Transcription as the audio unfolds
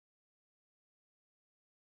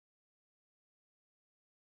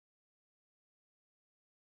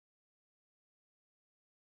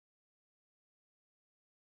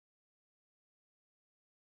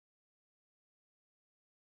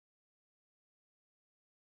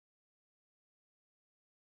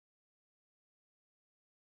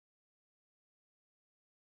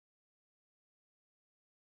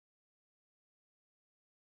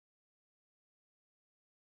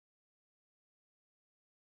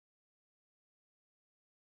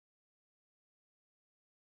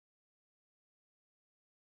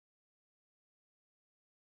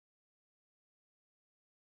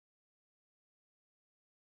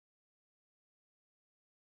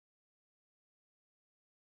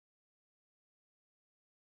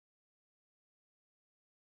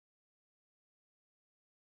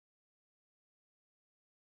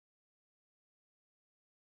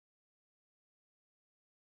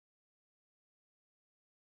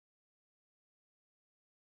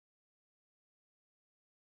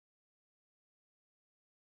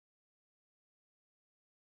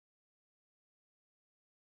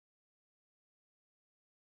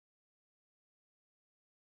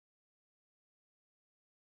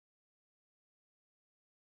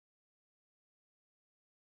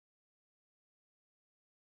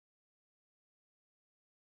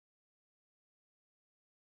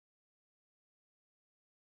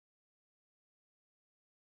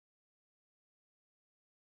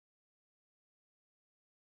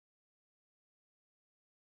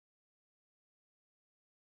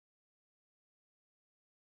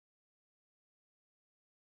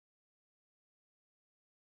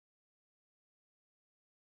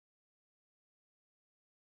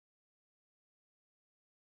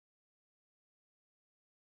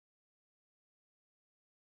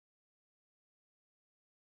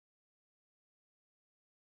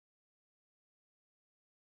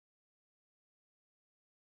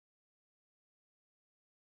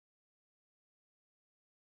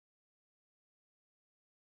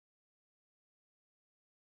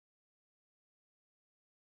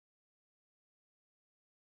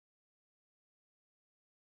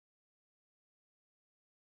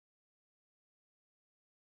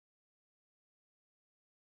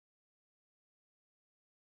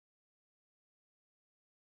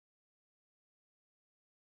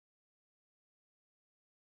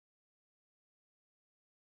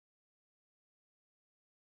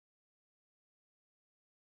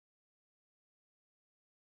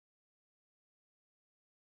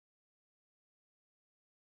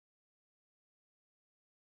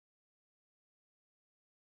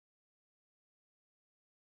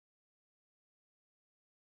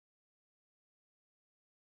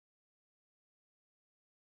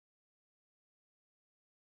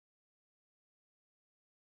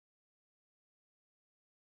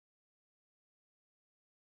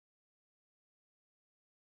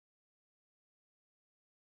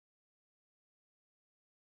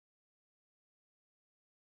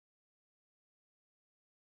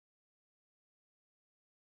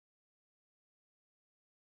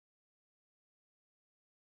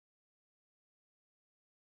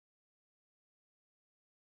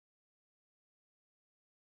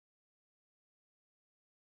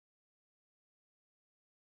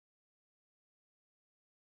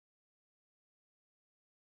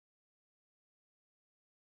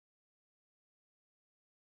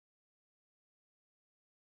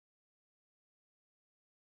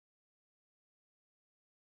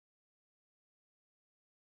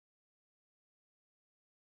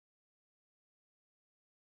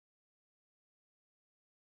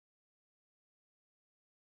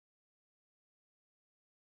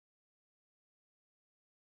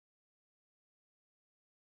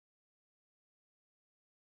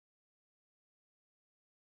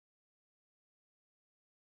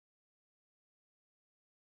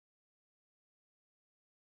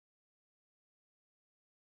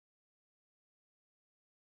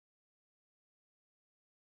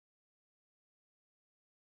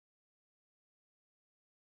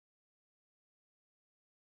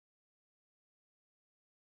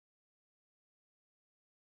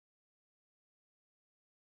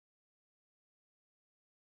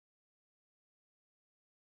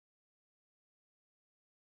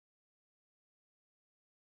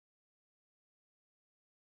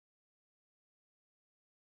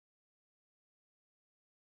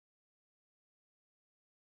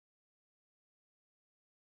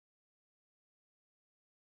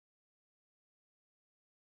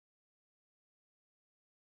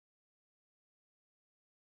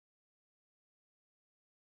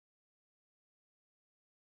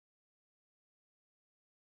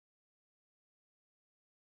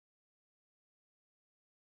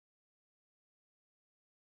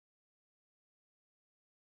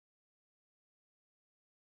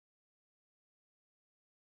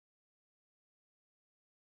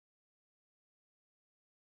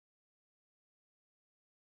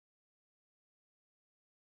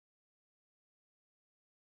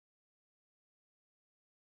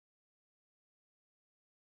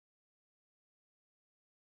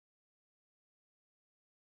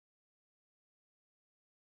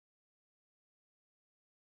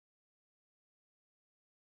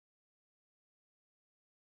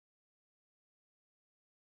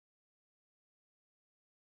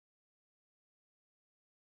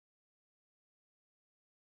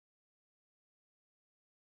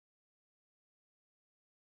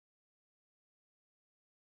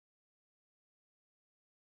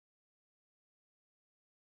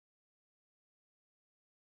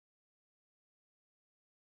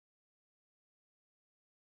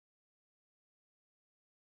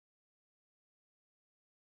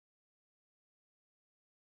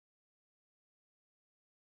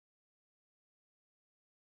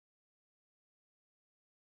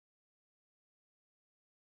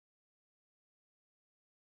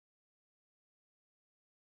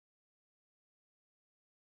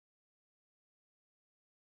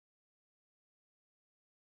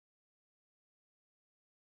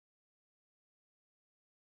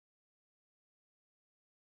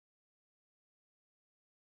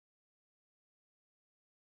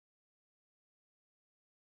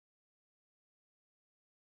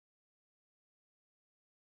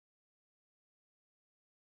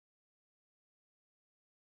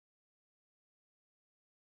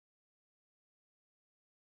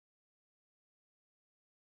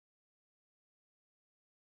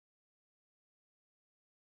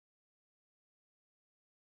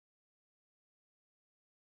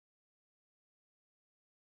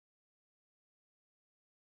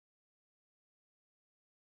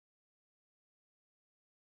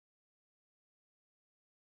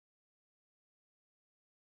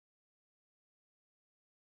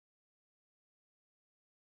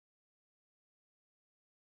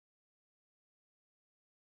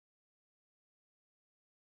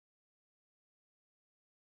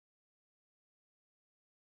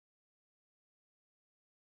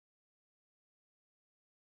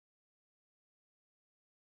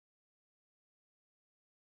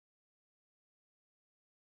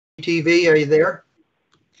TV, are you there?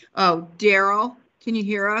 Oh, Daryl, can you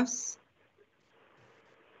hear us?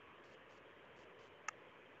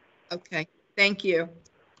 Okay, thank you.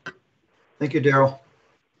 Thank you, Daryl.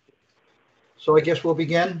 So I guess we'll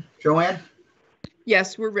begin. Joanne?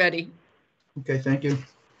 Yes, we're ready. Okay, thank you.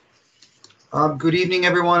 Good evening,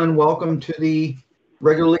 everyone, and welcome to the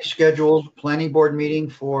regularly scheduled planning board meeting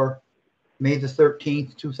for May the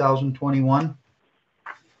 13th, 2021.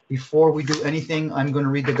 Before we do anything, I'm going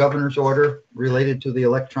to read the governor's order related to the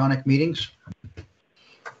electronic meetings.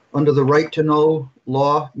 Under the right to know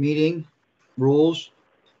law meeting rules,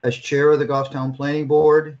 as chair of the Goffstown Planning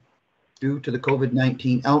Board, due to the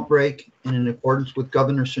COVID-19 outbreak and in accordance with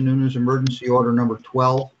Governor Sununu's emergency order number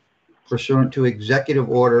 12, pursuant to executive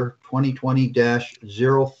order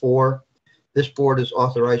 2020-04, this board is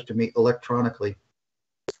authorized to meet electronically.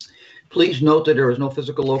 Please note that there is no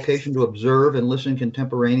physical location to observe and listen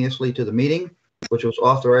contemporaneously to the meeting, which was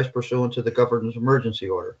authorized pursuant to the governor's emergency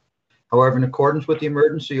order. However, in accordance with the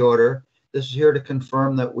emergency order, this is here to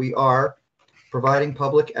confirm that we are providing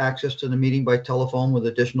public access to the meeting by telephone with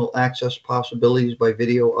additional access possibilities by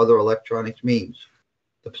video or other electronic means.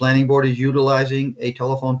 The planning board is utilizing a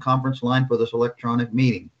telephone conference line for this electronic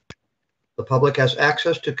meeting. The public has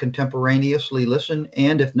access to contemporaneously listen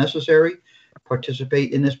and, if necessary,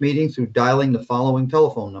 participate in this meeting through dialing the following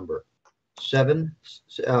telephone number: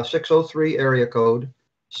 603 area code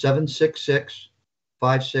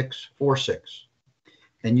 766-5646,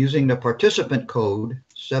 and using the participant code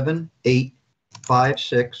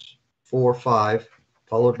 785645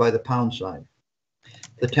 followed by the pound sign.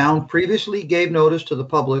 The town previously gave notice to the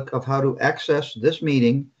public of how to access this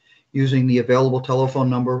meeting using the available telephone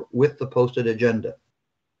number with the posted agenda.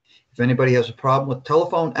 If anybody has a problem with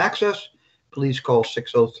telephone access, please call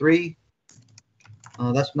 603.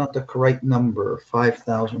 That's not the correct number,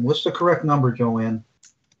 5000. What's the correct number, Joanne?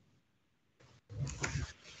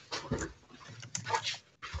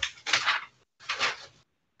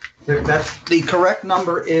 The correct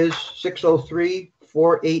number is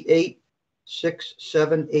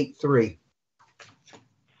 603-488-6783.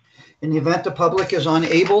 In the event the public is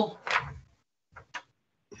unable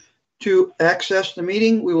to access the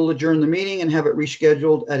meeting, we will adjourn the meeting and have it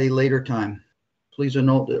rescheduled at a later time. Please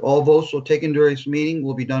note that all votes taken during this meeting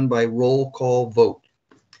will be done by roll call vote.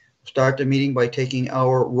 Start the meeting by taking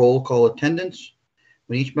our roll call attendance.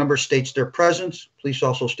 When each member states their presence, please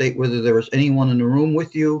also state whether there is anyone in the room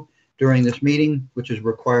with you during this meeting, which is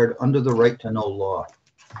required under the right to know law.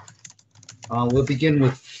 We'll begin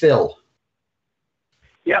with Phil.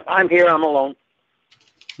 Yep, I'm here. I'm alone.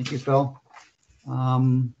 Thank you, Phil.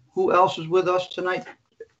 Who else is with us tonight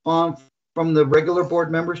from the regular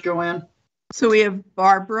board members, Joanne? So we have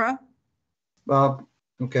Barbara.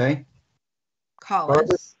 Okay.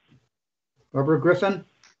 Collis. Barbara Griffin.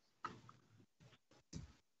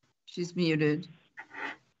 She's muted.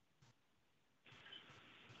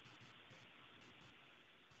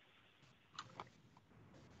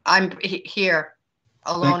 I'm here,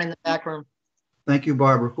 alone in the back room. Thank you,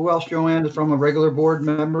 Barbara. Who else, Joanne, is from a regular board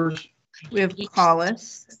members? We have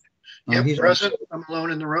Collis. Yep, He's present. I'm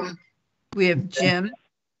alone in the room. We have Jim.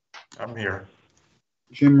 I'm here.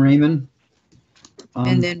 Jim Raymond.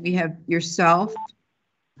 And then we have yourself.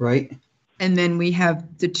 Right. And then we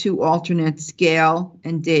have the two alternates, Gail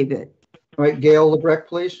and David. Right, Gail Lebrecht,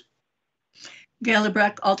 please. Gail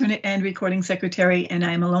Lebrecht, alternate and recording secretary, and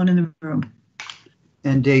I'm alone in the room.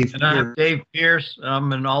 And Dave. And I'm Dave Pierce.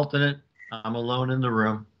 I'm an alternate. I'm alone in the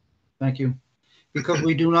room. Thank you. Because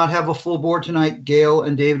we do not have a full board tonight, Gail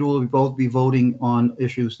and David will both be voting on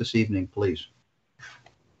issues this evening, please.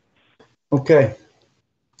 Okay.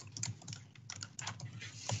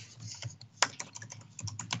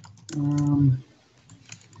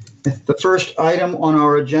 The first item on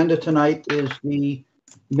our agenda tonight is the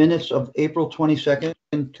minutes of April 22nd,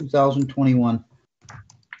 2021.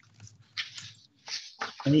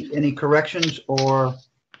 Any corrections or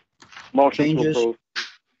Motion changes? to approve.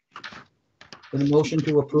 A motion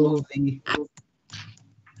to approve the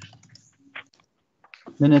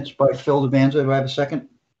minutes by Phil Devanza. Do I have a second?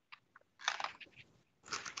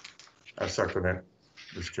 I second it.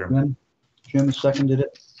 This Jim. Jim has seconded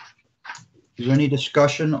it. Is there any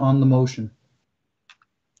discussion on the motion?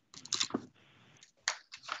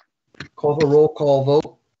 Call for roll call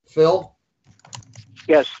vote. Phil?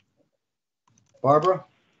 Yes. Barbara?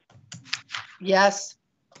 Yes.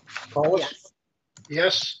 Collis? Yes.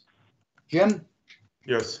 Yes. Jim?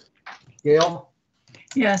 Yes. Gail?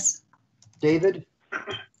 Yes. David?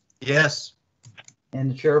 Yes.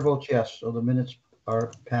 And the chair votes yes, so the minutes are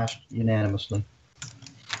passed unanimously.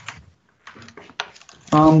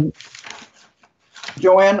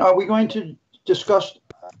 Joanne, are we going to discuss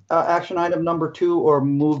action item number 2 or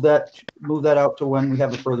move that out to when we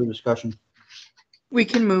have a further discussion? We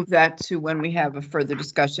can move that to when we have a further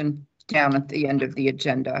discussion down at the end of the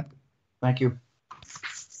agenda. Thank you.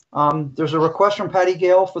 There's a request from Patty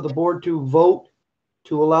Gale for the board to vote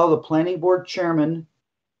to allow the planning board chairman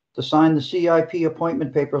to sign the CIP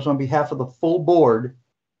appointment papers on behalf of the full board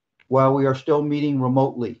while we are still meeting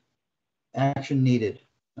remotely. Action needed.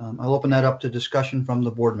 I'll open that up to discussion from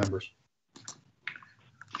the board members.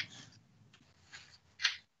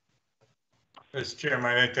 Mr. Chairman,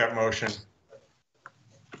 I make that motion.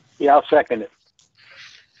 Yeah, I'll second it.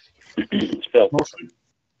 It's Phil.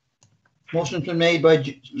 Motion's been made by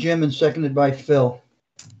Jim and seconded by Phil.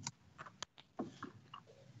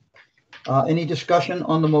 Any discussion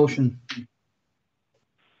on the motion?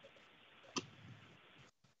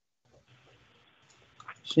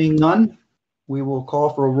 Seeing none, we will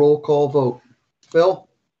call for a roll call vote. Phil?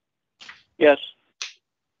 Yes.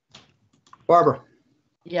 Barbara?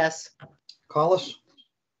 Yes. Collis?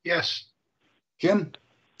 Yes. Jim?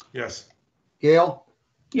 Yes. Gail?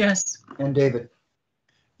 Yes. And David?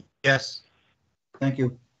 Yes. Thank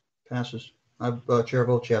you. Passes. Chair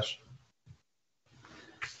votes yes.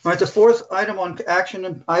 All right, the fourth item on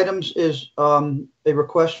action items is a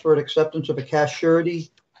request for an acceptance of a cash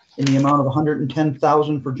surety in the amount of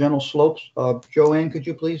 $110,000 for Gentle Slopes. Joanne, could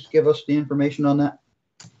you please give us the information on that?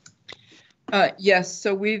 Yes,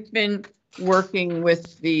 so we've been working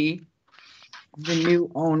with the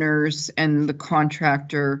new owners and the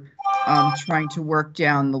contractor, trying to work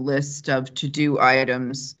down the list of to-do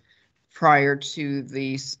items prior to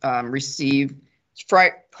the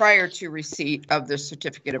prior to receipt of the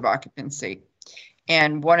certificate of occupancy.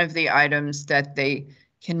 And one of the items that they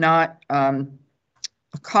cannot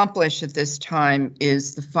accomplish at this time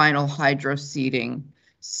is the final hydro seeding.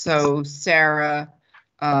 So Sarah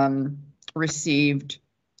received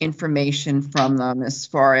information from them as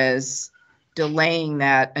far as delaying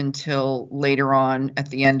that until later on at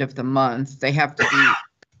the end of the month. They have to do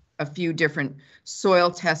a few different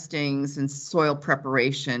soil testings and soil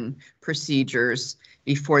preparation procedures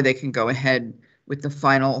before they can go ahead with the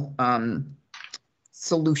final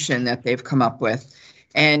solution that they've come up with.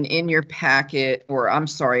 And in your packet, or I'm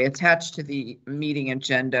sorry, attached to the meeting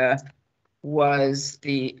agenda was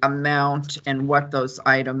the amount and what those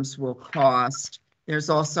items will cost. There's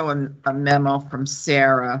also a memo from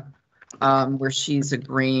Sarah where she's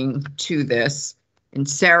agreeing to this. And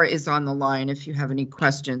Sarah is on the line if you have any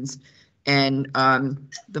questions. And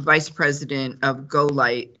the vice president of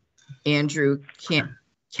GoLight, Andrew I'm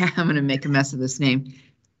going to make a mess of this name,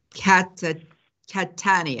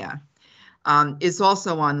 Catania, is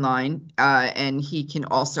also online, and he can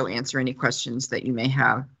also answer any questions that you may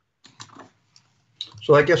have.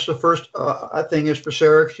 So I guess the first thing is for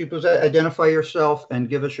Sarah. Could you please identify yourself and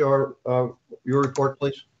give us your report,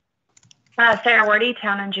 please? Sarah Wardy,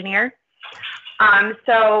 town engineer.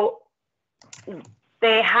 So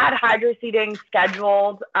they had hydro seeding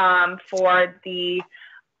scheduled for the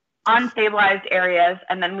unstabilized areas,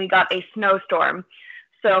 and then we got a snowstorm.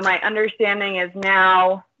 So my understanding is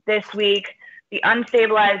now this week, the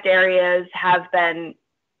unstabilized areas have been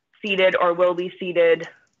seeded or will be seeded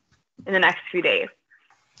in the next few days.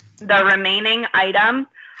 The remaining item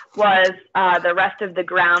was the rest of the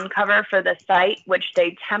ground cover for the site, which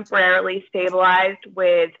they temporarily stabilized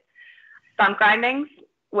with stump grindings,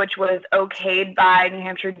 which was okayed by New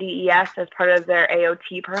Hampshire DES as part of their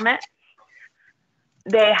AOT permit.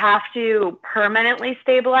 They have to permanently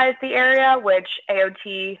stabilize the area, which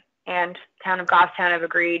AOT and Town of Goffstown have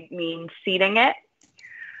agreed means seeding it.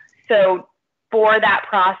 So for that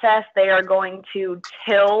process, they are going to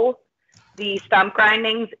till the stump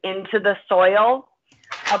grindings into the soil,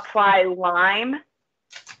 apply lime,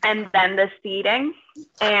 and then the seeding.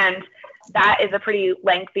 And that is a pretty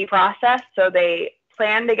lengthy process. So they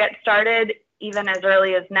plan to get started even as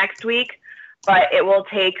early as next week, but it will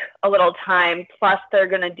take a little time. Plus, they're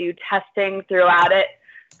going to do testing throughout it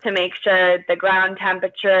to make sure the ground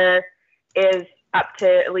temperature is up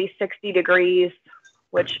to at least 60 degrees,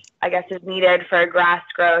 which I guess is needed for grass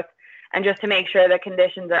growth, and just to make sure the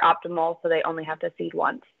conditions are optimal so they only have to seed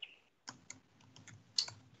once.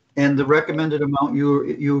 And the recommended amount,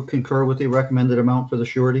 you concur with the recommended amount for the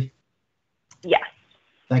surety? Yes.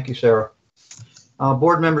 Thank you, Sarah.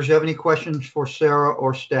 Board members, do you have any questions for Sarah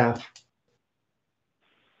or staff?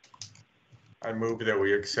 I move that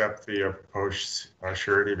we accept the proposed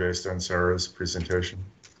surety based on Sarah's presentation.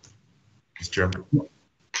 It's Jim.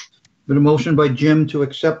 Been a motion by Jim to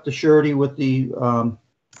accept the surety with the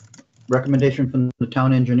recommendation from the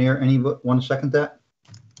town engineer. Anyone want to second that?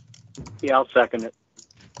 Yeah, I'll second it.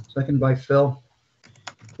 Second by Phil.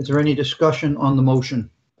 Is there any discussion on the motion?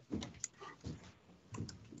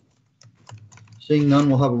 Seeing none,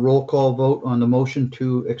 we'll have a roll call vote on the motion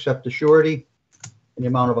to accept the surety in the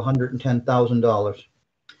amount of $110,000.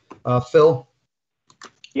 Phil,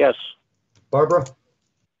 Yes. Barbara,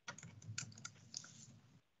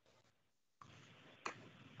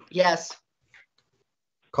 Yes.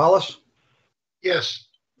 Collis, Yes.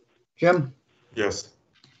 Jim, Yes.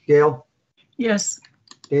 Gail, Yes.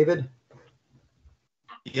 David,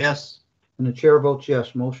 Yes. and the chair votes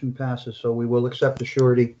yes. Motion passes, so we will accept the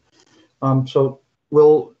surety. So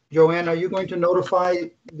will, Joanne, are you going to notify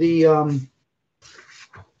the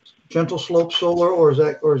Gentle Slope Solar, or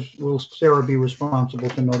will Sarah be responsible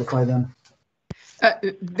to notify them?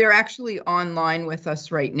 They're actually online with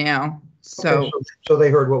us right now. Okay, so they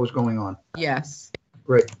heard what was going on. Yes.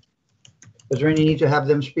 Great. Is there any need to have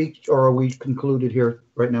them speak, or are we concluded here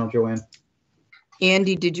right now, Joanne?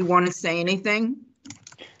 Andy, did you want to say anything?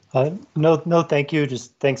 No, thank you.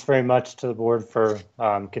 Just thanks very much to the board for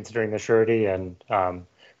considering the surety, and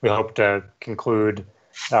we hope to conclude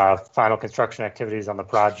final construction activities on the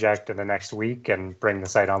project in the next week and bring the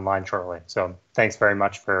site online shortly. So thanks very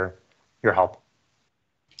much for your help.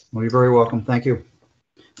 Well, you're very welcome. Thank you.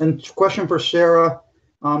 And question for Sarah.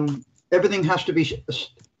 Everything has to be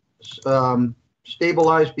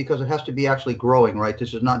stabilized because it has to be actually growing, right?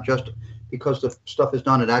 This is not just because the stuff is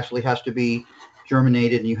done. It actually has to be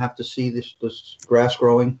germinated, and you have to see this grass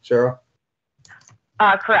growing, Sarah?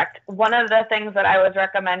 Correct. One of the things that I was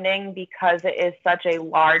recommending, because it is such a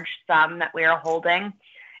large sum that we are holding,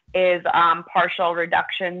 is partial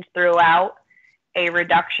reductions throughout. A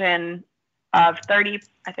reduction of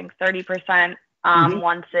 30%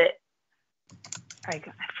 once it,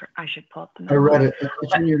 I should pull up the number. I read it.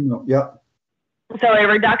 It's in your note. Yep. So a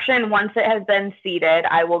reduction once it has been seeded,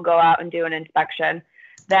 I will go out and do an inspection.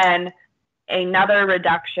 Then another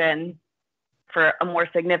reduction for a more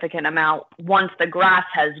significant amount once the grass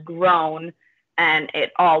has grown and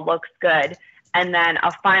it all looks good. And then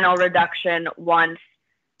a final reduction once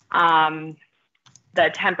the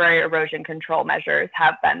temporary erosion control measures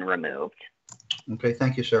have been removed. Okay,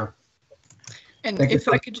 thank you, Sarah. And Thank you, if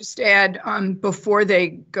I could just add, before they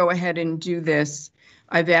go ahead and do this,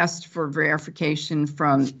 I've asked for verification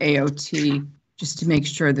from AOT just to make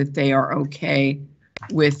sure that they are okay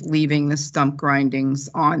with leaving the stump grindings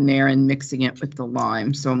on there and mixing it with the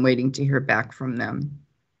lime. So I'm waiting to hear back from them.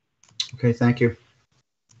 Okay, thank you.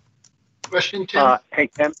 Question, Tim? Hey,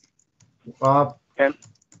 Tim. Tim?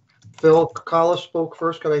 Phil Collis spoke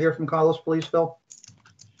first. Could I hear from Collis, please, Phil?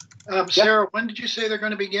 Sarah, when did you say they're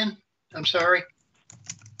going to begin? I'm sorry.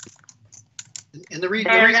 And the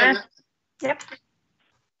reason Yep.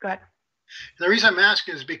 Go ahead. the reason I'm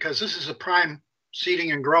asking is because this is a prime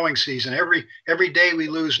seeding and growing season. Every day we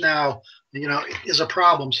lose now, is a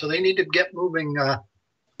problem. So they need to get moving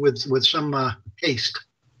with some haste.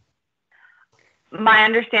 My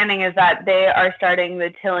understanding is that they are starting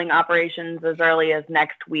the tilling operations as early as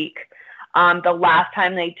next week. The last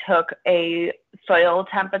time they took a soil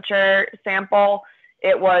temperature sample,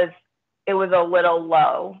 it was a little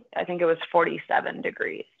low. I think it was 47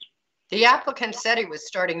 degrees. The applicant said he was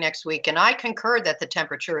starting next week, and I concur that the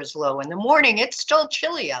temperature is low. In the morning, it's still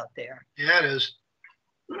chilly out there. Yeah, it is.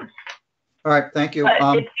 All right, thank you.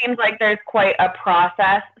 But it seems like there's quite a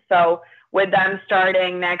process. So with them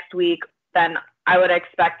starting next week, then I would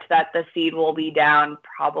expect that the seed will be down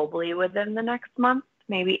probably within the next month.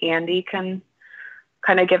 Maybe Andy can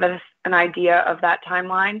kind of give us an idea of that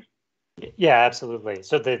timeline. Yeah, absolutely.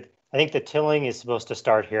 So I think the tilling is supposed to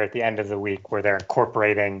start here at the end of the week, where they're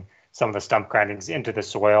incorporating some of the stump grindings into the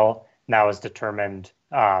soil. Now is determined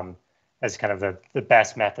as kind of the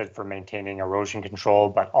best method for maintaining erosion control,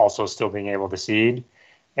 but also still being able to seed.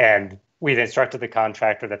 And we've instructed the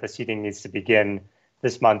contractor that the seeding needs to begin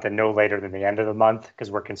this month and no later than the end of the month, because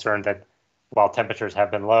we're concerned that while temperatures have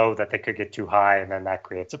been low, that they could get too high, and then that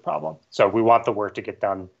creates a problem. So we want the work to get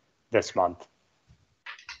done this month.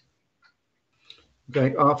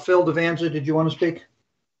 Okay, Phil Devanza, did you want to speak?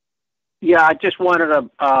 Yeah, I just wanted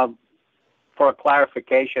to, for a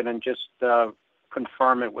clarification and just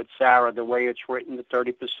confirm it with Sarah, the way it's written, the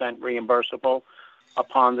 30% reimbursable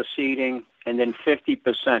upon the seeding and then 50%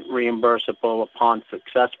 reimbursable upon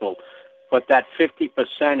successful. But that 50%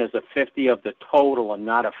 is a 50 of the total and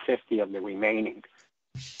not a 50 of the remaining.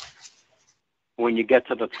 When you get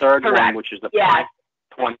to the third one, which is the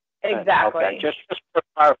 20%. Exactly. Okay. Just for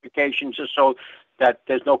clarification, just so that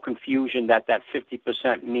there's no confusion that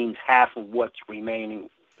 50% means half of what's remaining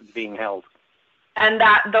being held. And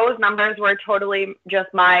that those numbers were totally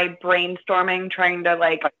just my brainstorming, trying to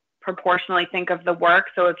proportionally think of the work.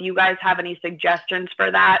 So if you guys have any suggestions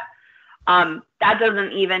for that, that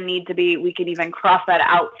doesn't even need to be, we could even cross that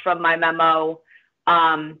out from my memo,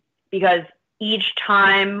 because each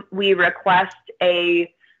time we request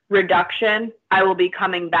a reduction, I will be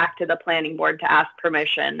coming back to the planning board to ask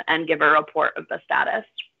permission and give a report of the status.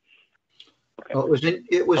 Well,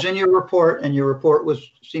 it was in your report, and your report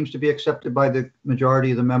seems to be accepted by the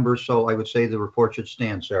majority of the members, so I would say the report should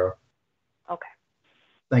stand, Sarah. Okay.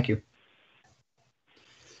 Thank you.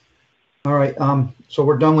 All right, so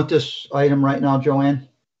we're done with this item right now, Joanne?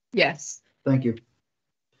 Yes. Thank you.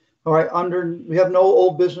 All right, we have no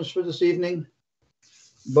old business for this evening,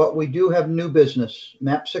 but we do have new business.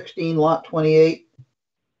 Map 16, Lot 28.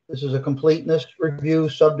 This is a completeness review,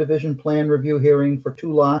 subdivision plan review hearing for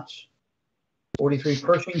 2 lots, 43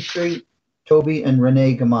 Pershing Street, Toby and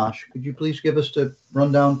Renee Gamache. Could you please give us the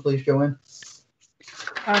rundown, please, Joanne?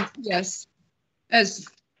 Yes. As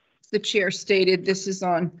the chair stated, this is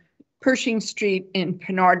on Pershing Street in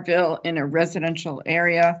Pinardville in a residential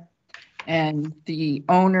area. And the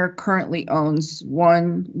owner currently owns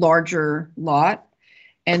 1 larger lot,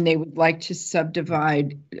 and they would like to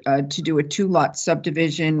subdivide to do a 2-lot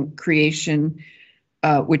subdivision creation,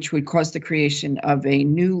 which would cause the creation of a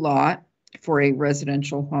new lot for a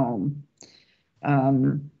residential home.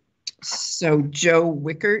 So Joe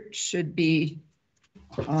Wickert should be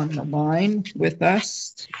on the line with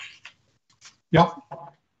us. Yep.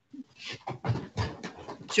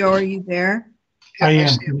 Joe, are you there? I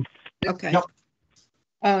am. Okay. Yep.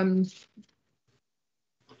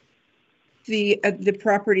 The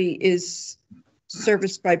property is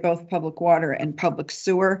serviced by both public water and public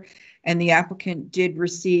sewer, and the applicant did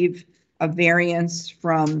receive a variance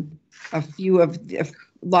from a few of the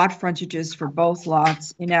lot frontages for both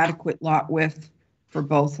lots, inadequate lot width for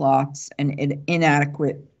both lots, and an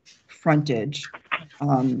inadequate frontage.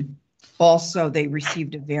 Also, they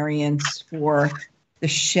received a variance for the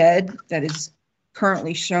shed that is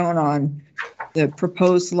currently shown on the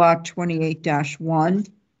proposed lot 28-1.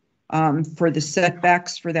 For the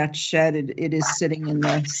setbacks for that shed, it is sitting in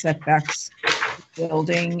the setbacks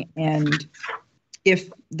building. And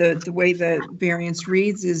if the way the variance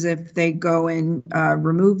reads is if they go and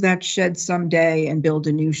remove that shed someday and build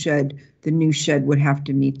a new shed, the new shed would have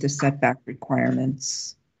to meet the setback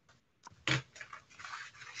requirements.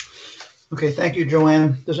 Okay, thank you,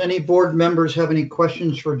 Joanne. Does any board members have any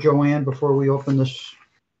questions for Joanne before we open this?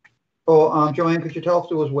 Oh, Joanne, could you tell if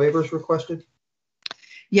there was waivers requested?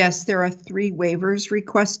 Yes, there are 3 waivers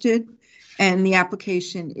requested, and the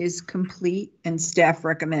application is complete, and staff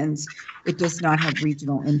recommends it does not have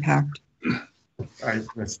regional impact.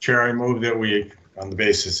 Mr. Chair, I move that we, on the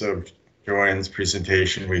basis of Joanne's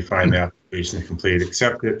presentation, we find the application complete,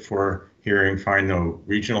 accept it for hearing, find no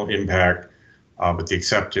regional impact, but the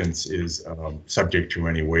acceptance is subject to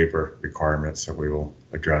any waiver requirements that we will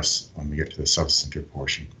address when we get to the substantive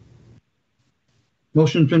portion.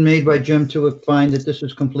 Motion's been made by Jim to find that this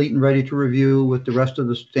is complete and ready to review with the rest of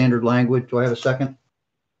the standard language. Do I have a second?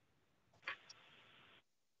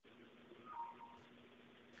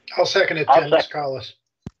 I'll second it, Tim. It's Collis.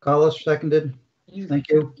 Collis, seconded. Thank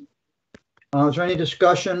you. Is there any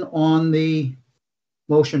discussion on the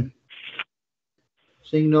motion?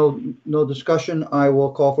 Seeing no discussion, I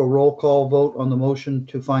will call for a roll call vote on the motion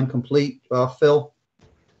to find complete. Phil?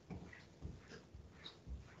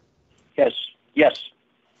 Yes. Yes.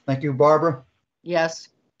 Thank you. Barbara? Yes.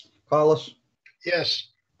 Collis? Yes.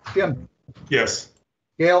 Jim? Yes.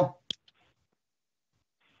 Gail?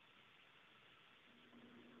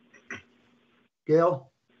 Gail?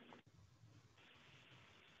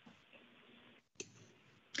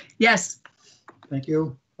 Yes. Thank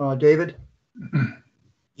you. David?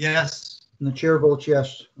 Yes. And the chair votes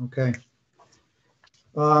yes. Okay.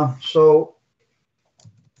 So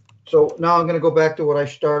now I'm going to go back to what I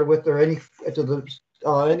started with. Are any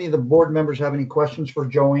of the board members have any questions for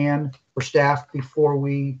Joanne or staff before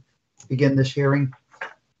we begin this hearing?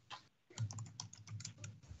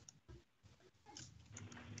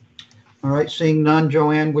 All right, seeing none,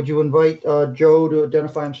 Joanne, would you invite Joe to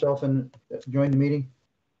identify himself and join the meeting?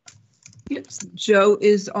 Yes, Joe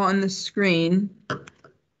is on the screen.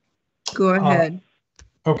 Go ahead.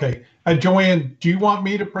 Okay. Joanne, do you want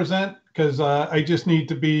me to present? Because I just need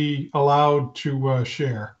to be allowed to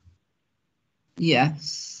share.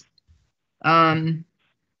 Yes. Does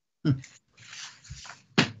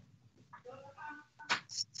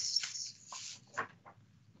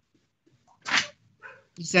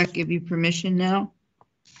that give you permission now?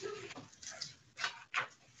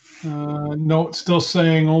 No, it's still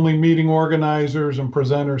saying only meeting organizers and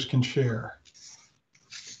presenters can share.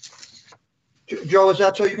 Joe, is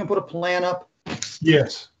that so you can put a plan up?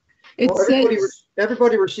 Yes. It Well, says,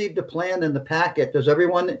 everybody received a plan in the packet. Does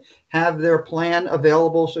everyone have their plan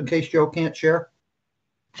available so in case Joe can't share?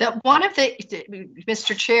 That one of the,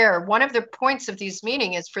 Mr. Chair, one of the points of these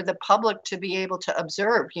meetings is for the public to be able to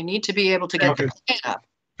observe. You need to be able to get the plan up.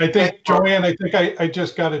 I think, Joanne, I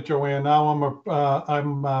just got it, Joanne. Now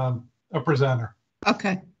I'm a presenter.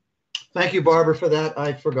 okay. Thank you, Barbara, for that.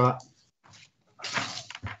 I forgot.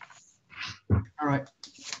 All right.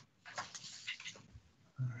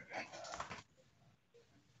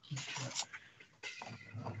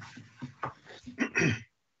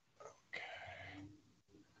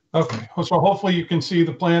 Okay, so hopefully you can see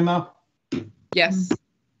the plan now. Yes.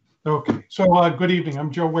 Okay, so good evening.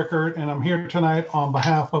 I'm Joe Wickert, and I'm here tonight on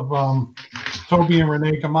behalf of Toby and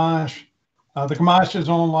Renee Gamache. The Gamaches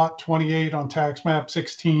own lot 28 on tax map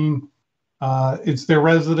 16. It's their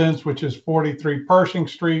residence, which is 43 Pershing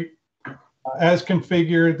Street. As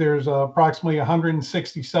configured, there's approximately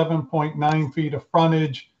 167.9 feet of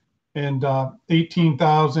frontage and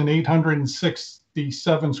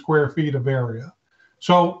 18,867 square feet of area.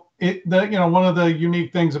 So one of the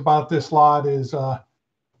unique things about this lot is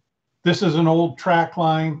this is an old track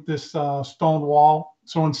line, this stone wall.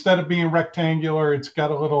 So instead of being rectangular, it's got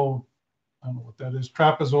a little, I don't know what that is,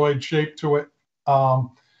 trapezoid shape to it.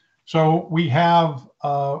 So we have,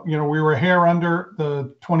 we were here under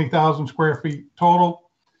the 20,000 square feet total.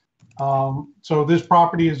 So this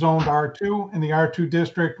property is zoned R2. In the R2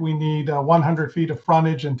 district, we need 100 feet of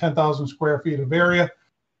frontage and 10,000 square feet of area.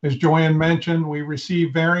 As Joanne mentioned, we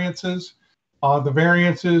received variances. The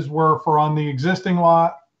variances were for on the existing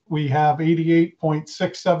lot, we have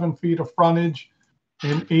 88.67 feet of frontage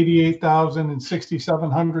and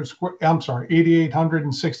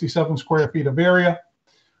 8,867 square feet of area.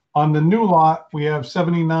 On the new lot, we have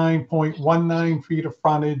 79.19 feet of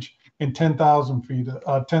frontage and 10,000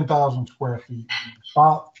 square feet.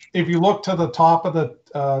 If you look to the top of the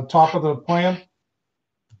plan,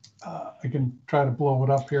 I can try to blow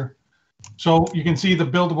it up here. So you can see the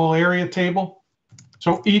buildable area table.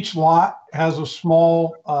 So each lot has a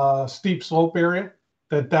small steep slope area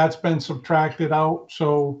that's been subtracted out.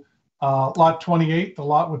 So lot 28, the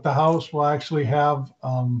lot with the house, will actually have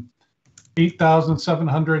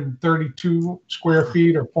 8,732 square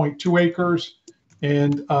feet or 0.2 acres.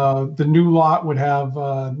 And the new lot would have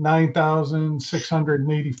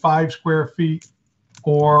 9,685 square feet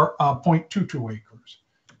or 0.22 acres.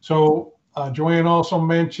 So Joanne also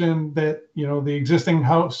mentioned that, the existing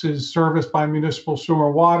house is serviced by municipal sewer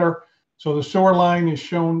and water. So the sewer line is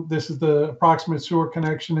shown. This is the approximate sewer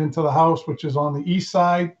connection into the house, which is on the east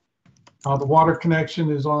side. The water connection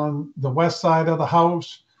is on the west side of the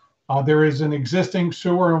house. There is an existing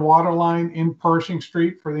sewer and water line in Pershing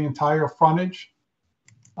Street for the entire frontage.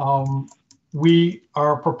 We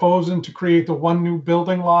are proposing to create the one new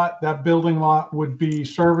building lot. That building lot would be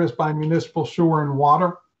serviced by municipal sewer and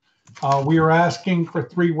water. We are asking for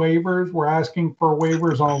 3 waivers. We're asking for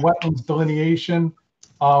waivers on wetlands delineation.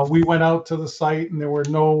 We went out to the site and there were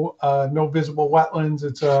no visible wetlands.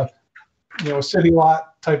 It's a city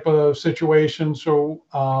lot type of situation. So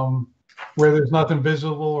where there's nothing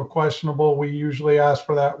visible or questionable, we usually ask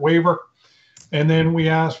for that waiver. And then we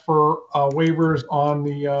ask for waivers on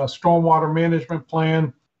the stormwater management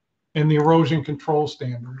plan and the erosion control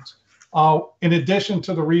standards. In addition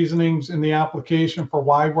to the reasonings in the application for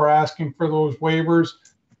why we're asking for those waivers,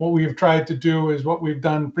 what we've tried to do is what we've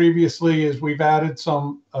done previously is we've added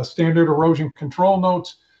some standard erosion control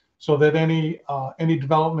notes so that any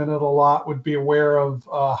development of the lot would be aware of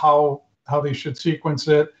how they should sequence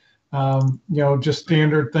it. Just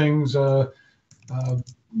standard things,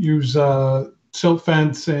 use silt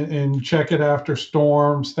fence and check it after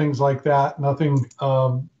storms, things like that. Nothing,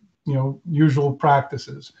 usual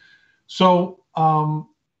practices. So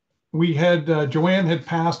Joanne had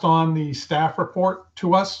passed on the staff report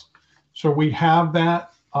to us. So we have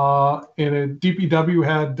that. And DPW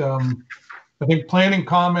had, I think, planning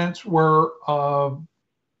comments were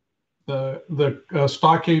the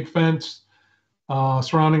stockade fence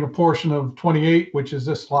surrounding a portion of 28, which is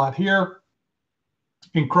this lot here,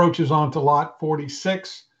 encroaches onto lot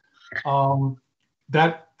 46.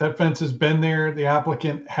 That fence has been there. The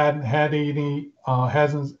applicant hasn't had any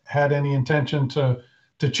intention to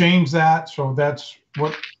change that. So that's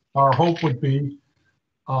what our hope would be.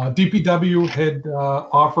 DPW had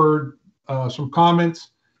offered some comments.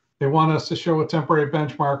 They want us to show a temporary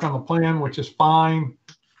benchmark on the plan, which is fine.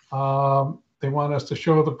 They want us to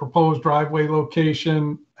show the proposed driveway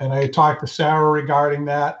location. And I talked to Sarah regarding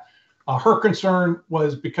that. Her concern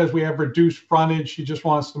was because we have reduced frontage, she just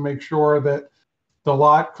wants to make sure that the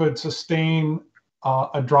lot could sustain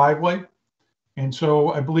a driveway. And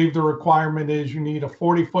so I believe the requirement is you need a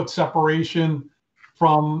 40-foot separation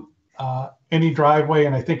from any driveway,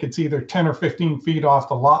 and I think it's either 10 or 15 feet off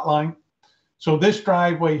the lot line. So this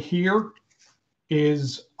driveway here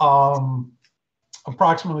is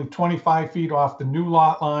approximately 25 feet off the new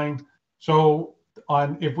lot line. So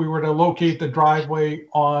if we were to locate the driveway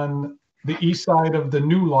on the east side of the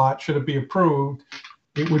new lot, should it be approved,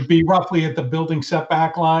 it would be roughly at the building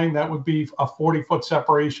setback line. That would be a 40-foot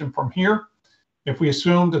separation from here. If we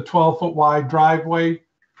assumed a 12-foot wide driveway,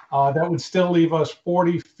 that would still leave us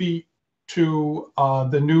 40 feet to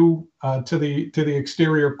the new to the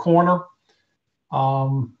exterior corner.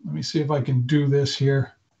 Let me see if I can do this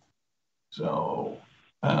here. So,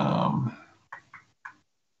 I'm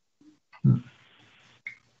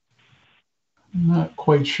not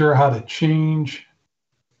quite sure how to change.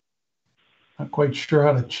 Not quite sure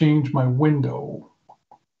how to change my window.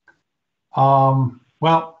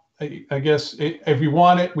 Well, I guess if you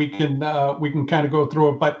want it, we can kind of go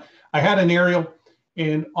through it. But I had an aerial,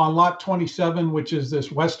 and on lot 27, which is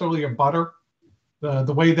this westerly abutter,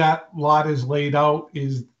 the way that lot is laid out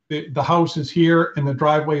is the house is here and the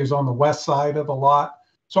driveway is on the west side of the lot.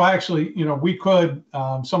 So actually, we could,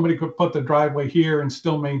 somebody could put the driveway here and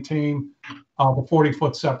still maintain the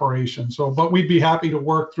 40-foot separation. So, but we'd be happy to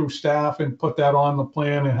work through staff and put that on the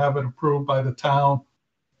plan and have it approved by the town.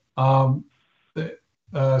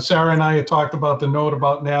 Sarah and I had talked about the note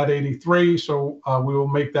about NAD 83, so we will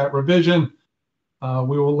make that revision.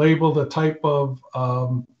 We will label the type of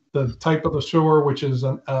the sewer, which is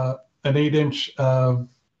an 8-inch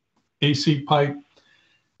AC pipe,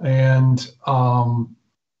 and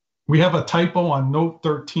we have a typo on note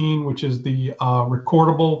 13, which is the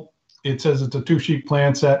recordable. It says it's a 2-sheet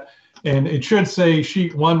plan set, and it should say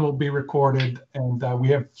sheet 1 will be recorded, and we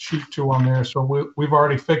have sheet 2 on there. So we've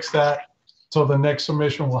already fixed that. So the next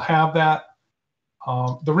submission will have that.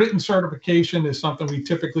 The written certification is something we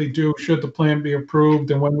typically do should the plan be approved,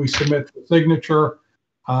 and when we submit for signature,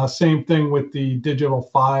 same thing with the digital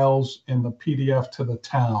files and the PDF to the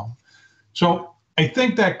town. So I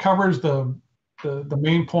think that covers the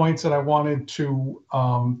main points that I wanted to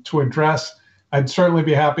address. I'd certainly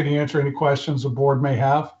be happy to answer any questions the board may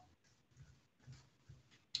have.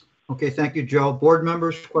 Okay, thank you, Joe. Board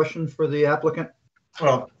members, questions for the applicant?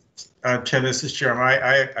 Well, Tim, this is Chairman.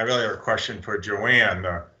 I really have a question for Joanne.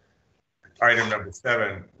 Item number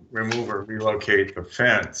 7, remove or relocate the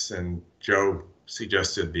fence, and Joe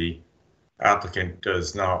suggested the applicant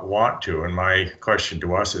does not want to. And my question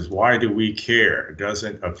to us is, why do we care? It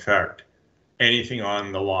doesn't affect anything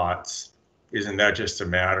on the lots. Isn't that just a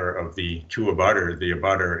matter of the two abutters, the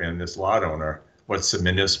abutter and this lot owner? What's the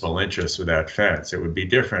municipal interest with that fence? It would be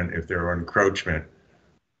different if there were encroachment,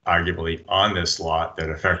 arguably, on this lot that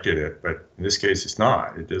affected it, but in this case, it's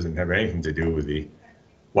not. It doesn't have anything to do with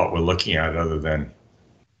what we're looking at, other than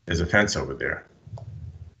there's a fence over there.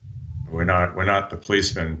 We're not the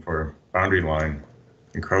policeman for boundary line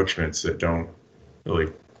encroachments that don't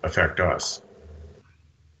really affect us.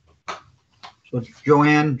 So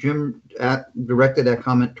Joanne, Jim directed that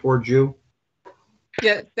comment towards you.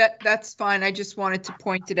 Yeah, that's fine. I just wanted to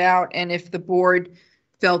point it out, and if the board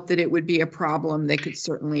felt that it would be a problem, they could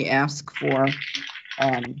certainly ask for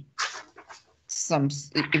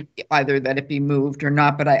either that it be moved or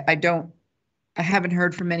not. But I haven't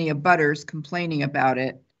heard from any abutters complaining about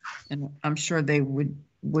it, and I'm sure they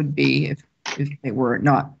would be if they were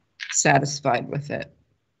not satisfied with it.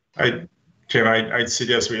 Tim, I'd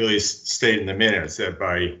suggest we at least state in the minutes that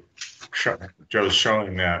by Joe's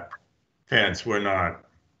showing that fence, we're not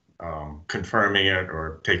confirming it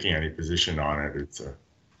or taking any position on it.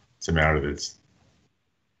 It's a matter that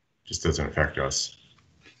just doesn't affect us.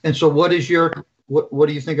 And so what is what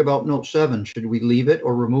do you think about note 7? Should we leave it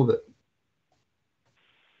or remove it?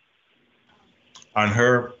 On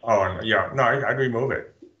her, yeah, no, I'd remove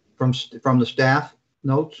it. From the staff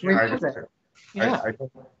notes?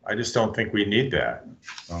 I just don't think we need that.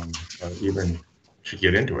 Even should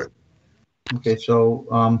get into it. Okay, so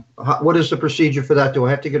what is the procedure for that? Do I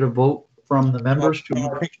have to get a vote from the members?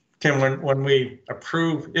 Tim, when we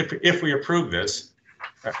approve, if we approve this,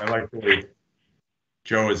 I like the way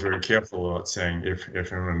Joe is very careful about saying if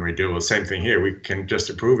and when we do the same thing here, we can just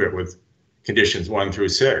approve it with conditions 1 through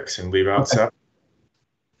 6 and leave out 7.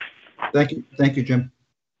 Thank you, Jim.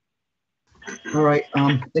 All right.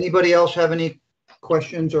 Anybody else have any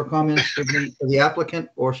questions or comments for the applicant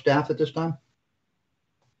or staff at this time?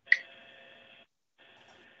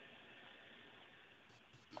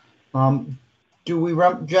 Do we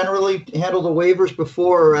generally handle the waivers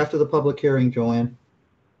before or after the public hearing, Joanne?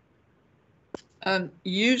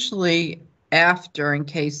 Usually after, in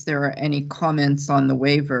case there are any comments on the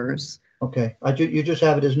waivers. Okay, you just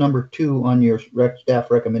have it as number 2 on your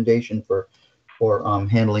staff recommendation for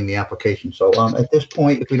handling the application. So at this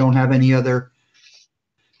point, if we don't have any other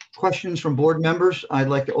questions from board members, I'd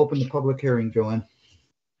like to open the public hearing, Joanne.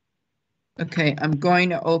 Okay, I'm going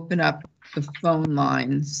to open up the phone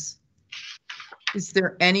lines. Is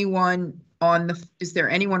there anyone on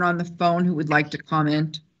the phone who would like to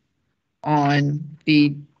comment on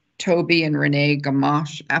the Toby and Renee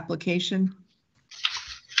Gamache application?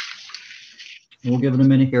 We'll give it a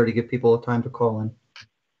minute here to give people a time to call in.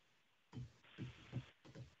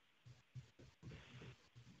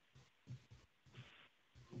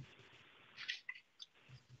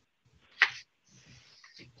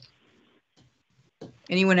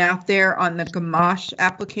 Anyone out there on the Gamache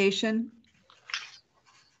application?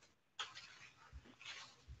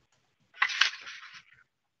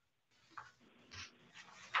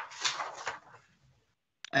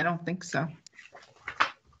 I don't think so.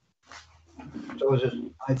 So is it,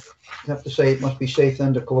 I have to say it must be safe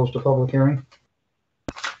then to close the public hearing?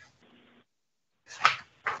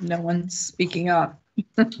 No one's speaking up.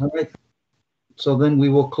 All right. So then we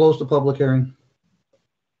will close the public hearing.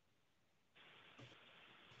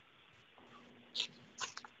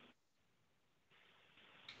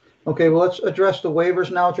 Okay, well, let's address the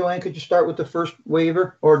waivers now. Joanne, could you start with the first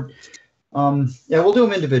waiver? Or, yeah, we'll do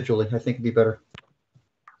them individually. I think it'd be better.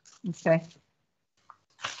 Okay.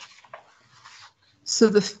 So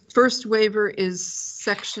the first waiver is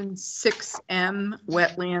section 6M,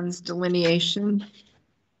 wetlands delineation.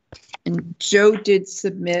 And Joe did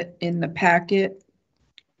submit in the packet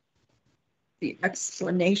the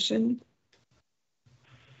explanation.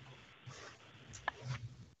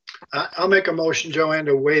 I'll make a motion, Joanne,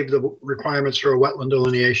 to waive the requirements for a wetland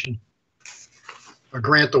delineation. Or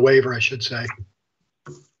grant the waiver, I should say.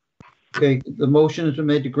 Okay, the motion has been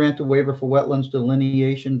made to grant the waiver for wetlands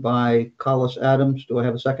delineation by Collis Adams. Do I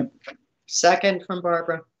have a second? Second from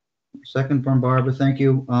Barbara. Second from Barbara, thank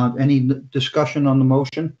you. Any discussion on the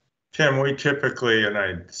motion? Tim, we typically, and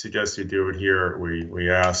I suggest you do it here, we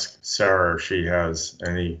ask Sarah if she has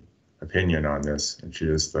any opinion on this, and she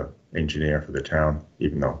is the engineer for the town,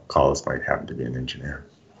 even though Collis might happen to be an engineer.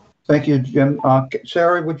 Thank you, Jim.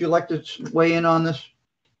 Sarah, would you like to weigh in on this?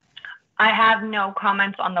 I have no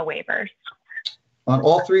comments on the waivers. On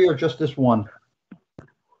all 3 or just this one?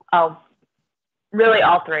 Oh, really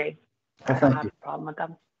all 3. Oh, I don't have a problem with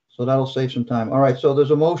them. So that'll save some time. All right, so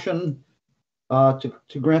there's a motion to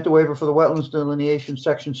grant the waiver for the wetlands delineation,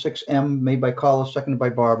 section 6M, made by Collis, seconded by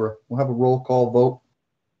Barbara. We'll have a roll call vote.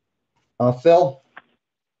 Phil?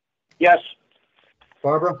 Yes.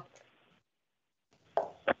 Barbara?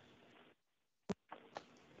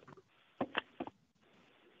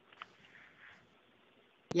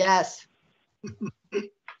 Yes.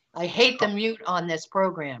 I hate the mute on this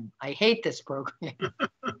program. I hate this program.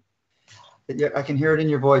 Yeah, I can hear it in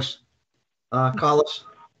your voice. Collis?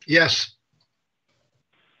 Yes.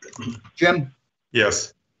 Jim?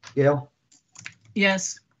 Yes. Gail?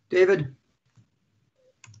 Yes. David?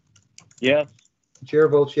 Yes. Chair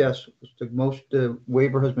votes yes. The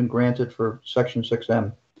waiver has been granted for section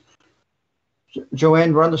 6M.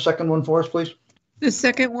 Joanne, run the second one for us, please. The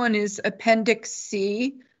second one is Appendix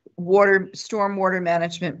C, stormwater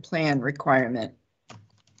management plan requirement.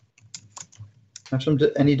 Have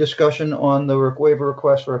any discussion on the waiver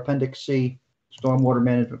request for Appendix C, stormwater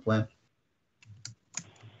management plan?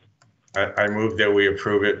 I move that we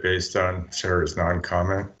approve it based on Sarah's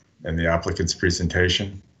non-comment and the applicant's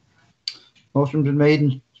presentation. Motion's been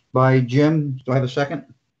made by Jim. Do I have a second?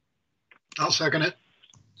 I'll second it.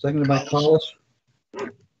 Seconded by Collis.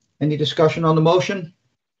 Any discussion on the motion?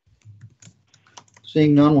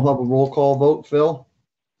 Seeing none, we'll have a roll call vote. Phil?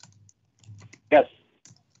 Yes.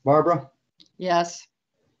 Barbara? Yes.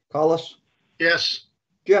 Collis? Yes.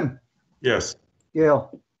 Jim? Yes.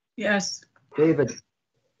 Gail? Yes. David?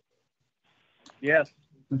 Yes.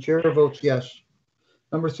 The chair votes yes.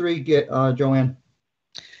 Number 3, Joanne.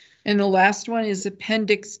 And the last one is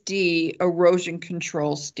Appendix D, erosion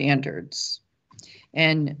control standards.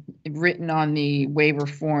 And written on the waiver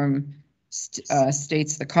form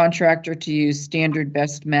states the contractor to use standard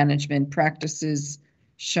best management practices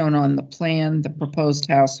shown on the plan. The proposed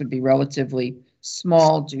house would be relatively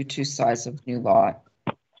small due to size of new lot.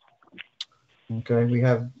 Okay, we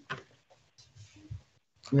have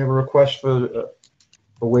a request for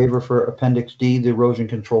a waiver for Appendix D, the erosion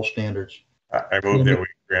control standards. I move that we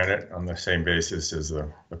grant it on the same basis as the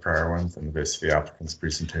prior ones and the basis of the applicant's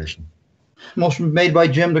presentation. Motion made by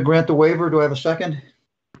Jim to grant the waiver. Do I have a second?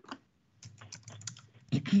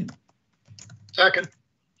 Second.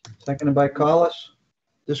 Seconded by Collis.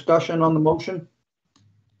 Discussion on the motion?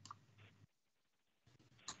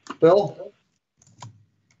 Bill?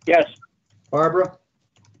 Yes. Barbara?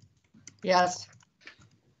 Yes.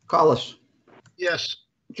 Collis? Yes.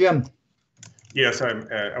 Jim? Yes,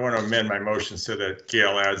 I want to amend my motion so that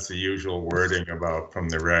Gail adds the usual wording about from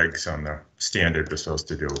the regs on the standard we're supposed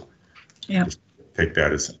to do. Yeah. Just take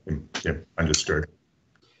that as understood.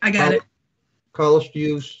 I got it. Collis, do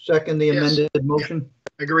you second the Yes. amended motion?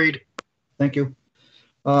 Agreed. Thank you.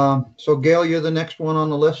 So Gail, you're the next one on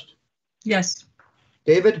the list. Yes.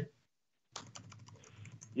 David?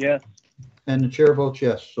 Yes. And the chair votes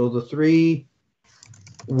yes. So the 3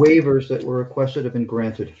 waivers that were requested have been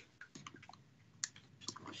granted.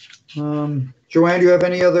 Joanne, do you have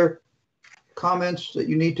any other comments that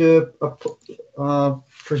you need to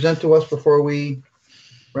present to us before we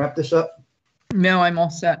wrap this up? No, I'm all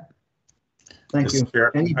set. Thank you. Mr.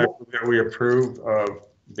 Chair, Any- I move that we approve of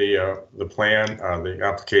the plan, the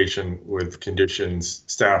application with conditions,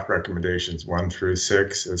 staff recommendations 1 through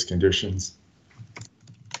 6 as conditions.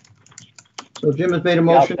 So Jim has made a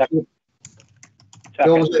motion.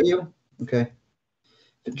 Phil, was that you? Okay.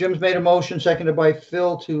 Jim's made a motion, seconded by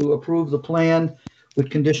Phil, to approve the plan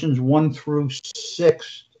with conditions 1 through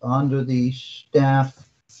 6 under the staff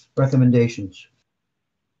recommendations.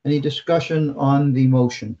 Any discussion on the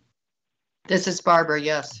motion? This is Barbara,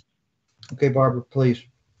 yes. Okay, Barbara, please.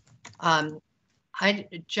 I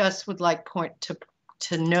just would like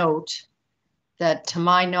to note that, to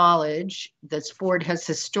my knowledge, this board has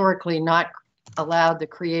historically not allowed the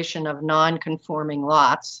creation of non-conforming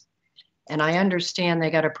lots. And I understand they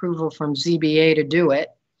got approval from ZBA to do it.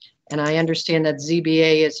 And I understand that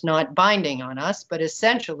ZBA is not binding on us, but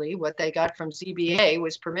essentially what they got from ZBA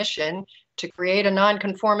was permission to create a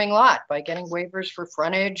non-conforming lot by getting waivers for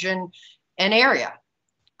frontage and area.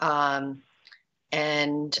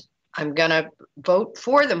 And I'm gonna vote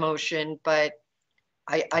for the motion, but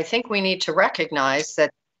I think we need to recognize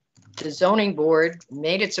that the zoning board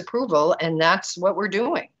made its approval, and that's what we're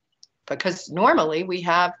doing. Because normally we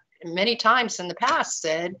have many times in the past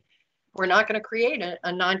said, we're not going to create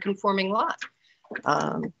a non-conforming lot.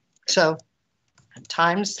 So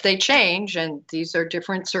times they change, and these are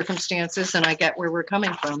different circumstances, and I get where we're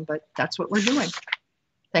coming from, but that's what we're doing.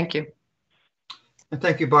 Thank you. And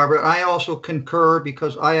thank you, Barbara. I also concur,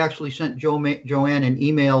 because I actually sent Joanne an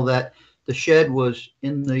email that the shed was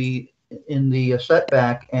in the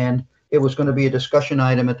setback, and it was going to be a discussion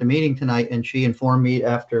item at the meeting tonight, and she informed me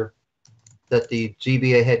after that the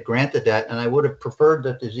ZBA had granted that, and I would have preferred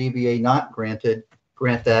that the ZBA not grant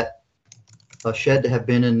that shed to have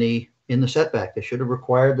been in the setback. They should have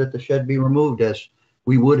required that the shed be removed, as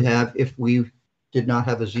we would have if we did not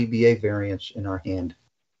have a ZBA variance in our hand.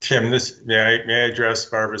 Tim, may I address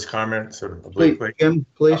Barbara's comment sort of obliquely? Jim,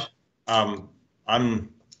 please.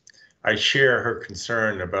 I share her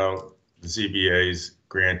concern about the ZBA's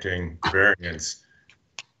granting variance,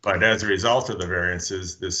 but as a result of the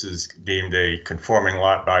variances, this is deemed a conforming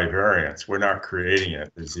lot by variance. We're not creating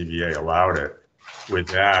it. The ZBA allowed it. With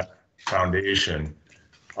that foundation,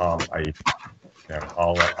 all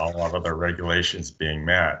of other regulations being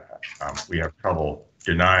met, we have trouble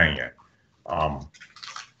denying it.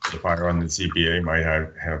 If I were on the ZBA, might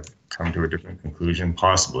have come to a different conclusion,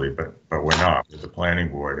 possibly, but we're not with the planning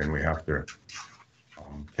board, and we have to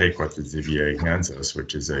take what the ZBA hands us,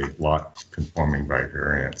 which is a lot conforming by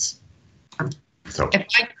variance. So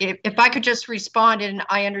if I could just respond, and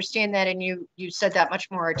I understand that, and you said that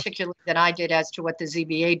much more articulately than I did as to what the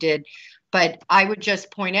ZBA did, but I would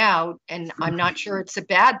just point out, and I'm not sure it's a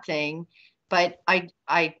bad thing, but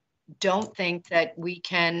I don't think that we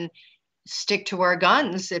can stick to our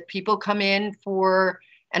guns. If people come in for,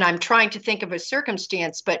 and I'm trying to think of a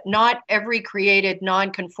circumstance, but not every created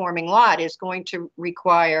non-conforming lot is going to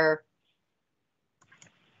require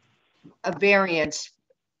a variance.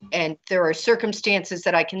 And there are circumstances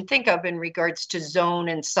that I can think of in regards to zone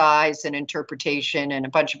and size and interpretation and a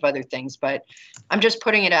bunch of other things, but I'm just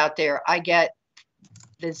putting it out there. I get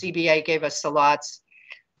the ZBA gave us the lots,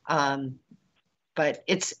 but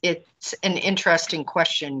it's an interesting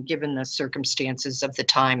question given the circumstances of the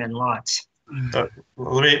time and lots.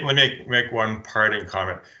 let me make one parting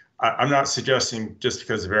comment. I'm not suggesting just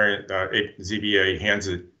because ZBA hands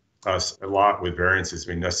us a lot with variances,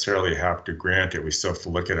 we necessarily have to grant it. We still have to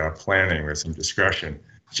look at our planning with some discretion.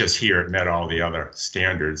 Just here, it met all the other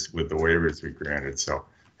standards with the waivers we granted. So I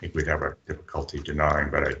think we'd have a difficulty denying,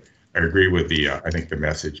 but I agree with I think the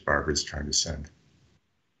message Barbara's trying to send.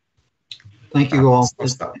 Thank you all.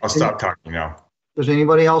 I'll stop talking now. Does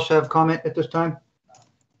anybody else have comment at this time?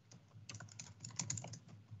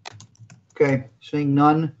 Okay, seeing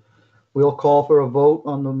none, we'll call for a vote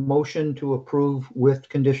on the motion to approve with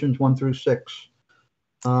conditions 1 through 6.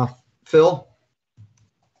 Phil?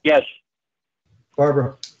 Yes.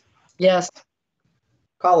 Barbara? Yes.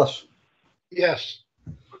 Collis? Yes.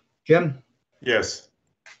 Jim? Yes.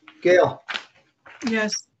 Gail?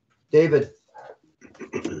 Yes. David?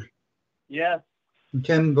 Yes. And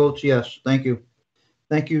Tim votes yes. Thank you.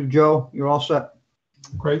 Thank you, Joe. You're all set.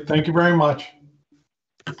 Great, thank you very much.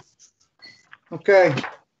 Okay.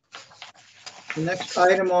 The next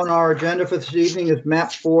item on our agenda for this evening is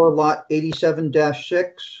map 4, lot 87-6.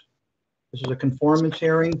 This is a conformance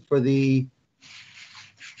hearing for the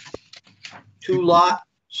 2-lot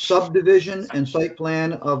subdivision and site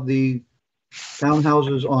plan of the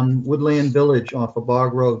townhouses on Woodland Village off of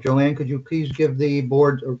Bog Road. Joanne, could you please give the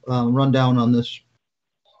board a rundown on this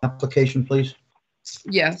application, please?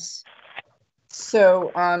 Yes.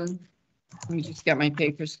 So, let me just get my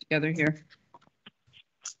papers together here.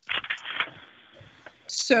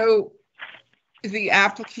 So the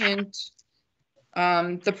applicant,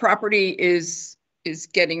 the property is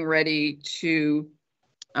getting ready to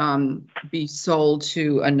be sold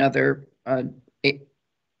to another a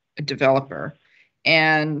developer.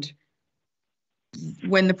 And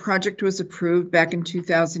when the project was approved back in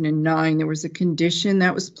 2009, there was a condition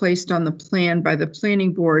that was placed on the plan by the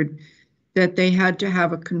planning board that they had to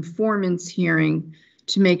have a conformance hearing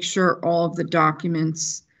to make sure all of the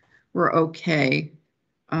documents were okay.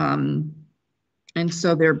 And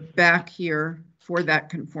so they're back here for that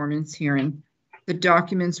conformance hearing. The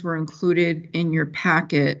documents were included in your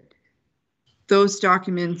packet. Those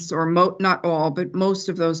documents, or not all, but most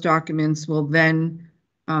of those documents will then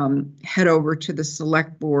head over to the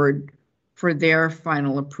select board for their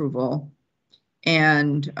final approval.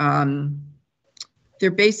 And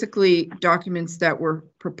they're basically documents that were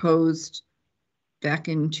proposed back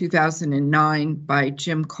in 2009 by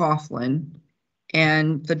Jim Coughlin.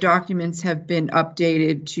 And the documents have been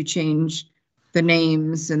updated to change the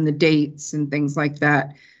names and the dates and things like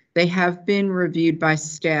that. They have been reviewed by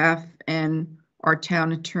staff and our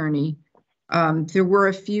town attorney. There were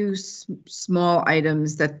a few small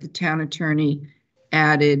items that the town attorney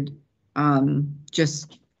added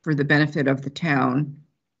just for the benefit of the town.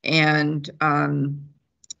 And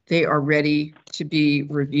they are ready to be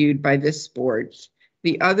reviewed by this board.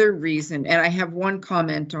 The other reason, and I have one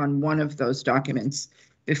comment on one of those documents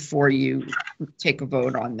before you take a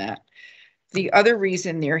vote on that. The other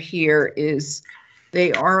reason they're here is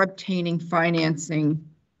they are obtaining financing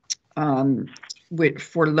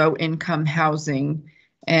for low-income housing.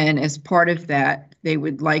 And as part of that, they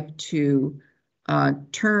would like to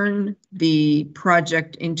turn the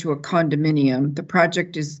project into a condominium. The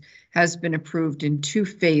project has been approved in 2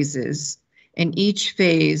 phases, and each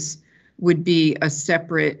phase would be a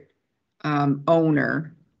separate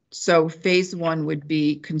owner. So phase 1 would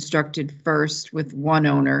be constructed first with one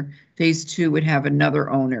owner. Phase 2 would have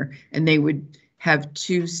another owner, and they would have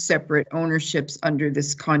 2 separate ownerships under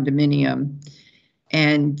this condominium.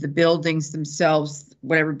 And the buildings themselves,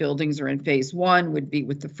 whatever buildings are in phase 1 would be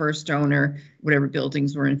with the first owner. Whatever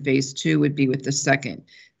buildings were in phase 2 would be with the second.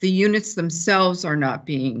 The units themselves are not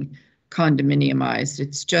being condominiumized.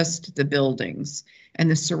 It's just the buildings. And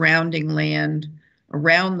the surrounding land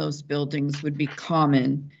around those buildings would be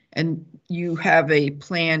common. And you have a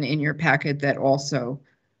plan in your packet that also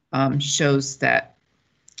shows that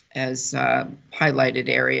as highlighted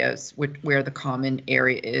areas where the common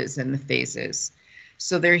area is and the phases.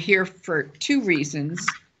 So they're here for 2 reasons.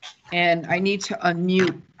 And I need to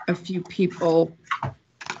unmute a few people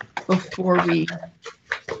before we...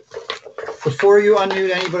 Before you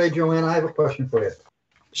unmute anybody, Joanne, I have a question for you.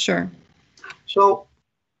 Sure. So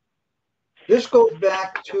this goes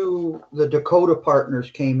back to the Dakota Partners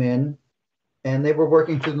came in, and they were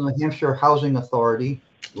working through the New Hampshire Housing Authority,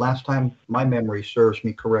 last time my memory serves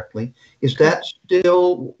me correctly. Is that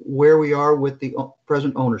still where we are with the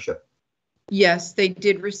present ownership? Yes, they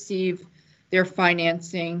did receive their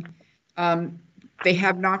financing. They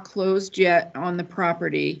have not closed yet on the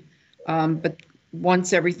property, but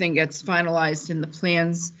once everything gets finalized and the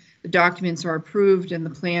plans, the documents are approved and the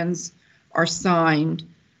plans are signed,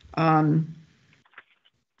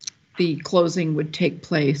 the closing would take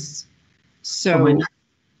place. So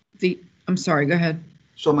I'm sorry, go ahead.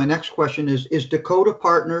 So my next question is Dakota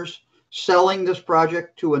Partners selling this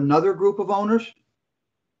project to another group of owners?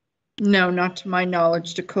 No, not to my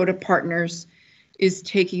knowledge. Dakota Partners is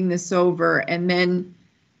taking this over, and then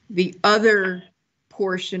the other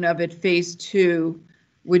portion of it, phase 2,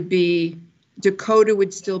 would be Dakota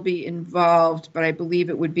would still be involved, but I believe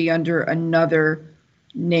it would be under another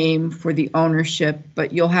name for the ownership,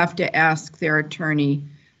 but you'll have to ask their attorney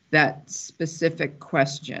that specific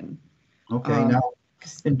question. Okay, now,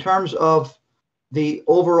 in terms of the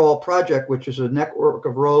overall project, which is a network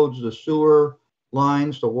of roads, the sewer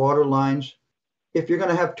lines, the water lines, if you're going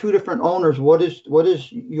to have two different owners, what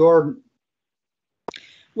is your...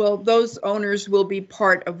 Well, those owners will be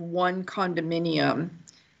part of one condominium,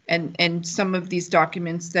 and some of these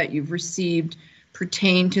documents that you've received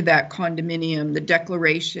pertain to that condominium. The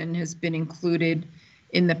declaration has been included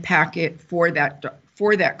in the packet for that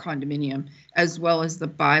condominium, as well as the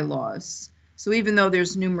bylaws. So even though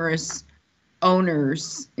there's numerous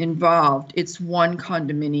owners involved, it's one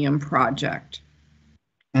condominium project.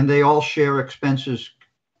 And they all share expenses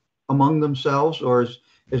among themselves, or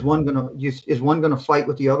is one going to fight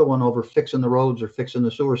with the other one over fixing the roads or fixing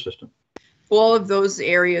the sewer system? All of those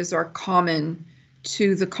areas are common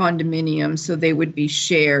to the condominium, so they would be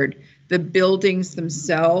shared. The buildings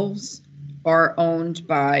themselves are owned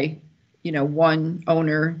by, one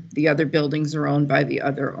owner. The other buildings are owned by the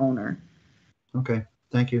other owner. Okay,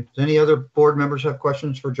 thank you. Does any other board members have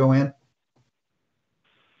questions for Joanne?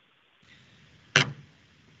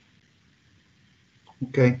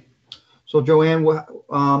 Okay, so Joanne,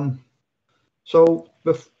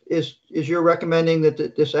 is you're recommending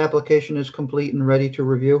that this application is complete and ready to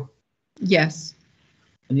review? Yes.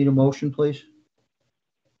 I need a motion, please.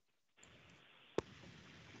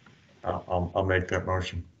 I'll make that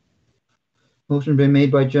motion. Motion been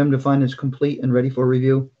made by Jim to find it's complete and ready for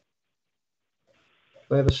review.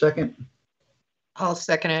 Do I have a second? I'll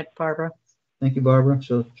second it, Barbara. Thank you, Barbara.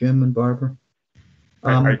 So Jim and Barbara.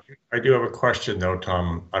 I do have a question though,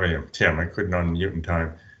 Tim. I couldn't unmute in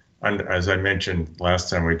time. And as I mentioned last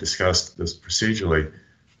time we discussed this procedurally,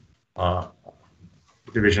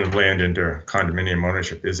 division of land into condominium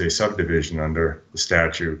ownership is a subdivision under the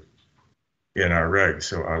statute in our regs.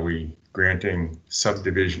 So are we granting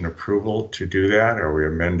subdivision approval to do that? Are we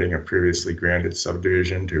amending a previously granted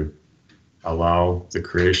subdivision to allow the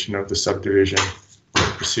creation of the subdivision? What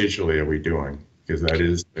procedurally are we doing? Because that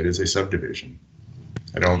is a subdivision.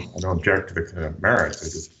 I don't object to the merits. I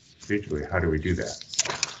just procedurally, how do we do that?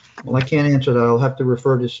 Well, I can't answer that. I'll have to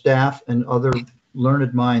refer to staff and other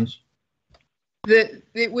learned minds.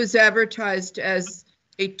 It was advertised as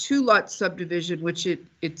a 2-lot subdivision, which it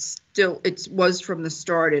was from the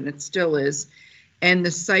start, and it still is. And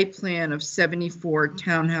the site plan of 74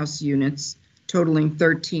 townhouse units totaling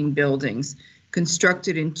 13 buildings,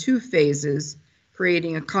 constructed in 2 phases,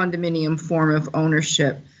 creating a condominium form of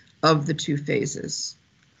ownership of the 2 phases.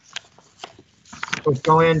 So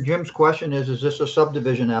Joanne, Jim's question is this a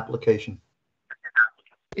subdivision application?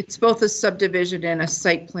 It's both a subdivision and a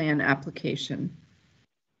site plan application.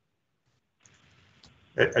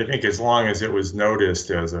 I think as long as it was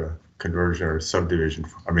noticed as a conversion or a subdivision,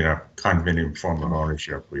 a condominium form of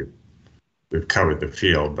ownership, we've covered the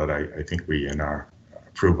field, but I think we, in our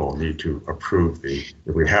approval, need to approve if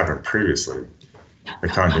we haven't previously, the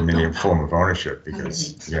condominium form of ownership,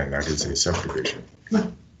 because again, that is a subdivision.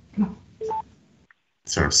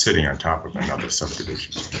 Sort of sitting on top of another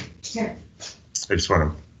subdivision. I just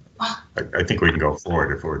want to, I think we can go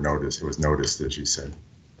forward if it was noticed, as you said.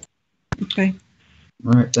 Okay.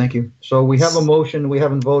 All right, thank you. So we have a motion we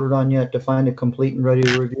haven't voted on yet to find it complete and ready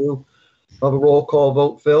to review. Have a roll call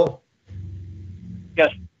vote. Phil?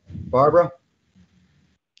 Yes. Barbara?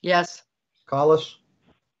 Yes. Collis?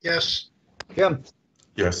 Yes. Jim?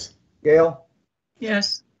 Yes. Gail?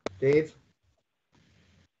 Yes. Dave?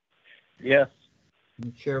 Yes.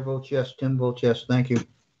 And the chair votes yes. Tim votes yes. Thank you.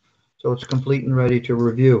 So it's complete and ready to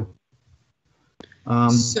review.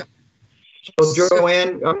 So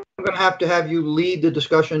Joanne, I'm going to have you lead the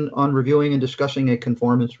discussion on reviewing and discussing a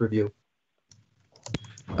conformance review.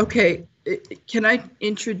 Okay. Can I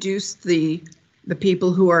introduce the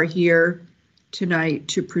people who are here tonight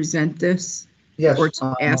to present this? Yes. Or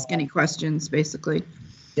to ask any questions, basically?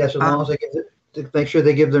 Yes, as long as they to make sure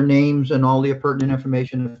they give their names and all the pertinent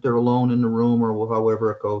information if they're alone in the room or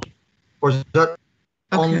however it goes. Or is that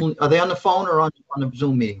only, are they on the phone or on the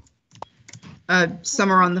Zoom meeting?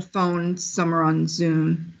 Some are on the phone, some are on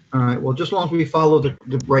Zoom. All right, well, just as long as we follow the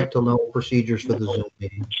right to know procedures for the Zoom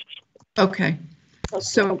meeting. Okay.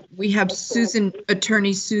 So we have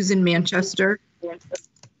Attorney Susan Manchester.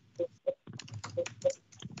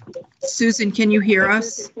 Susan, can you hear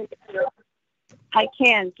us? I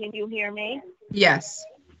can. Can you hear me? Yes.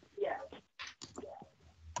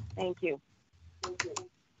 Thank you.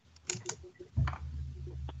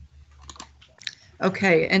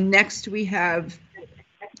 Okay, and next we have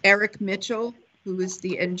Eric Mitchell, who is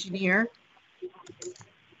the engineer.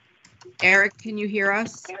 Eric, can you hear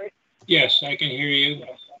us? Yes, I can hear you.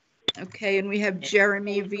 Okay, and we have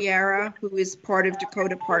Jeremy Vieira, who is part of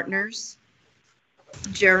Dakota Partners.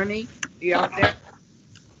 Jeremy, are you out there?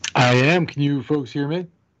 I am. Can you folks hear me?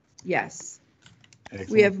 Yes. Excellent.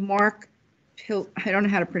 We have Mark I don't know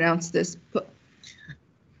how to pronounce this.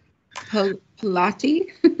 Pilati,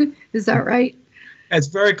 is that right? It's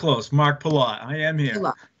very close. Mark Palat. I am here.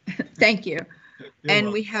 Thank you. And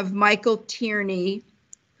we have Michael Tierney,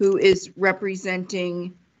 who is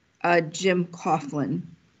representing Jim Coughlin.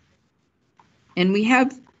 And we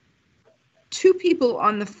have two people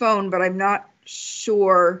on the phone, but I'm not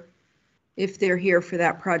sure if they're here for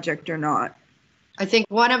that project or not. I think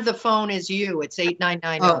one of the phone is you. It's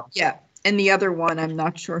 8990. Oh, yeah. And the other one, I'm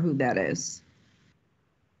not sure who that is.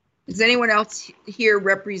 Is anyone else here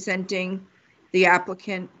representing the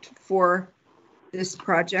applicant for this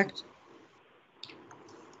project?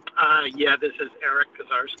 Yeah, this is Eric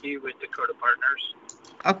Kozarski with Dakota Partners.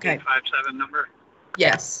 Okay. 857 number.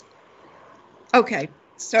 Yes. Okay.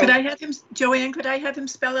 So could I have him, Joanne, could I have him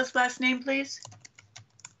spell his last name, please?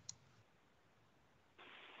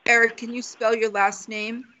 Eric, can you spell your last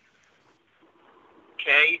name?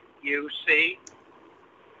 K-U-C-Z-A-R-S-K-I.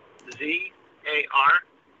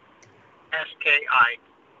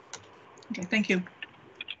 Okay, thank you.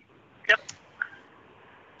 Yep.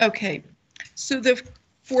 Okay. So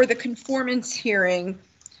for the conformance hearing,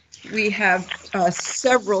 we have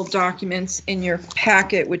several documents in your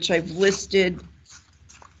packet, which I've listed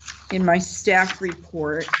in my staff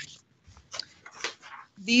report.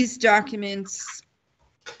 These documents,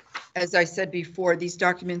 as I said before, these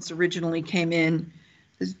documents originally came in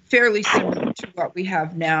fairly similar to what we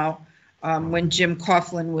have now when Jim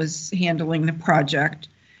Coughlin was handling the project.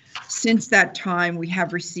 Since that time, we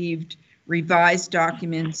have received revised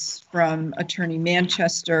documents from Attorney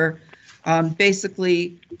Manchester,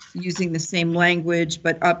 basically using the same language,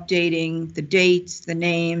 but updating the dates, the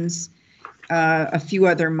names, a few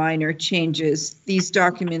other minor changes. These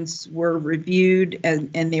documents were reviewed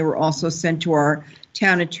and they were also sent to our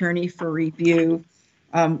town attorney for review.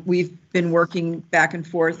 We've been working back and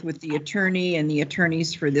forth with the attorney and the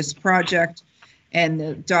attorneys for this project, and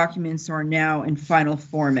the documents are now in final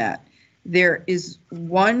format. There is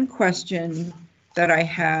one question that I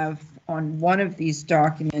have on one of these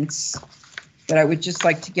documents that I would just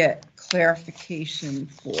like to get clarification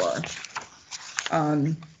for.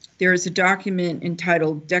 There is a document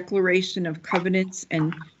entitled Declaration of Covenants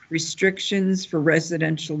and Restrictions for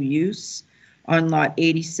Residential Use on lot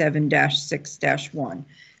 87-6-1.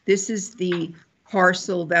 This is the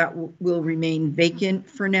parcel that will remain vacant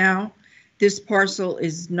for now. This parcel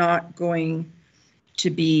is not going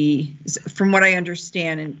to be, from what I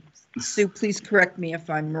understand, and Sue, please correct me if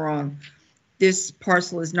I'm wrong, this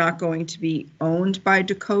parcel is not going to be owned by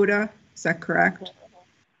Dakota. Is that correct?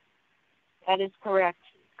 That is correct.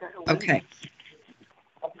 Okay.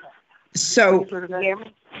 So,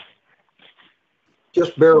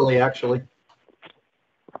 just barely, actually.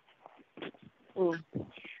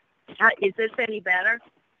 Is this any better?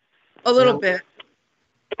 A little bit.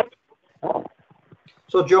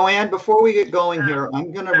 So Joanne, before we get going here,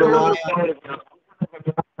 I'm going to rely on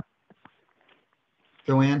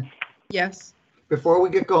Joanne. Yes. Before we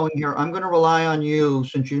get going here, I'm going to rely on you,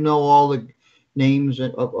 since you know all the names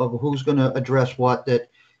of who's going to address what, that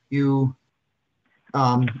you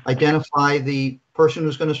identify the person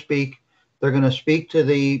who's going to speak. They're going to speak to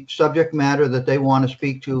the subject matter that they want to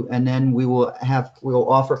speak to, and then we'll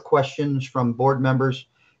offer questions from board members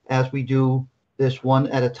as we do this one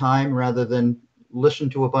at a time, rather than listen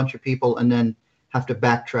to a bunch of people and then have to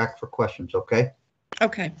backtrack for questions. Okay?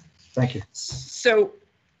 Okay. Thank you. So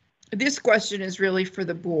this question is really for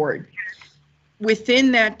the board.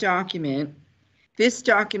 Within that document, this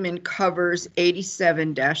document covers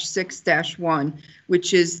 87-6-1,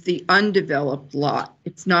 which is the undeveloped lot.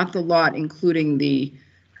 It's not the lot including the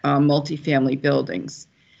multifamily buildings.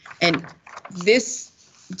 And this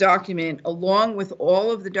document, along with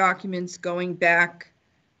all of the documents going back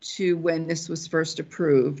to when this was first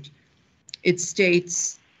approved, it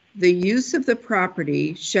states the use of the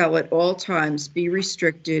property shall at all times be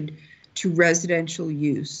restricted to residential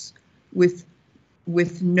use with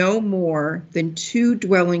no more than 2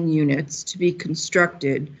 dwelling units to be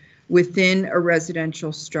constructed within a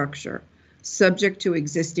residential structure, subject to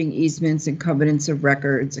existing easements and covenants of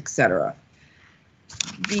records, etc.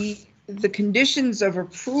 The conditions of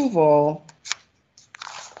approval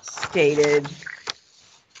stated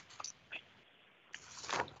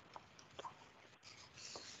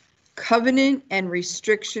covenant and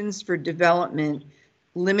restrictions for development,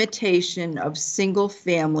 limitation of single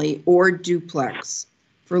family or duplex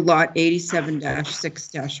for lot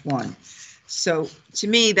 87-6-1. So to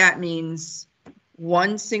me, that means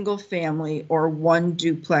one single family or one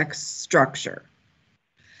duplex structure.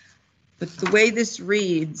 But the way this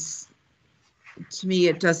reads, to me,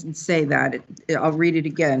 it doesn't say that. I'll read it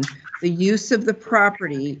again. The use of the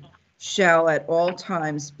property shall at all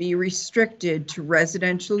times be restricted to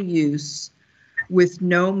residential use with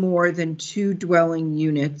no more than 2 dwelling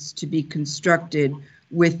units to be constructed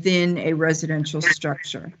within a residential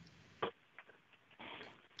structure.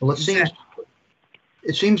 Well,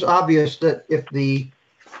 it seems obvious that if the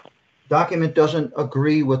document doesn't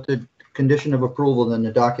agree with the condition of approval, then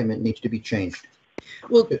the document needs to be changed.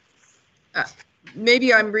 Well,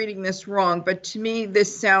 maybe I'm reading this wrong, but to me,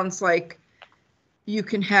 this sounds like you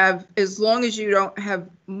can have, as long as you don't have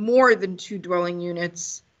more than 2 dwelling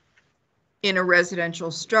units in a residential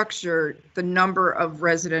structure, the number of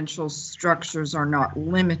residential structures are not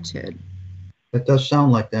limited. It does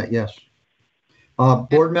sound like that, yes.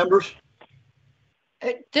 Board members?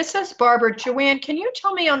 This is Barbara. Joanne, can you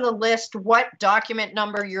tell me on the list what document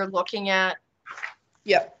number you're looking at?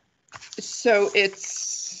 Yep. So it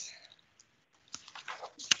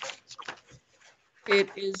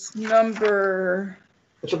is number.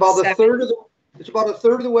 It's about 7. a third of the. It's about a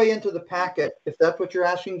third of the way into the packet. If that's what you're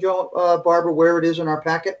asking, Barbara, where it is in our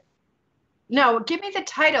packet. No, give me the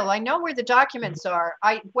title. I know where the documents are.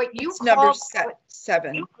 It's number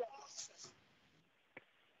 7.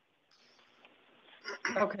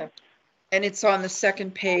 Okay. And it's on the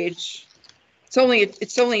second page. It's only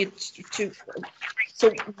two.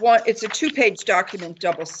 So it's a 2-page document,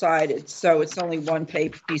 double-sided. So it's only 1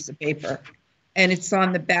 piece of paper, and it's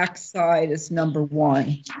on the back side as number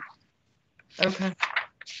 1. Okay.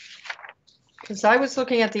 Because I was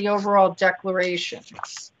looking at the overall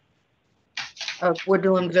declarations of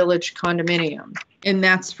Woodland Village condominium. And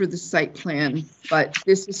that's for the site plan, but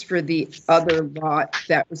this is for the other lot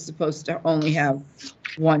that was supposed to only have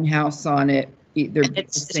 1 house on it, either a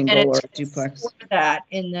single or a duplex. That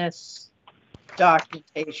in this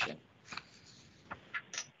documentation.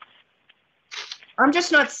 I'm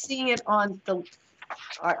just not seeing it on the,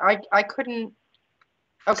 I couldn't,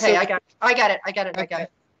 okay, So- I got it.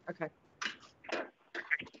 Okay.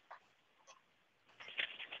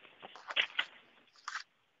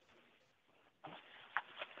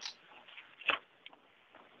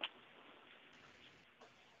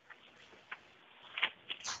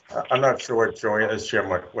 I'm not sure what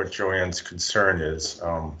Joanne's concern is.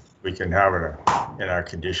 We can have it in our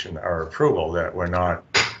condition, our approval, that we're not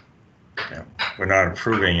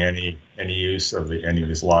approving any use of any of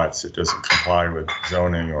these lots that doesn't comply with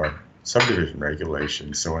zoning or subdivision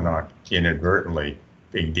regulations. So we're not inadvertently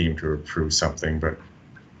being deemed to approve something, but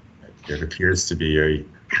it appears to be a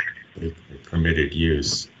permitted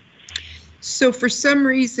use. So for some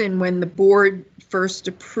reason, when the board first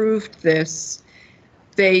approved this,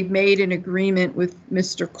 they made an agreement with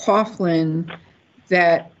Mr. Coughlin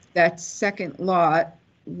that that second lot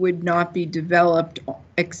would not be developed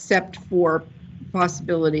except for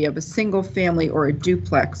possibility of a single family or a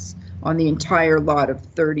duplex on the entire lot of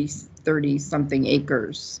 30 something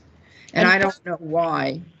acres. And I don't know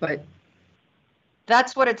why, but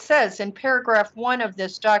That's what it says. In paragraph 1 of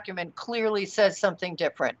this document clearly says something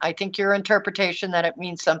different. I think your interpretation that it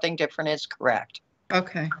means something different is correct.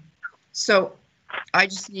 okay. So I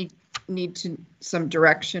just need some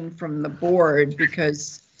direction from the board,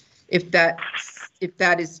 because if that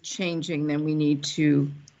is changing, then we need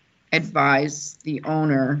to advise the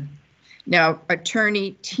owner. Now,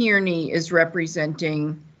 Attorney Tierney is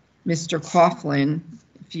representing Mr. Coughlin.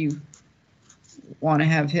 If you want to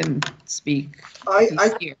have him speak.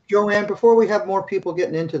 Joanne, before we have more people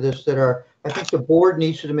getting into this I think the board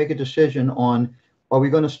needs to make a decision on, are we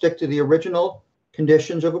going to stick to the original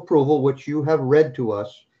conditions of approval, which you have read to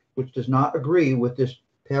us, which does not agree with this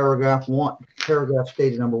paragraph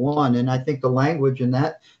stated number 1. And I think the language in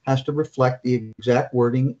that has to reflect the exact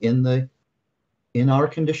wording in our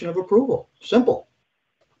condition of approval. Simple.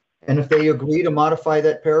 And if they agree to modify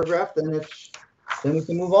that paragraph, then we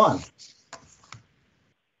can move on.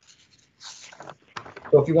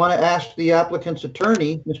 So if you want to ask the applicant's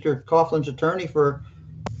attorney, Mr. Coughlin's attorney, for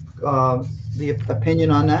the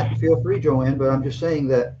opinion on that, feel free, Joanne, but I'm just saying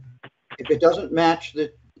that if it doesn't match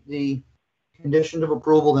the conditions of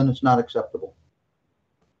approval, then it's not acceptable.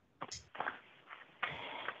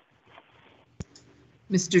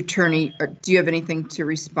 Mr. Attorney, do you have anything to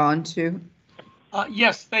respond to?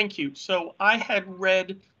 Yes, thank you. So I had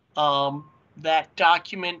read that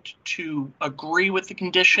document to agree with the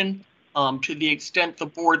condition to the extent the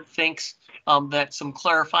board thinks that some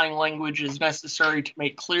clarifying language is necessary to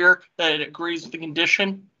make clear that it agrees with the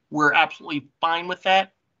condition, we're absolutely fine with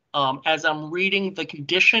that. As I'm reading the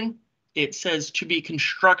condition, it says to be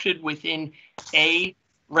constructed within a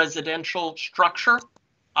residential structure.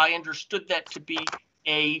 I understood that to be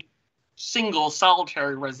a single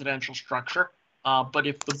solitary residential structure. But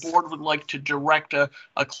if the board would like to direct a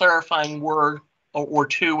clarifying word or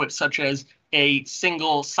two, such as a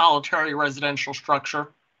single solitary residential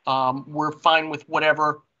structure, we're fine with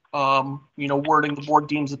whatever wording the board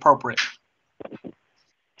deems appropriate.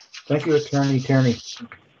 Thank you, Attorney Tierney.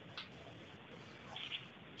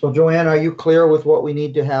 So Joanne, are you clear with what we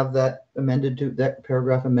need to have that amended to, that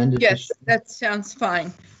paragraph amended? Yes, to? that sounds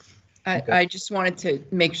fine. Okay. I just wanted to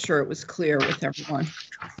make sure it was clear with everyone.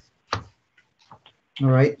 All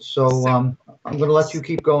right, so I'm going to let you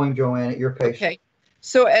keep going, Joanne, at your pace. Okay.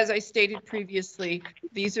 So as I stated previously,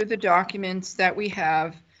 these are the documents that we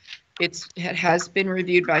have. It has been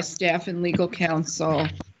reviewed by staff and legal counsel.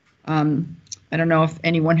 I don't know if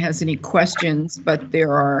anyone has any questions, but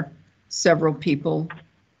there are several people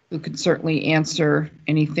who could certainly answer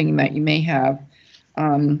anything that you may have.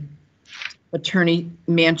 Attorney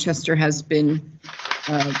Manchester has been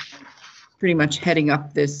pretty much heading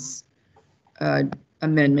up this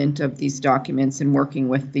amendment of these documents and working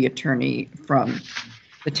with the attorney from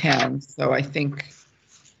the town. So I think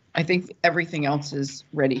everything else is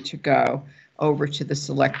ready to go over to the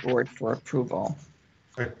select board for approval.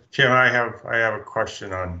 Jim, I have a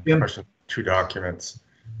question on two documents.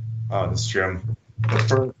 This is Jim. The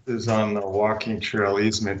first is on the walking trail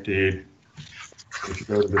easement deed. If you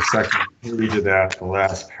go to the second page of that, the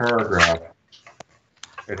last paragraph,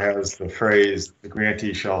 it has the phrase, "The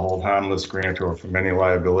grantee shall hold harmless grantor from any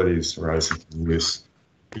liabilities arising from use,"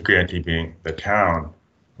 the grantee being the town.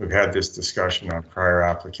 We've had this discussion on prior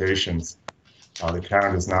applications. The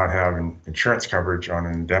town does not have insurance coverage on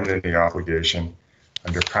an indemnity obligation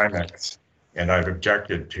under Primex, and I've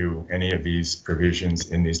objected to any of these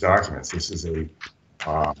provisions in these documents. This is a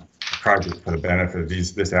project for the benefit of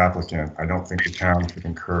this applicant. I don't think the town could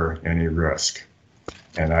incur any risk.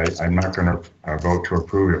 And I'm not going to vote to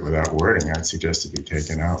approve it without wording. I'd suggest it be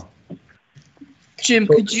taken out. Jim,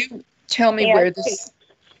 could you tell me where this?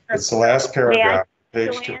 It's the last paragraph,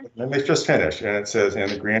 page 2. Let me just finish. And it says,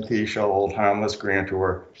 "And the grantee shall hold harmless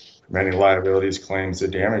grantor from any liabilities, claims, or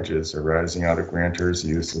damages arising out of grantor's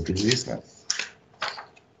use of the easement."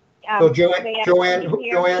 So Joanne,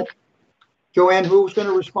 who's going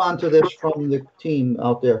to respond to this from the team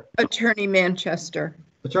out there? Attorney Manchester.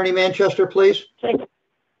 Attorney Manchester, please.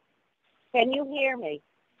 Can you hear me?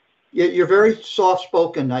 You're very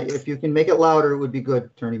soft-spoken. If you can make it louder, it would be good,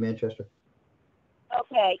 Attorney Manchester.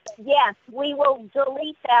 Okay, yes, we will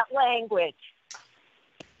delete that language.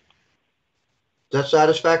 Is that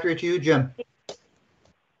satisfactory to you, Jim?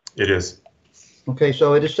 It is. Okay,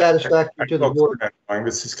 so it is satisfactory to the board.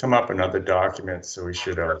 This has come up in other documents, so we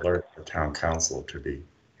should alert the town council to be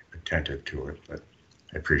attentive to it, but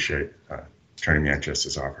I appreciate Attorney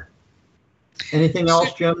Manchester's offer. Anything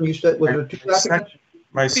else, Jim? You said, was there two documents?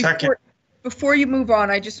 My second. Before you move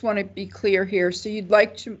on, I just want to be clear here. So you'd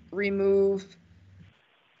like to remove,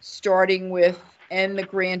 starting with, "and the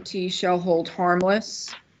grantee shall hold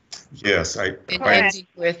harmless"? Yes, and ending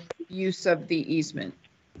with use of the easement.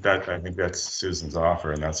 I think that's Susan's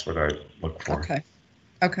offer, and that's what I look for. Okay.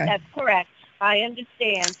 That's correct. I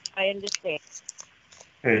understand.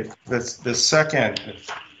 Hey, the second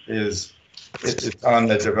is it's on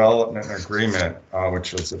the development agreement,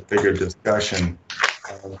 which was a bigger discussion.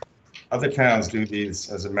 Other towns do these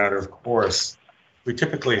as a matter of course. We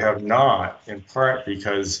typically have not, in part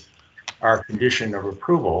because our condition of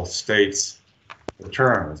approval states the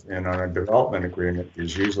terms, and on a development agreement,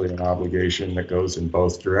 there's usually an obligation that goes in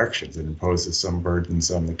both directions and imposes some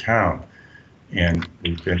burdens on the town. And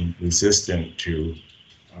we've been resistant to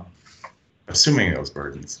assuming those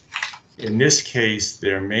burdens. In this case,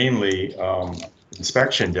 they're mainly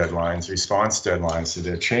inspection deadlines, response deadlines to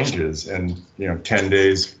their changes, and 10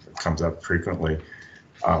 days comes up frequently.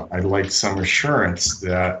 I'd like some assurance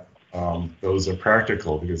that those are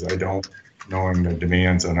practical, because I don't, knowing the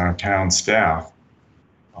demands on our town staff,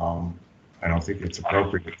 I don't think it's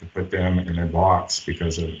appropriate to put them in a box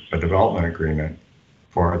because of a development agreement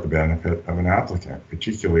for the benefit of an applicant,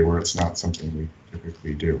 particularly where it's not something we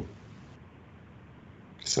typically do.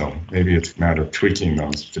 So maybe it's a matter of tweaking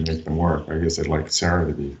those to make them work. I guess I'd like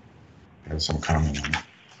Sarah to have some comment on it.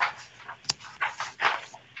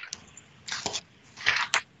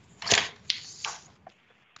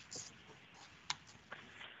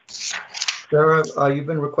 Sarah, you've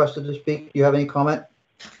been requested to speak. Do you have any comment?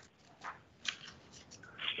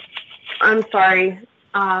 I'm sorry.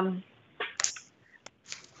 Do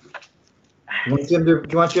you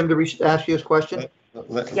want Jim to ask you his question?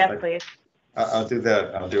 Yes, please. I'll do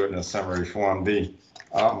that. I'll do it in a summary form. The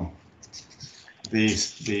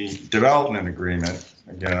development agreement,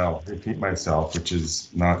 again, I'll repeat myself, which is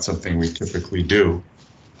not something we typically do,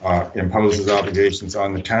 imposes obligations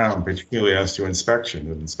on the town, particularly as to inspection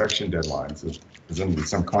deadlines. There's going to be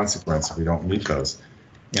some consequence if we don't meet those.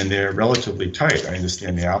 And they're relatively tight. I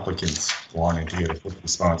understand the applicants wanting to get a quick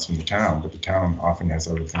response from the town, but the town often has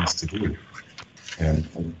other things to do,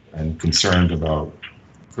 and concerned about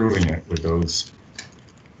proving it with those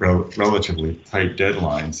relatively tight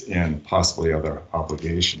deadlines and possibly other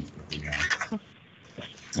obligations that we have.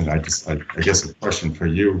 And I guess the question for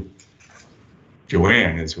you,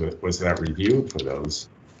 Joanne, is was that reviewed for those?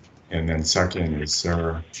 And then second, is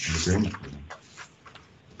there an agreement for them?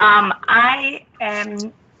 I'm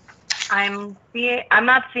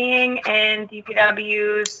not seeing in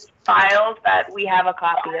DPW's files that we have a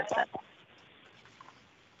copy of this.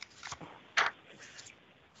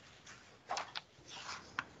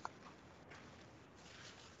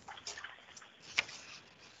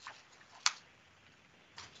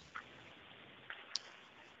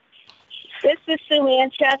 This is Sue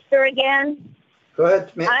Manchester again. Go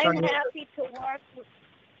ahead. I'm happy to work with...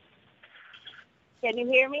 Can you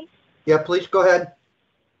hear me? Yeah, please go ahead.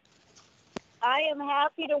 I am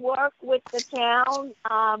happy to work with the town.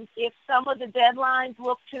 If some of the deadlines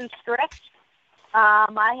look too strict,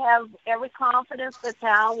 I have every confidence the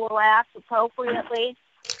town will act appropriately.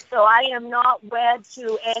 So I am not wed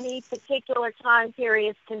to any particular time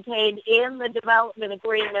periods contained in the development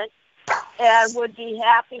agreement, and would be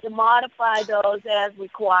happy to modify those as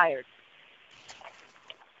required.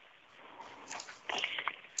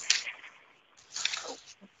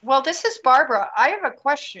 Well, this is Barbara. I have a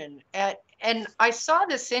question, and I saw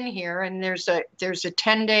this in here, and there's a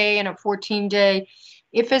 10-day and a 14-day.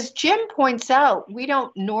 If, as Jim points out, we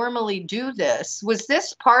don't normally do this, was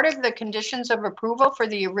this part of the conditions of approval for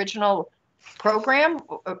the original program,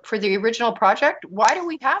 for the original project? Why do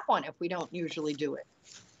we have one if we don't usually do it?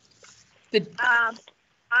 This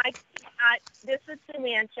is Sue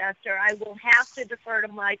Manchester. I will have to defer to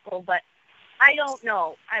Michael, but I don't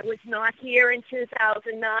know. I was not here in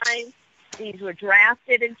 2009. These were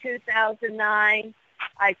drafted in 2009.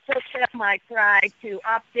 I took them. I tried to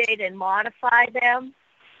update and modify them.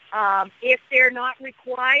 If they're not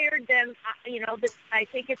required, then, I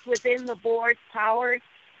think it's within the board's powers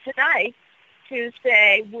tonight to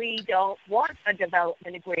say we don't want a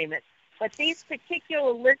development agreement. But these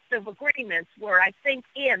particular list of agreements were, I think,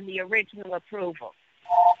 in the original approval.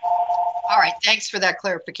 All right. Thanks for that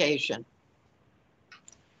clarification.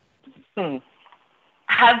 Is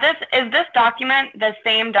this document the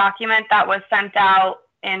same document that was sent out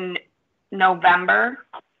in November?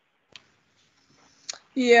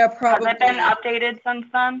 Yeah, probably. Has it been updated since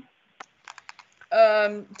then?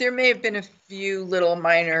 There may have been a few little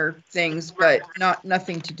minor things, but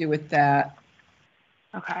nothing to do with that.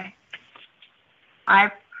 Okay.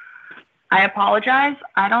 I apologize.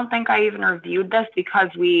 I don't think I even reviewed this because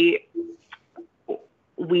we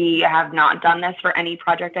have not done this for any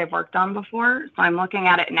project I've worked on before. So I'm looking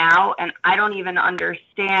at it now, and I don't even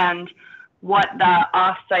understand what the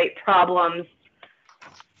off-site problems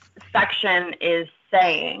section is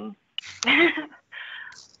saying. And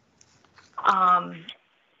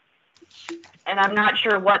I'm not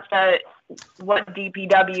sure what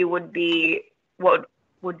DPW would be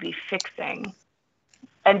fixing.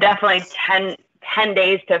 And definitely 10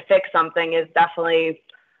 days to fix something is definitely,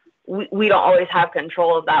 we don't always have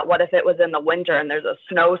control of that. What if it was in the winter and there's a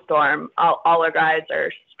snowstorm? All our guys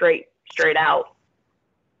are straight out.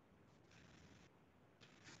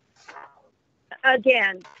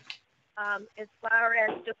 Again, as far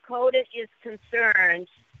as Dakota is concerned,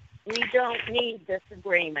 we don't need this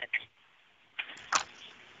agreement.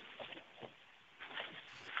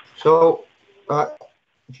 So,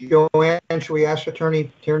 Joanne, should we ask Attorney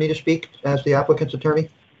Tierney to speak as the applicant's attorney?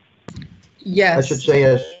 Yes. I should say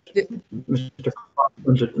as Mr.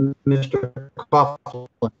 Coughlin's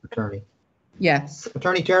attorney. Yes.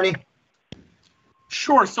 Attorney Tierney?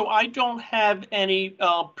 Sure. So I don't have any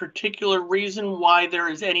particular reason why there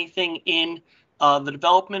is anything in the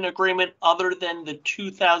development agreement other than the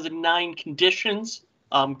 2009 conditions.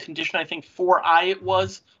 Condition, I think 4I it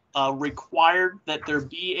was, required that there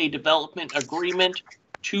be a development agreement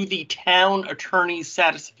to the town attorney's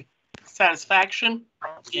satisfaction.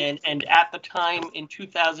 And at the time in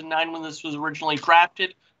 2009, when this was originally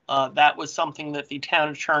drafted, that was something that the town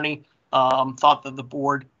attorney thought that the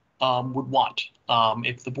board would want.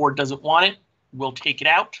 If the board doesn't want it, we'll take it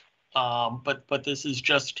out. But this is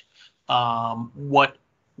just what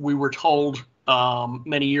we were told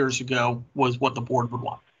many years ago was what the board would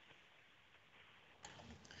want.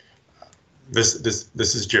 This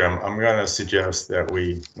is Jim. I'm going to suggest that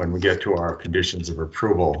when we get to our conditions of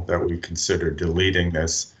approval, that we consider deleting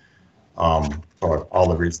this for all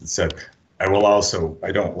the reasons said. I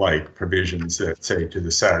don't like provisions that say to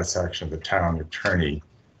the satisfaction of the town attorney.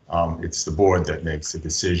 It's the board that makes the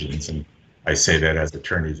decisions, and I say that as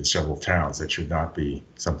attorney to several towns. That should not be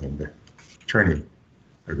something the attorney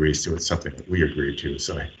agrees to. It's something that we agree to.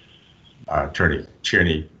 So Attorney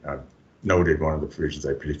Tierney noted one of the provisions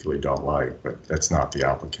I particularly don't like, but that's not the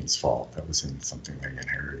applicant's fault. That was in something they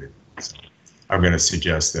inherited. So I'm going to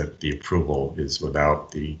suggest that the approval is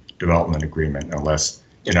without the development agreement unless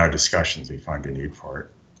in our discussions we find a need for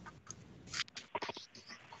it.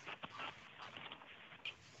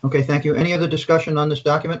 Okay, thank you. Any other discussion on this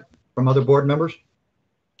document from other board members?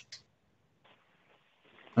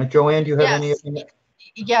 Joanne, do you have Yes. any?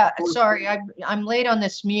 Yeah, sorry, I'm late on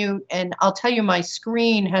this mute, and I'll tell you, my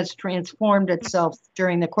screen has transformed itself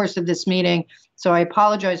during the course of this meeting, so I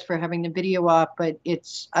apologize for having the video off, but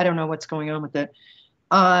I don't know what's going on with it.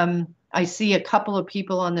 I see a couple of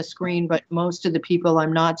people on the screen, but most of the people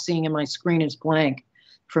I'm not seeing in my screen is blank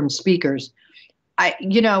from speakers.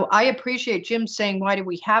 I appreciate Jim saying, why do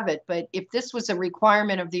we have it? But if this was a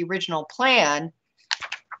requirement of the original plan,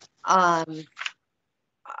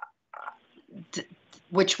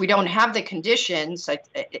 which we don't have the conditions.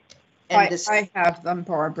 I have them,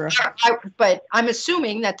 Barbara. But I'm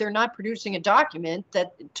assuming that they're not producing a document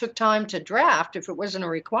that took time to draft if it wasn't a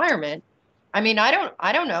requirement. I mean, I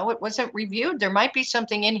don't know. It wasn't reviewed. There might be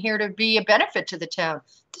something in here to be a benefit to the town.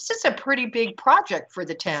 This is a pretty big project for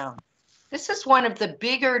the town. This is one of the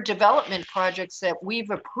bigger development projects that we've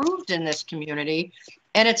approved in this community,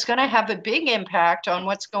 and it's going to have a big impact on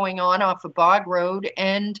what's going on off of Bog Road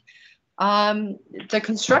and the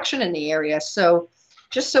construction in the area. So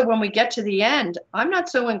just so when we get to the end, I'm not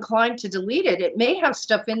so inclined to delete it. It may have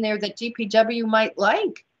stuff in there that DPW might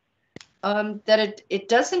like, that it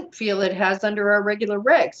doesn't feel it has under our regular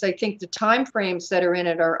regs. I think the timeframes that are in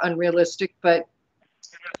it are unrealistic, but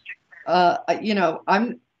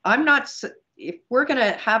I'm not, if we're going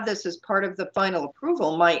to have this as part of the final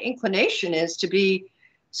approval, my inclination is to be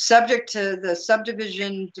subject to the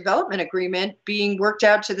subdivision development agreement being worked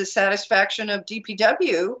out to the satisfaction of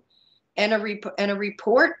DPW and a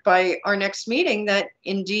report by our next meeting that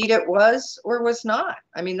indeed it was or was not.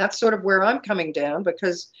 I mean, that's sort of where I'm coming down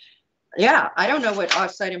because, yeah, I don't know what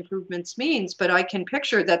offsite improvements means, but I can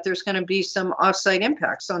picture that there's going to be some offsite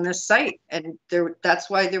impacts on this site. And that's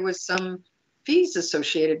why there was some fees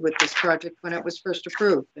associated with this project when it was first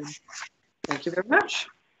approved. And thank you very much.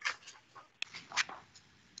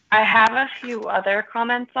 I have a few other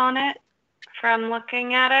comments on it from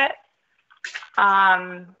looking at it.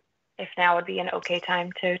 If now would be an okay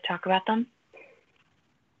time to talk about them.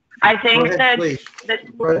 I think that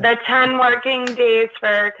the 10 working days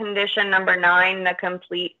for condition number 9,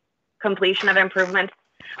 the completion of improvements,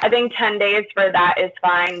 I think 10 days for that is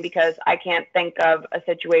fine because I can't think of a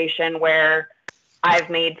situation where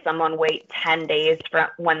I've made someone wait 10 days from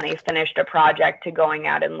when they finished a project to going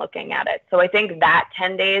out and looking at it. So I think that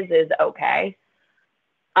 10 days is okay.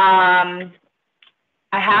 I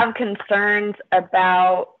have concerns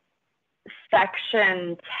about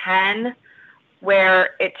section 10,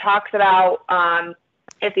 where it talks about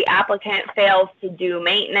if the applicant fails to do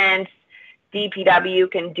maintenance,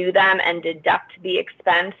 DPW can do them and deduct the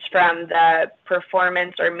expense from the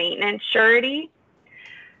performance or maintenance surety.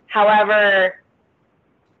 However,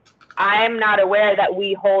 I'm not aware that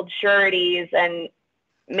we hold sureties and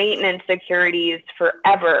maintenance securities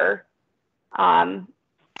forever. I'm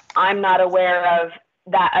not aware of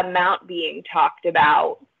that amount being talked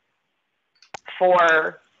about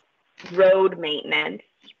for road maintenance.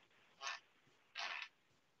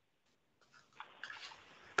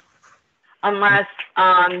 Unless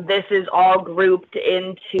this is all grouped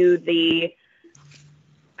into the,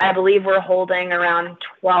 I believe we're holding around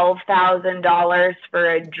 $12,000 for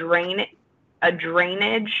a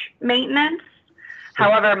drainage maintenance.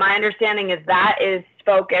 However, my understanding is that is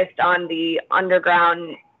focused on the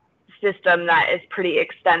underground system that is pretty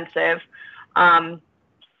extensive. So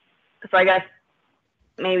I guess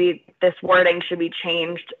maybe this wording should be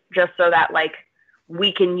changed just so that like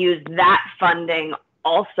we can use that funding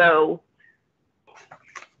also.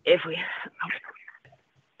 If we,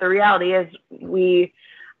 the reality is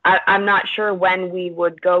I'm not sure when we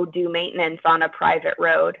would go do maintenance on a private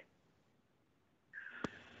road.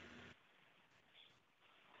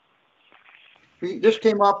 This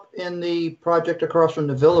came up in the project across from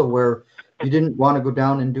the villa where you didn't want to go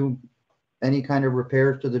down and do any kind of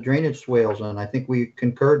repairs to the drainage swales, and I think we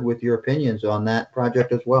concurred with your opinions on that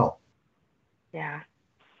project as well. Yeah.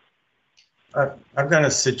 I'm going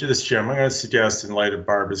to suggest, Jim, I'm going to suggest in light of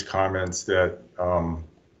Barbara's comments that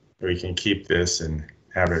we can keep this and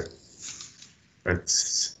have it,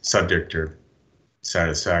 it's subject to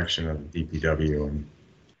satisfaction of DPW and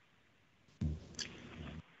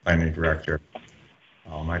planning director.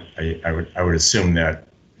 I would assume that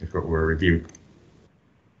if it were reviewed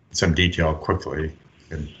in some detail quickly,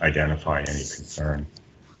 and identify any concern.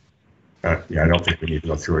 But yeah, I don't think we need to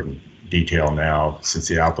go through it in detail now, since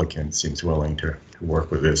the applicant seems willing to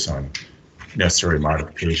work with this on necessary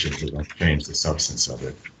modifications that don't change the substance of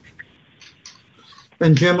it.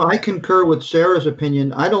 And Jim, I concur with Sarah's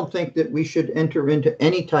opinion. I don't think that we should enter into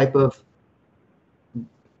any type of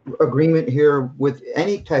agreement here with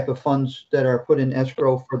any type of funds that are put in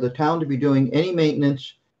escrow for the town to be doing any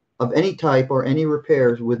maintenance of any type or any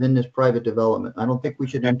repairs within this private development. I don't think we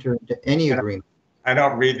should enter into any agreement. I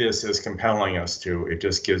don't read this as compelling us to. It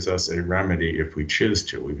just gives us a remedy if we choose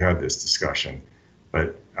to. We've had this discussion,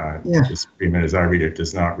 but this agreement, as I read it,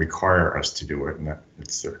 does not require us to do it, and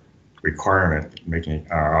it's a requirement making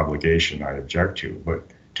our obligation. I object to, but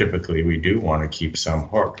typically we do want to keep some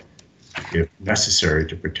hook, if necessary,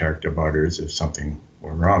 to protect abutters if something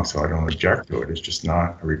were wrong. So I don't object to it. It's just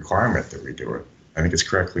not a requirement that we do it. I think it's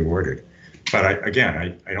correctly worded. But I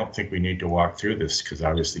don't think we need to walk through this because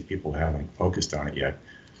obviously people haven't focused on it yet.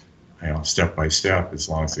 You know, step by step, as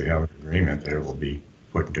long as they have an agreement that it will be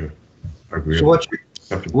put into agreement.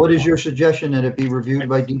 So what is your suggestion, that it be reviewed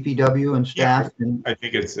by DPW and staff? Yeah, I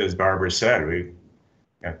think it's, as Barbara said,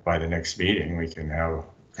 by the next meeting, we can have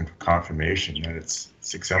confirmation that it's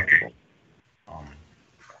acceptable.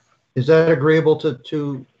 Is that agreeable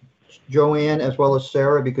to Joanne as well as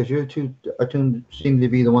Sarah, because you two seem to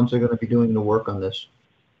be the ones that are going to be doing the work on this?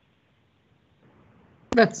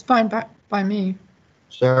 That's fine by me.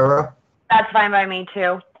 Sarah? That's fine by me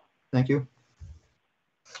too. Thank you.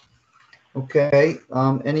 Okay,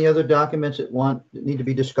 any other documents that need to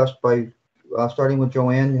be discussed by, starting with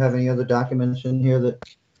Joanne? You have any other documents in here that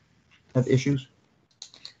have issues?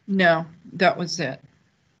 No, that was it.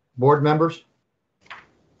 Board members?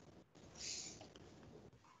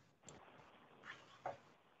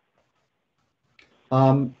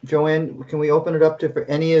 Joanne, can we open it up to for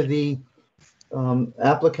any of the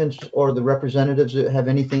applicants or the representatives that have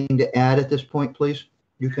anything to add at this point, please?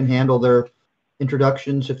 You can handle their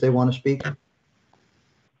introductions if they want to speak.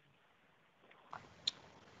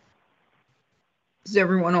 Is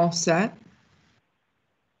everyone all set?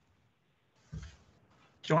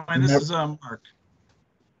 Joanne, this is Mark.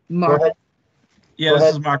 Mark. Yeah,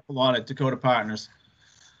 this is Mark Pilot at Dakota Partners.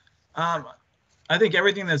 I think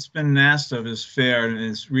everything that's been asked of is fair and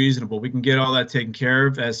is reasonable. We can get all that taken care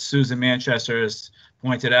of, as Susan Manchester has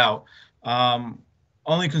pointed out.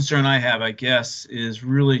 Only concern I have, I guess, is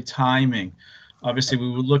really timing. Obviously,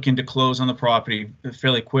 we were looking to close on the property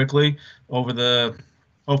fairly quickly over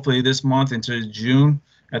hopefully this month into June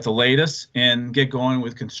at the latest, and get going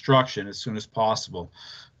with construction as soon as possible.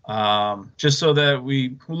 Just so that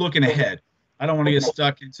we're looking ahead. I don't want to get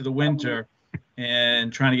stuck into the winter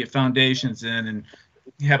and trying to get foundations in and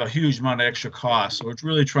have a huge amount of extra costs. So it's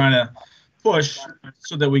really trying to push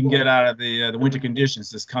so that we can get out of the winter conditions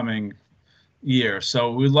this coming year.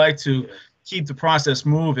 So we'd like to keep the process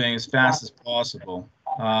moving as fast as possible,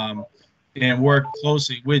 and work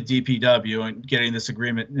closely with DPW and getting this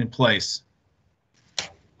agreement in place.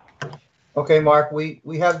 Okay, Mark, we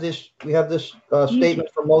have this statement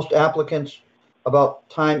from most applicants about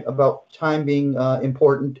time being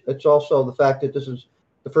important. It's also the fact that this is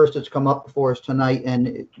the first that's come up before us tonight,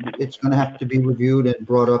 and it's going to have to be reviewed and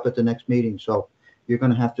brought up at the next meeting. So you're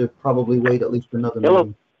going to have to probably wait at least another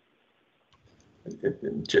meeting.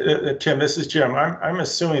 Tim, this is Jim. I'm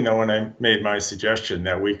assuming that when I made my suggestion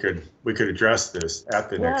that we could address this at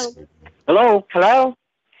the next meeting. Hello.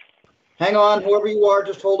 Hang on, whoever you are,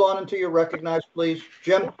 just hold on until you're recognized, please.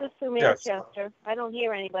 Jim? This is Sue Manchester. I don't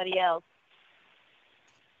hear anybody else.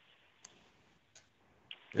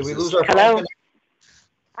 Did we lose our Hello?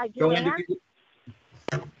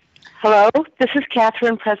 Hello, this is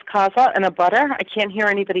Catherine Prescaza and a butter. I can't hear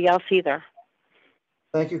anybody else either.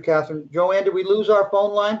 Thank you, Catherine. Joanne, did we lose our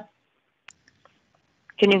phone line?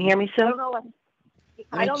 Can you hear me, Sue?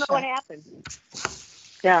 I don't know what happened.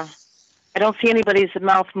 Yeah. I don't see anybody's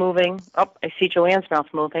mouth moving. Oh, I see Joanne's mouth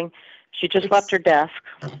moving. She just left her desk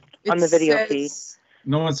on the video feed.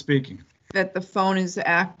 No one's speaking. That the phone is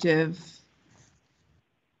active.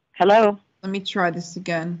 Hello? Let me try this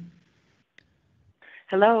again.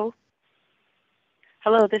 Hello?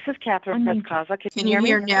 Hello, this is Catherine Pescaza. Can you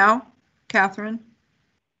hear now, Catherine?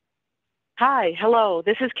 Hi, hello,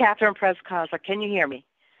 this is Catherine Pescaza. Can you hear me?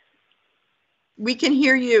 We can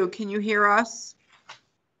hear you. Can you hear us?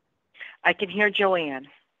 I can hear Joanne.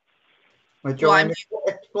 Right, Joanne,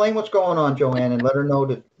 explain what's going on, Joanne, and let her know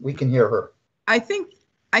that we can hear her. I think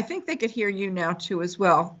they could hear you now too as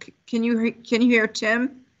well. Can you hear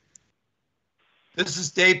Tim? This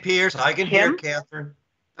is Dave Pierce. I can hear Catherine.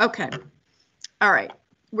 Okay. All right.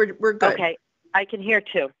 We're good. Okay. I can hear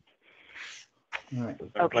too. All right.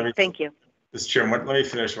 Okay. Thank you. This Jim, let me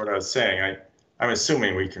finish what I was saying. I'm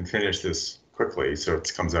assuming we can finish this quickly so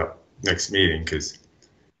it comes up next meeting, because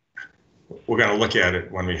we're going to look at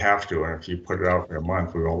it when we have to. And if you put it out for a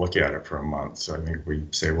month, we won't look at it for a month. So I think we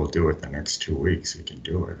say we'll do it the next 2 weeks. We can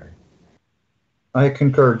do it. I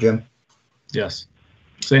concur, Jim. Yes.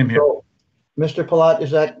 Same here. So, Mr. Palat,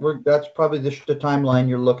 that's probably the timeline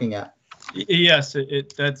you're looking at? Yes,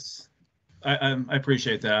 that's. I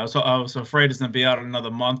appreciate that. I was afraid it's going to be out in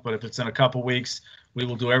another month, but if it's in a couple weeks, we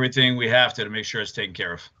will do everything we have to make sure it's taken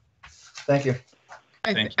care of. Thank you.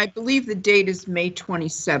 I believe the date is May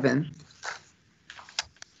 27th.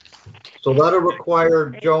 So that'll require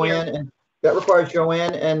Joanne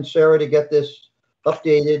and Sarah to get this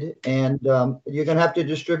updated, and you're going to have to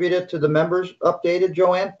distribute it to the members updated,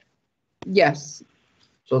 Joanne? Yes.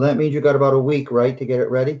 So that means you got about a week, right, to get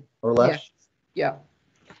it ready or less? Yes. Yeah.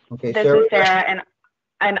 Okay, This Sarah. is Sarah,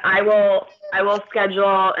 and I will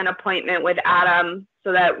schedule an appointment with Adam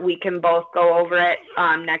so that we can both go over it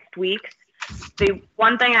next week. The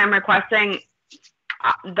one thing I'm requesting,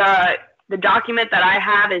 the document that I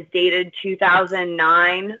have is dated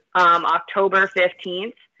 2009, October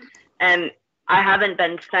 15th, and I haven't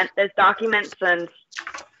been sent this document since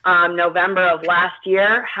November of last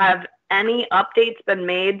year. Have any updates been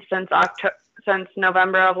made since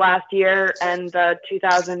November of last year and the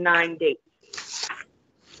 2009 date?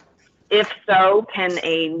 If so, can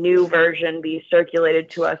a new version be circulated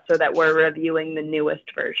to us so that we're reviewing the newest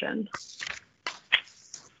version?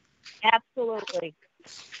 Absolutely.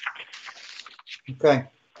 Okay.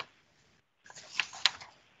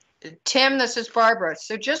 Tim, this is Barbara.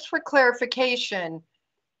 So just for clarification,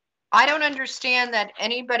 I don't understand that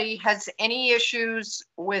anybody has any issues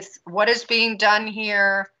with what is being done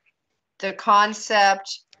here, the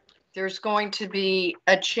concept. There's going to be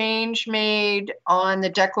a change made on the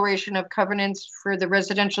declaration of covenants for the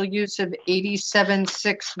residential use of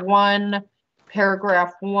 8761,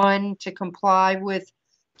 paragraph 1, to comply with,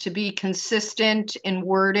 to be consistent in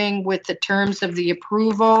wording with the terms of the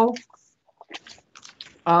approval.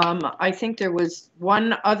 I think there was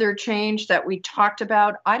one other change that we talked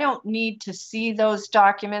about. I don't need to see those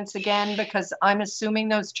documents again because I'm assuming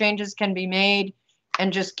those changes can be made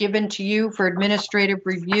and just given to you for administrative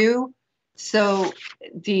review. So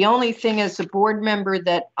the only thing as a board member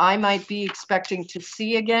that I might be expecting to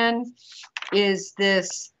see again is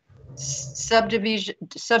this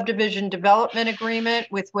subdivision development agreement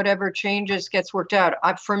with whatever changes gets worked out.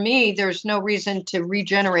 For me, there's no reason to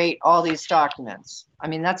regenerate all these documents. I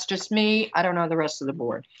mean, that's just me. I don't know the rest of the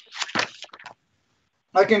board.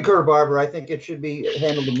 I concur, Barbara. I think it should be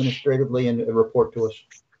handled administratively and report to us.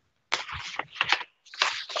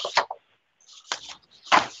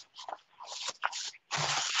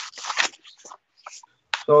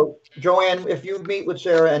 So, Joanne, if you meet with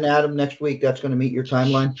Sarah and Adam next week, that's going to meet your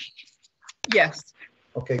timeline? Yes.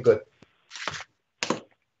 Okay, good.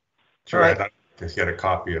 Sure, right. Just get a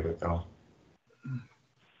copy of it, though.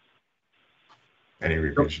 Any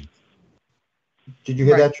revision. Did you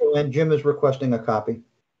hear that, Joanne? Jim is requesting a copy.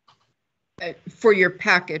 For your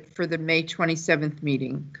packet for the May 27th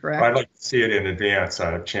meeting, correct? I'd like to see it in advance.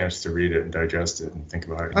 I have a chance to read it and digest it and think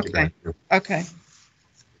about it. Okay. Okay.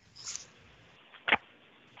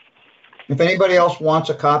 If anybody else wants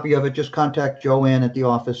a copy of it, just contact Joanne at the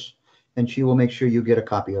office and she will make sure you get a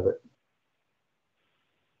copy of it.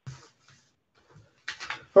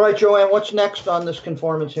 All right, Joanne, what's next on this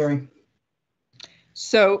conformance hearing?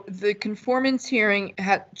 So the conformance hearing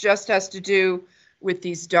just has to do with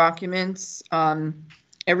these documents.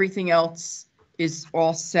 Everything else is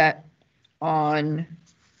all set on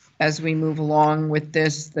as we move along with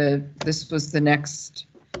this. This was the next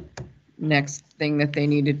thing that they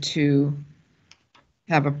needed to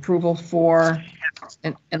have approval for.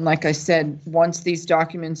 And like I said, once these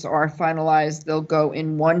documents are finalized, they'll go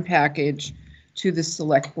in one package to the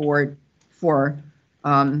select board for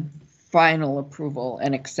final approval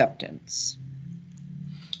and acceptance.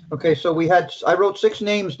 Okay, so I wrote 6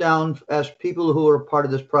 names down as people who are part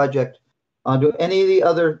of this project. Do any of the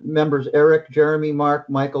other members, Eric, Jeremy, Mark,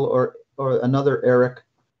 Michael, or or another Eric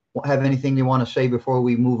have anything they want to say before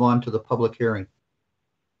we move on to the public hearing?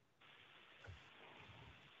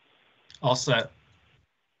 All set.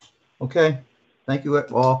 Okay, thank you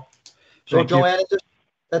all. So Thank you. Joanne,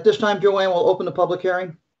 at this time, Joanne, we'll open the public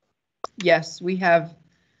hearing. Yes, we have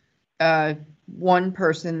one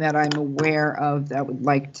person that I'm aware of that would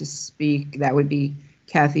like to speak. That would be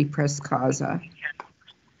Kathy Prescaza.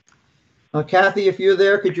 Kathy, if you're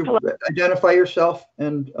there, could you identify yourself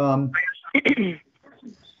and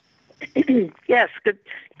Yes,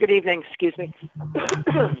 good evening, excuse me.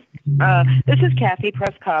 This is Kathy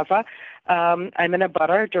Prescaza. I'm in a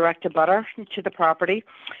direct abutter to the property,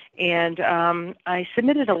 and I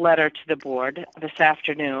submitted a letter to the board this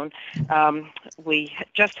afternoon. We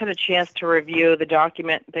just had a chance to review the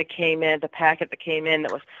document that came in, the packet that came in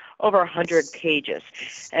that was over 100 pages,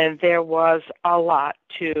 and there was a lot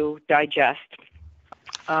to digest.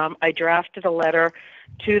 I drafted a letter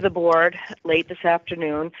to the board late this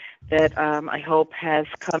afternoon that I hope has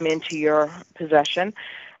come into your possession.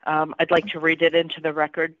 I'd like to read it into the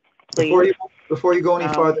record, please. Before you go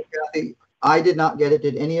any farther, Kathy, I did not get it.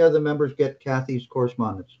 Did any other members get Kathy's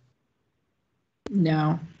correspondence?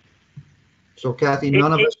 No. So Kathy,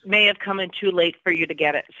 none of us. It may have come in too late for you to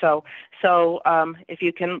get it. So if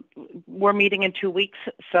you can, we're meeting in 2 weeks.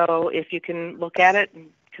 So if you can look at it and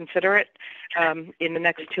consider it in the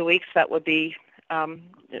next 2 weeks, that would be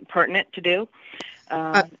pertinent to do.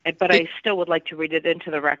 But I still would like to read it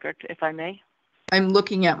into the record, if I may. I'm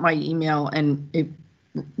looking at my email, and it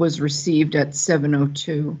was received at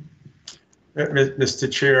 7:02.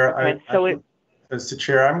 Mr. Chair, Mr.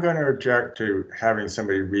 Chair, I'm going to object to having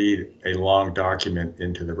somebody read a long document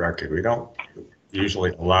into the record. We don't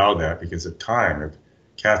usually allow that because of time. If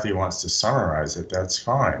Kathy wants to summarize it, that's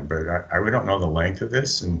fine. But we don't know the length of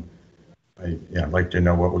this, and I'd like to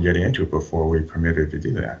know what we're getting into before we permit her to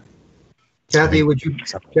do that. Kathy, would you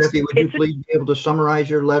please be able to summarize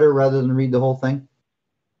your letter rather than read the whole thing?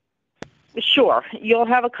 Sure. You'll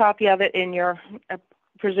have a copy of it in your,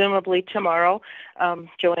 presumably tomorrow.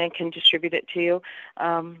 Joanne can distribute it to you.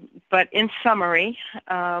 But in summary,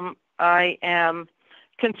 I am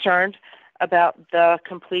concerned about the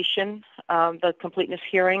completeness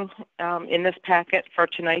hearing in this packet for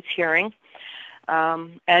tonight's hearing.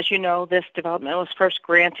 As you know, this development was first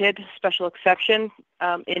granted special exception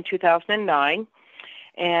in 2009,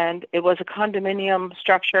 and it was a condominium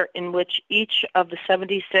structure in which each of the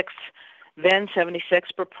 76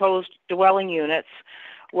 proposed dwelling units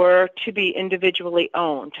were to be individually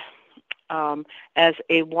owned as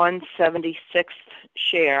a 1/76th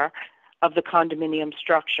share of the condominium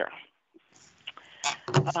structure.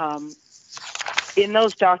 In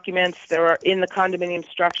those documents, in the condominium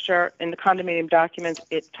structure, in the condominium documents,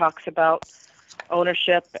 it talks about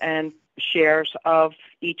ownership and shares of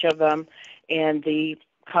each of them, and the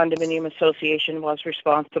condominium association was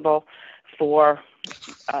responsible for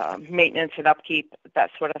maintenance and upkeep,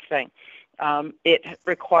 that sort of thing. It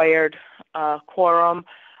required a quorum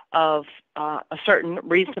of a certain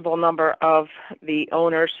reasonable number of the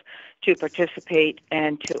owners to participate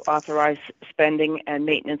and to authorize spending and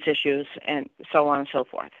maintenance issues and so on and so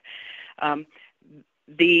forth.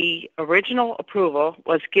 The original approval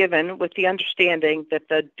was given with the understanding that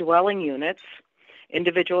the dwelling units,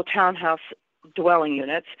 individual townhouse dwelling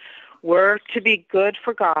units, were to be good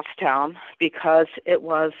for Goffstown because it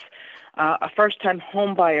was a first-time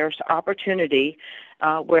home buyer's opportunity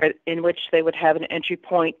in which they would have an entry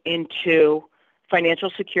point into financial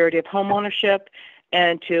security of home ownership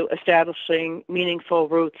and to establishing meaningful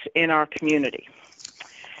roots in our community.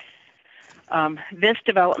 This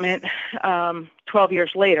development, 12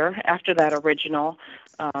 years later, after that original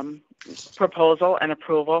proposal and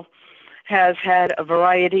approval, has had a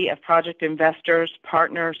variety of project investors,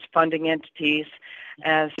 partners, funding entities,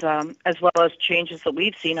 as well as changes that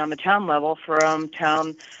we've seen on the town level from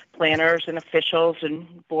town planners and officials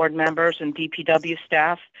and board members and DPW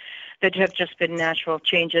staff that have just been natural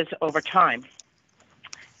changes over time.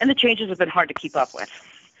 And the changes have been hard to keep up with.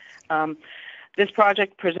 This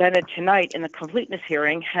project presented tonight in the completeness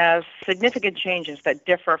hearing has significant changes that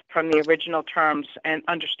differ from the original terms and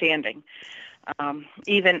understanding.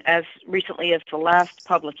 Even as recently as the last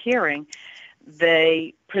public hearing,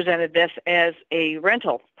 they presented this as a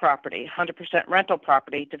rental property, 100% rental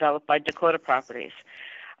property developed by Dakota Properties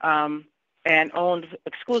and owned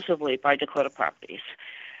exclusively by Dakota Properties.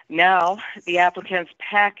 Now, the applicant's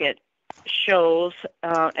packet shows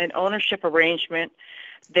an ownership arrangement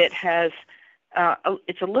that has,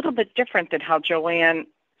 it's a little bit different than how Joanne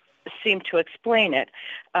seemed to explain it.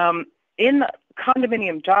 In the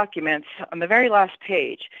condominium documents, on the very last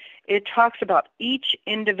page, it talks about each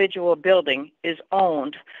individual building is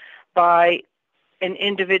owned by an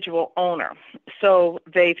individual owner. So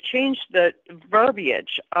they've changed the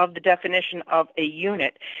verbiage of the definition of a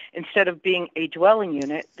unit. Instead of being a dwelling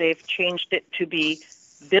unit, they've changed it to be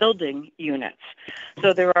building units.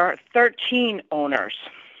 So there are 13 owners,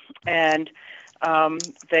 and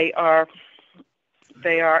they are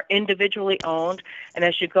individually owned. And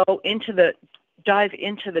as you dive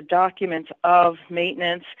into the documents of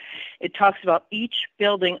maintenance, it talks about each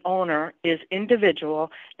building owner is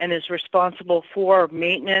individual and is responsible for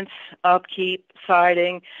maintenance, upkeep,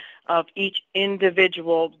 siding of each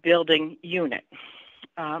individual building unit.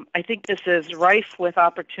 I think this is rife with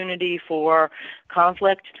opportunity for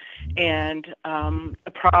conflict and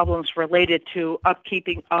problems related to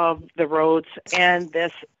upkeeping of the roads, and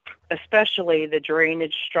this, especially the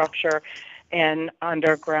drainage structure and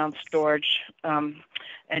underground storage and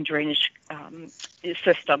drainage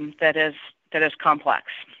system that is complex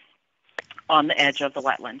on the edge of the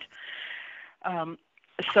wetland.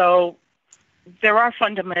 So there are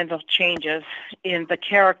fundamental changes in the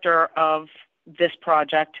character of this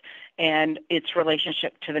project and its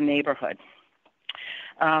relationship to the neighborhood.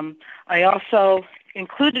 I also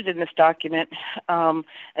included in this document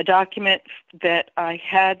a document that I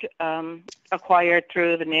had acquired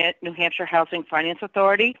through the New Hampshire Housing Finance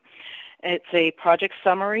Authority. It's a project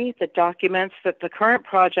summary that documents that the current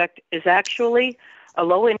project is actually a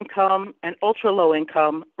low-income and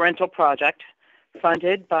ultra-low-income rental project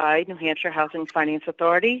funded by New Hampshire Housing Finance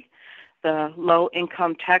Authority, the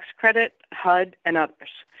Low-Income Tax Credit, HUD, and others.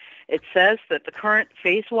 It says that the current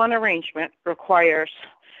Phase 1 arrangement requires,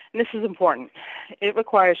 and this is important, it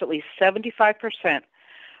requires at least 75%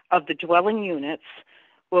 of the dwelling units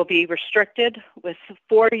will be restricted, with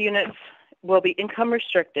 4 units will be income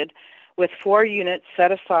restricted, with 4 units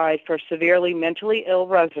set aside for severely mentally ill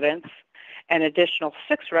residents, and additional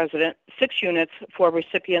 6 units for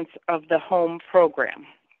recipients of the home program.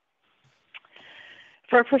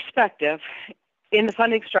 For perspective, in the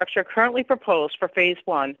funding structure currently proposed for Phase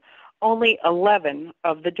 1, only 11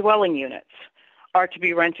 of the dwelling units are to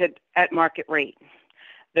be rented at market rate.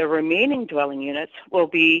 The remaining dwelling units will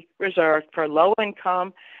be reserved for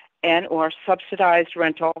low-income and or subsidized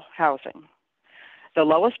rental housing. The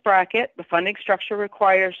lowest bracket, the funding structure,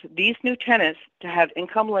 requires these new tenants to have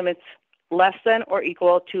income limits less than or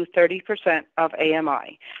equal to 30% of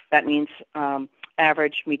AMI. That means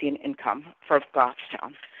average median income for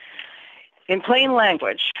Goffstown. In plain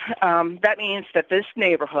language, that means that this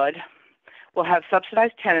neighborhood will have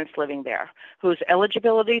subsidized tenants living there whose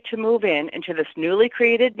eligibility to move into this newly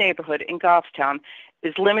created neighborhood in Goffstown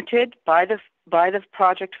is limited by the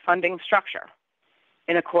project funding structure.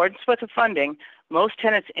 In accordance with the funding, most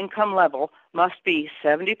tenants' income level must be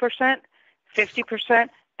 70%, 50%,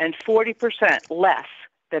 and 40% less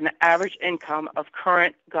than the average income of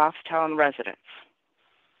current Goffstown residents.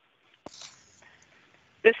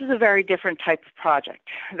 This is a very different type of project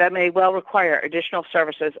that may well require additional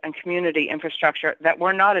services and community infrastructure that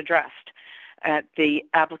were not addressed at the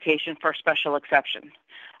application for special exception.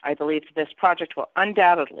 I believe this project will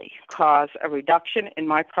undoubtedly cause a reduction in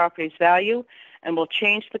my property's value and will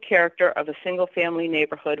change the character of the single-family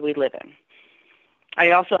neighborhood we live in.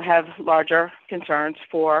 I also have larger concerns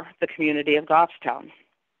for the community of Goffstown.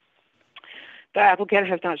 The applicant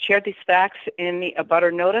has not shared these facts in the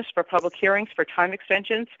abutter notice for public hearings for time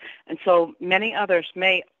extensions, and so many others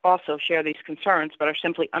may also share these concerns but are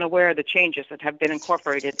simply unaware of the changes that have been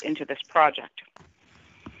incorporated into this project.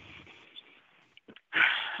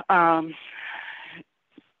 I'm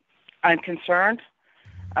concerned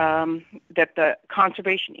that the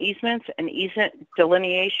conservation easements and easement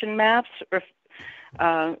delineation maps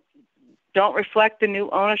don't reflect the new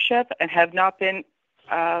ownership and have not been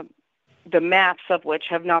the maps of which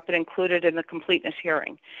have not been included in the completeness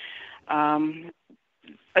hearing.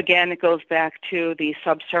 Again, it goes back to the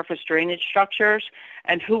subsurface drainage structures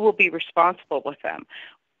and who will be responsible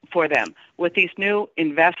for them. With these new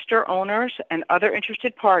investor owners and other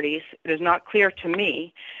interested parties, it is not clear to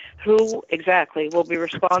me who exactly will be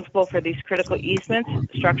responsible for these critical easements,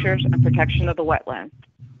 structures, and protection of the wetland.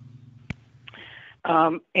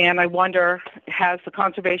 And I wonder, has the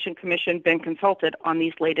Conservation Commission been consulted on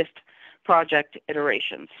these latest project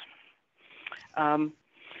iterations?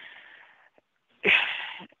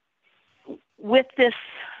 With this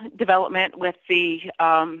development, with the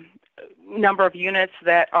number of units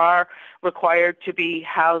that are required to be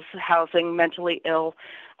housing mentally ill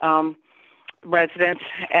residents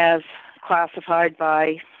as classified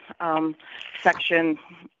by section,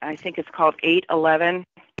 I think it's called 811.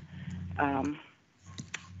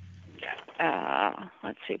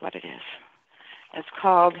 let's see what it is. It's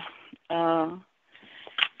called, bear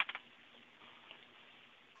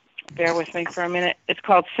with me for a minute. It's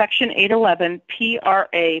called Section 811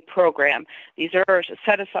 PRA program. These are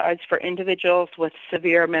set-asides for individuals with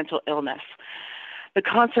severe mental illness.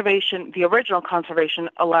 The original conservation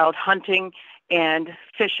allowed hunting and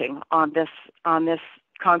fishing on this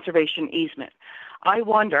conservation easement. I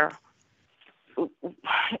wonder,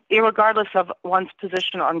 irregardless of one's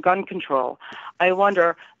position on gun control, I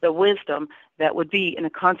wonder the wisdom that would be in a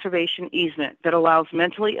conservation easement that allows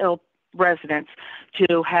mentally ill residents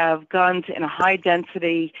to have guns in a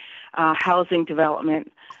high-density housing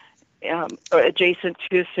development adjacent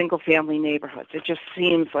to single-family neighborhoods. It just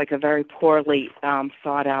seems like a very poorly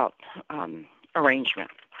thought-out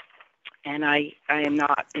arrangement, and I am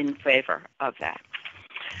not in favor of that.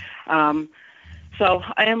 So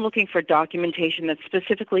I am looking for documentation that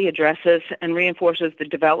specifically addresses and reinforces the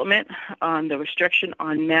development on the restriction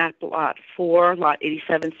on map lot 4, lot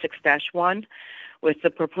 87-6-1, with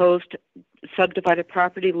the proposed subdivided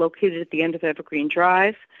property located at the end of Evergreen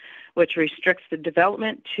Drive, which restricts the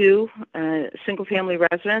development to single-family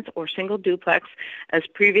residence or single duplex as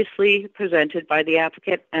previously presented by the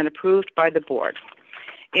applicant and approved by the board.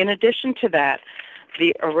 In addition to that,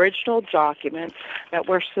 the original documents that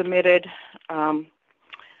were submitted on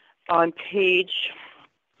page,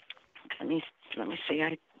 let me see,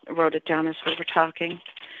 I wrote it down as we were talking,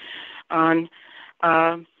 on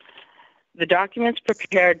the documents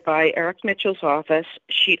prepared by Eric Mitchell's office,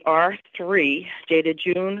 sheet R3, dated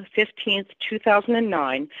June 15th,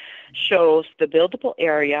 2009, shows the buildable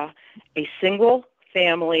area, a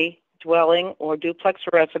single-family dwelling or duplex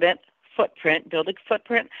resident footprint, building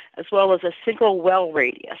footprint, as well as a single well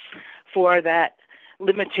radius for that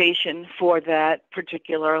limitation for that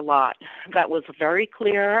particular lot. That was very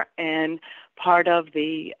clear and part of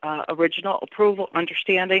the original approval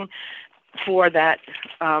understanding for that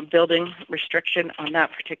building restriction on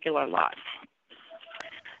that particular lot.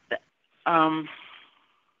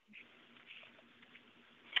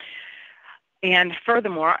 And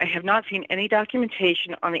furthermore, I have not seen any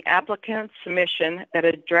documentation on the applicant's submission that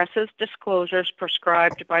addresses disclosures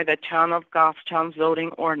prescribed by the Town of Goffstown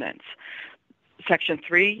zoning ordinance. Section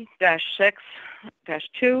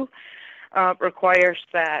 3-6-2 requires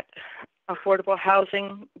that affordable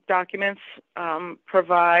housing documents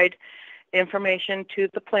provide information to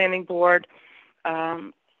the planning board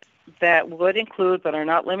that would include but are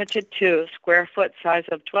not limited to square foot size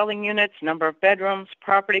of dwelling units, number of bedrooms,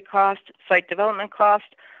 property cost, site development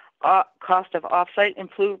cost, cost of off-site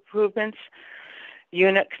improvements,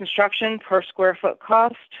 unit construction per square foot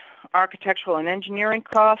cost, architectural and engineering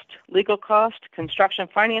cost, legal cost, construction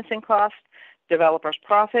financing cost, developer's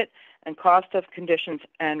profit, and cost of conditions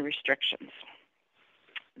and restrictions.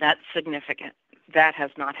 That's significant. That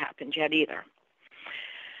has not happened yet either.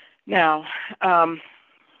 Now,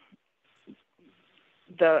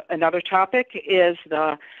 another topic is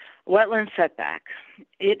the wetland setback.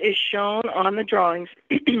 It is shown on the drawings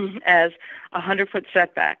as a 100-foot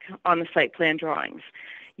setback on the site plan drawings.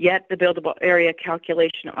 Yet the buildable area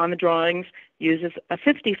calculation on the drawings uses a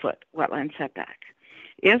 50-foot wetland setback.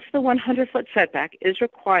 If the 100-foot setback is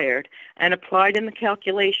required and applied in the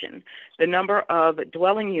calculation, the number of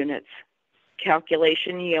dwelling units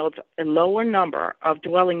calculation yields a lower number of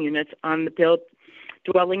dwelling units on the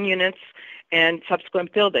dwelling units and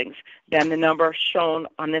subsequent buildings than the number shown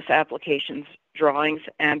on this application's drawings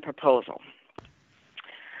and proposal.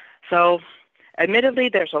 So, admittedly,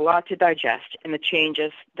 there's a lot to digest in the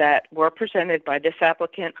changes that were presented by this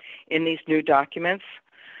applicant in these new documents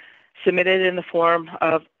submitted in the form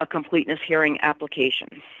of a completeness hearing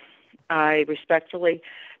application. I respectfully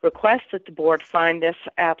request that the board find this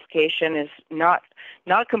application is not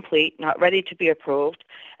complete, not ready to be approved,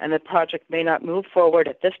 and the project may not move forward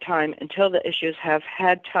at this time until the issues have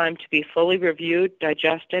had time to be fully reviewed,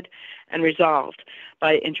 digested, and resolved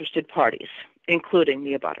by interested parties, including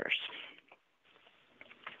the abutters.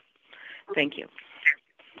 Thank you.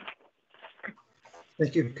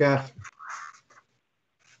 Thank you, Kath.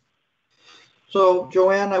 So,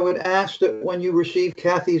 Joanne, I would ask that when you receive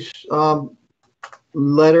Kathy's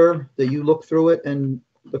letter, that you look through it and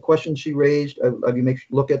the questions she raised, you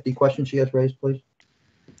look at the questions she has raised, please.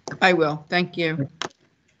 I will. Thank you.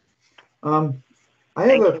 Thank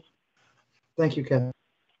you, Kathy.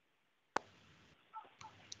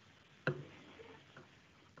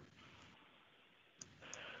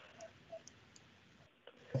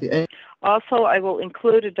 Also, I will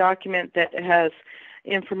include a document that has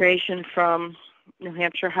information from New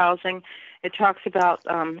Hampshire Housing. It talks about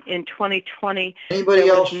in 2020. Anybody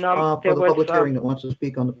else for the public hearing that wants to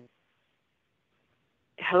speak on the?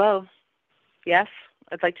 Hello? Yes,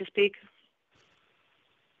 I'd like to speak.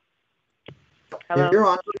 Hello? You're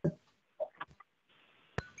on.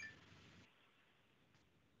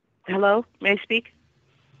 Hello, may I speak?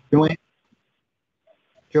 Joanne?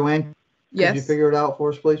 Joanne? Yes. Could you figure it out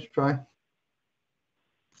for us, please? Try.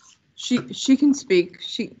 She can speak.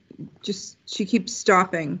 She keeps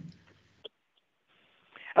stopping.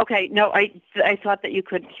 Okay, no, I thought that you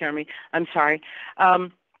couldn't hear me. I'm sorry.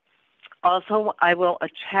 Also, I will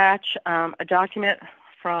attach a document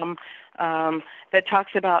from that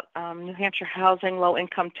talks about New Hampshire Housing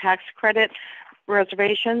Low-Income Tax Credit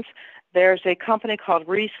reservations. There's a company called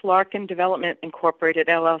Reese Larkin Development Incorporated,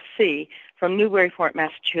 LLC, from Newburyport,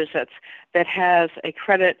 Massachusetts, that has a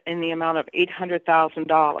credit in the amount of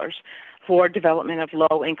 $800,000 for development of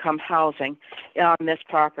low-income housing on this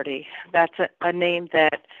property. That's a name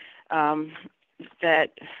that that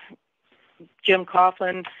Jim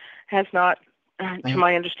Coughlin has not, to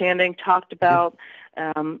my understanding, talked about,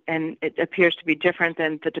 and it appears to be different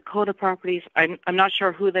than the Dakota properties. I'm not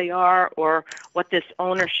sure who they are or what this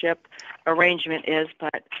ownership arrangement is,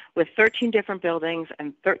 but with 13 different buildings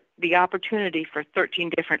and the opportunity for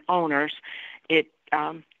 13 different owners, it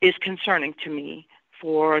is concerning to me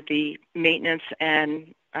for the maintenance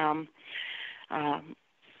and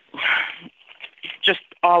just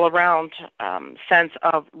all around sense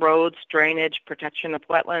of roads, drainage, protection of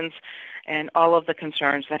wetlands, and all of the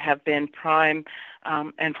concerns that have been prime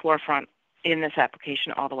and forefront in this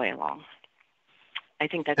application all the way along. I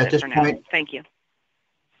think that's it for now. Thank you.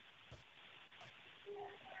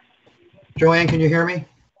 Joanne, can you hear me?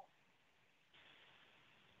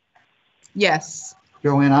 Yes.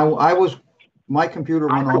 Joanne, my computer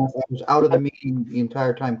went off. I was out of the meeting the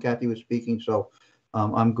entire time Kathy was speaking, so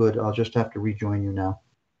I'm good. I'll just have to rejoin you now.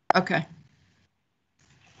 Okay.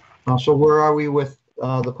 So where are we with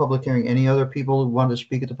the public hearing? Any other people who want to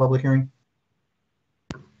speak at the public hearing?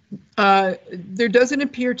 There doesn't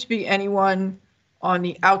appear to be anyone on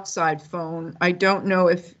the outside phone. I don't know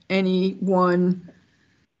if anyone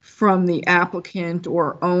from the applicant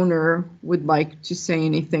or owner would like to say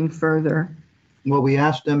anything further. Well, we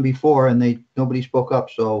asked them before and nobody spoke up,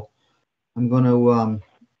 so I'm going to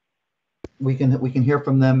we can hear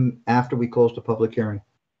from them after we close the public hearing.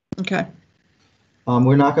 Okay.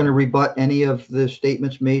 We're not going to rebut any of the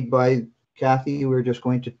statements made by Kathy. We're just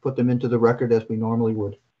going to put them into the record as we normally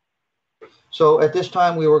would. So at this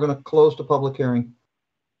time, we were going to close the public hearing.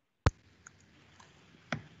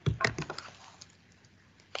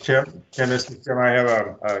 Tim, I have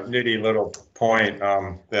a nitty little point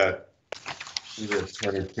that either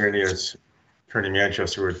Attorney Kearney or Attorney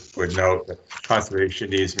Manchester would note that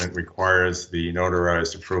conservation easement requires the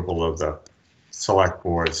notarized approval of the select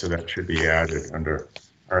board, so that should be added under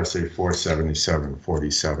RSA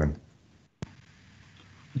 477-47.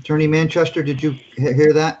 Attorney Manchester, did you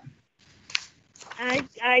hear that?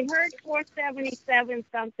 I heard 477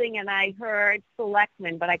 something, and I heard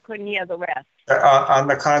selectmen, but I couldn't hear the rest. On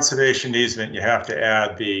the conservation easement, you have to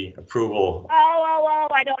add the approval. Oh,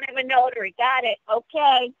 I don't have a notary. Got it.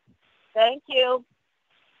 Okay. Thank you.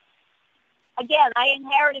 Again, I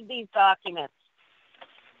inherited these documents.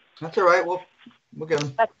 That's all right. We'll get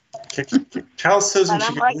them. Tell Susan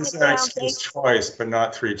she can use that excuse twice, but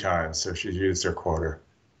not 3 times, so she's used her quarter.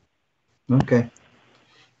 Okay.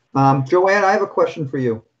 Joanne, I have a question for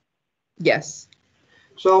you. Yes.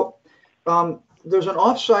 So there's an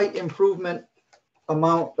off-site improvement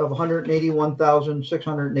amount of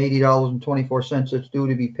 $181,680.24 that's due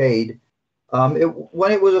to be paid.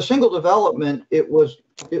 When it was a single development, it was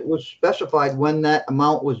specified when that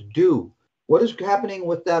amount was due. What is happening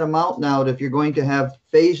with that amount now if you're going to have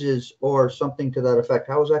phases or something to that effect?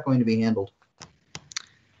 How is that going to be handled?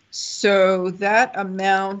 So that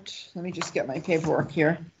amount, let me just get my paperwork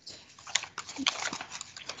here.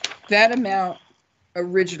 That amount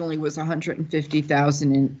originally was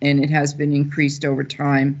 $150,000 and it has been increased over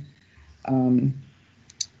time.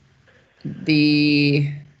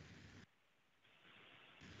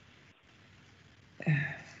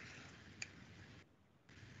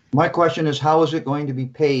 My question is, how is it going to be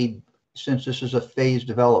paid since this is a phased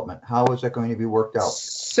development? How is that going to be worked out?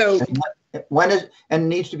 So when is, and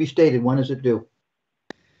needs to be stated, when is it due?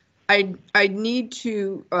 I need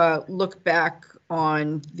to look back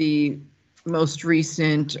on the most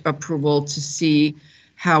recent approval to see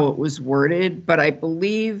how it was worded, but I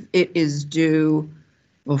believe it is due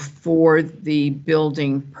before the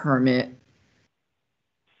building permit.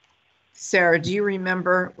 Sarah, do you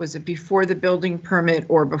remember, was it before the building permit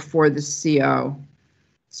or before the CO?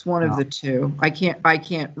 It's one of the two. I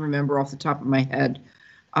can't remember off the top of my head.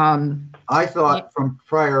 I thought from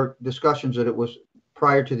prior discussions that it was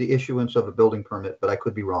prior to the issuance of a building permit, but I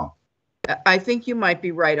could be wrong. I think you might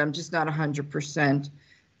be right. I'm just not 100%.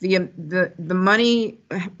 The money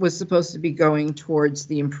was supposed to be going towards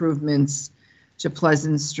the improvements to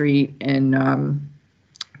Pleasant Street and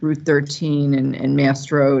Route 13 and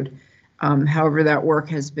Mass Road. However, that work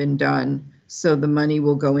has been done, so the money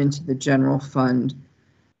will go into the general fund.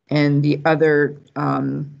 And the other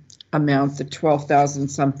amount, the 12,000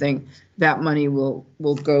 something, that money will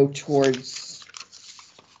go towards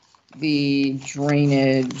the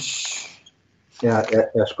drainage. Yeah,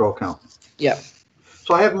 escrow account. Yep.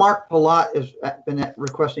 So I have Mark Palat has been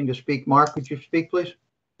requesting to speak. Mark, could you speak, please?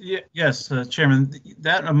 Yeah, yes, Chairman,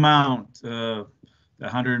 that amount,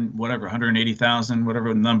 180,000,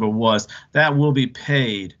 whatever the number was, that will be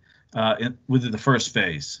paid within the first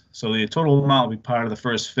phase. So the total amount will be part of the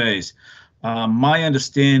first phase. My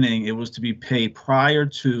understanding, it was to be paid prior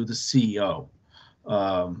to the CO,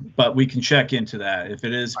 but we can check into that if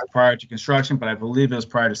it is prior to construction, but I believe it was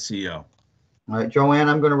prior to CO. All right, Joanne,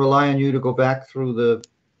 I'm going to rely on you to go back through the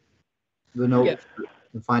notes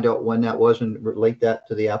and find out when that was and relate that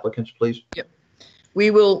to the applicants, please. Yep.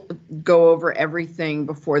 We will go over everything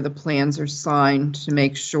before the plans are signed to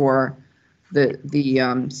make sure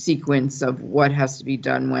the sequence of what has to be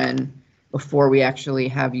done when before we actually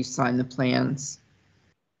have you sign the plans.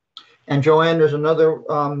 And Joanne, there's another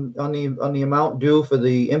on the amount due for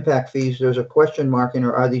the impact fees. There's a question mark in,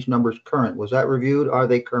 or are these numbers current? Was that reviewed? Are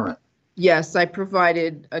they current? Yes, I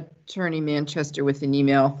provided Attorney Manchester with an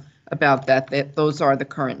email about that those are the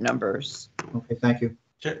current numbers. Okay, thank you.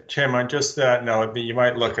 Chairman, just that note, you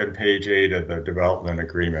might look at page 8 of the development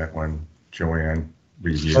agreement when Joanne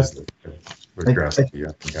reviews the address.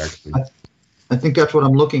 I think that's what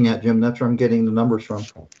I'm looking at, Jim. That's where I'm getting the numbers from.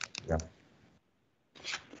 Yeah.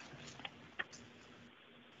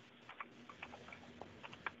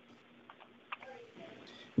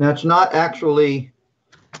 Now, it's not actually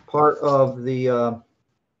part of the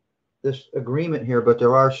this agreement here, but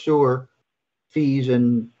there are sewer fees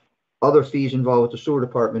and other fees involved with the sewer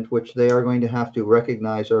department, which they are going to have to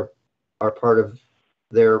recognize are part of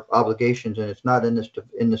their obligations, and it's not in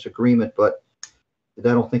this agreement, but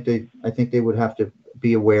I think they would have to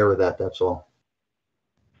be aware of that. That's all.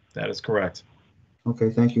 That is correct. Okay,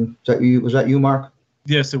 thank you. Was that you, Mark?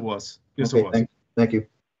 Yes, it was. Yes, okay, it was. Thank you.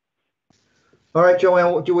 All right,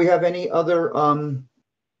 Joanne, do we have any other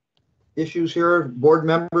issues here? Board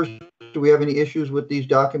members, do we have any issues with these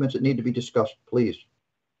documents that need to be discussed? Please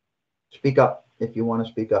speak up if you want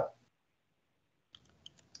to speak up.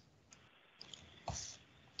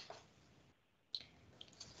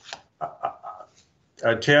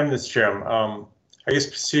 Tim, this is Jim. I guess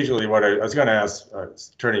procedurally what I was going to ask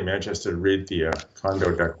Attorney Manchester to read the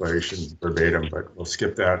condo declaration verbatim, but we'll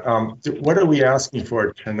skip that. What are we asking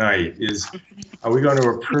for tonight? Are we going to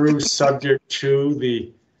approve subject to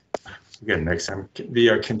the, again, next time,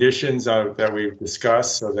 the conditions that we've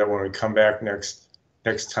discussed, so that when we come back next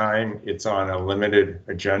time, it's on a limited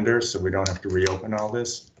agenda, so we don't have to reopen all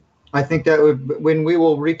this? I think that would, when we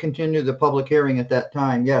will recontinue the public hearing at that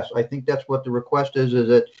time, yes, I think that's what the request is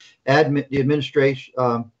that the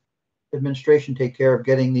administration take care of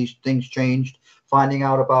getting these things changed, finding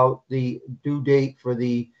out about the due date for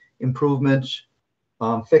the improvements,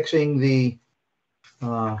 fixing the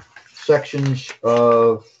sections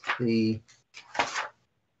of the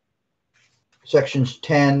sections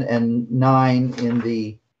 10 and 9 in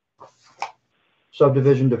the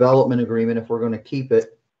subdivision development agreement if we're going to keep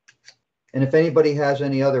it. And if anybody has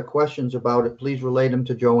any other questions about it, please relay them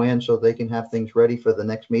to Joanne so they can have things ready for the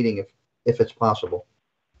next meeting if it's possible.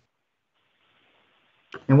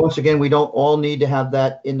 And once again, we don't all need to have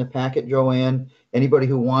that in the packet, Joanne. Anybody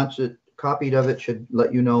who wants it, copied of it, should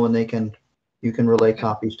let you know, and you can relay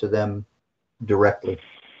copies to them directly.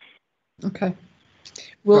 Okay.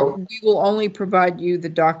 Well, we will only provide you the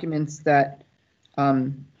documents that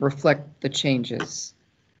reflect the changes.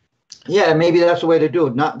 Yeah, maybe that's the way to do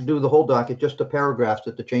it. Not do the whole docket, just the paragraphs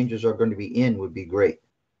that the changes are going to be in would be great.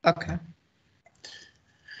 Okay.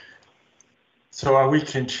 So are we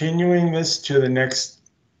continuing this to the next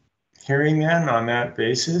hearing then on that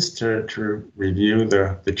basis to review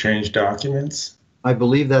the changed documents? I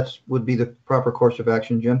believe that would be the proper course of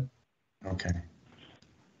action, Jim. Okay.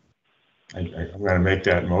 I'm going to make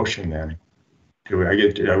that motion then.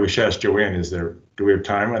 I wish I asked Joanne, do we have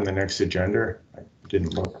time on the next agenda? I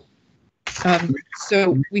didn't look.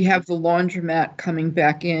 So we have the laundromat coming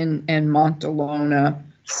back in and Montalona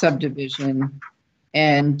subdivision,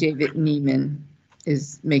 and David Neiman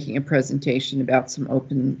is making a presentation about some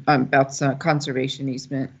conservation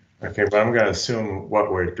easement. Okay, but I'm going to assume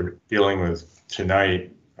what we're dealing with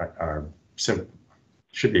tonight are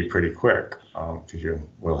should be pretty quick, because you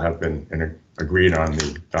will have been agreed on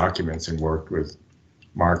the documents and worked with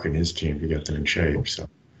Mark and his team to get them in shape, so.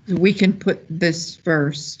 We can put this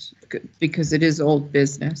first because it is old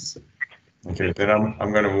business. Okay, then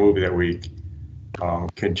I'm going to move that we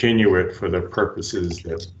continue it for the purposes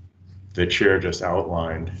that the chair just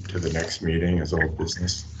outlined to the next meeting as old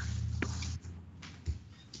business.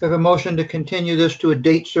 We have a motion to continue this to a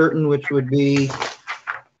date certain, which would be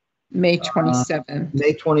May 27th.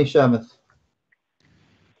 May 27th.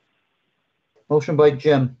 Motion by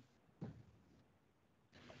Jim.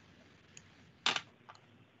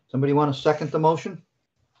 Somebody want to second the motion?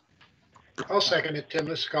 I'll second it, Tim.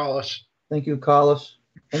 Let's call us. Thank you, Collis.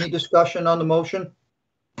 Any discussion on the motion?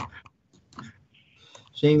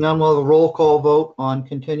 Seeing none, we'll have a roll call vote on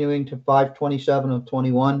continuing to 5/27 of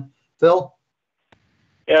 21. Phil?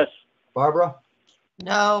 Yes. Barbara?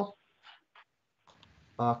 No.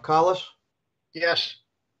 Collis? Yes.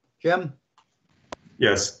 Jim?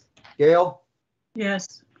 Yes. Gail?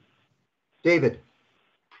 Yes. David?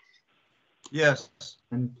 Yes.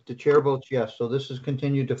 And the chair votes yes. So this is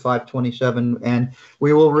continued to 5/27, and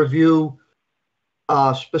we will review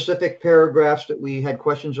specific paragraphs that we had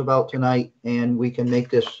questions about tonight, and we can make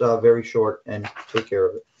this very short and take care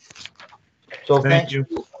of it. So thank you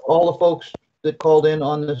all the folks that called in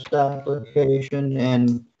on this application,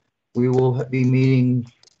 and we will be meeting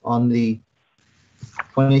on the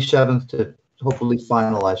 27th to hopefully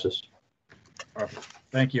finalize this.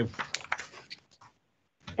 Thank you.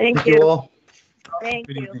 Thank you. all. Thank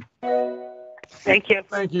Good you. evening. Thank you.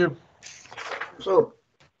 Thank you. So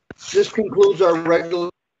this concludes our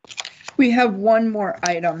regular. We have one more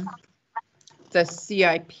item, the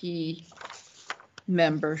CIP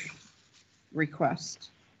member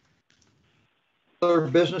request.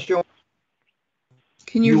 Business, Joe.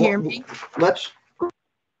 Can you hear me? Let's.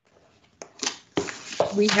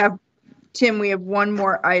 We have, Tim, we have one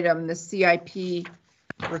more item, the CIP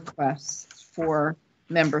request for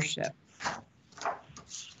membership.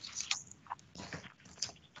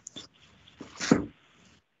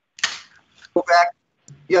 Go back.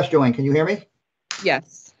 Yes, Joanne, can you hear me?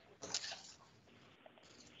 Yes.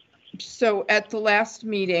 So at the last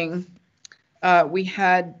meeting, we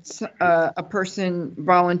had a person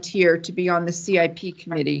volunteer to be on the CIP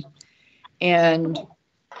committee. And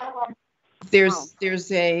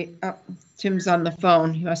there's a, Tim's on the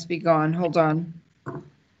phone. He must be gone. Hold on.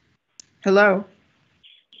 Hello?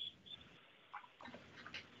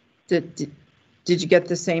 Did you get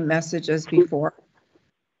the same message as before?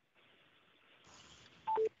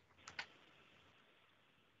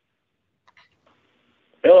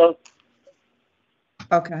 Hello.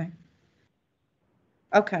 Okay.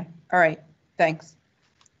 Okay. All right. Thanks.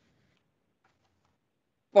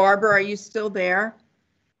 Barbara, are you still there?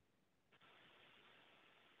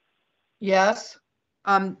 Yes.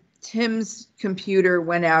 Tim's computer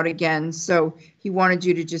went out again, so he wanted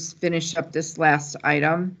you to just finish up this last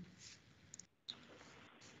item.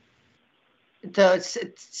 The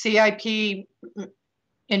CIP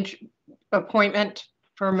appointment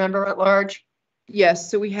for a member at large?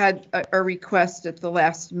 Yes, so we had a request at the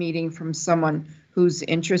last meeting from someone who's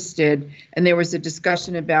interested, and there was a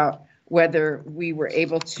discussion about whether we were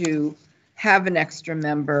able to have an extra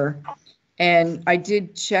member. And I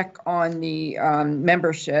did check on the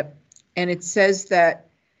membership, and it says that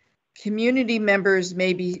community members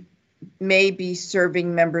may be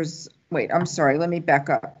serving members. Wait, I'm sorry, let me back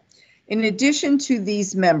up. In addition to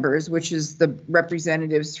these members, which is the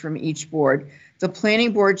representatives from each board, the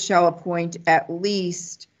planning board shall appoint at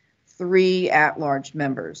least 3 at-large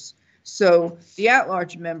members. So the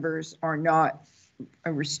at-large members are not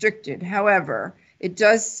restricted. However, it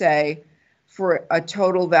does say for a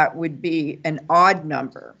total that would be an odd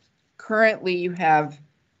number. Currently, you have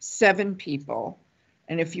 7 people,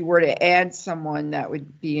 and if you were to add someone, that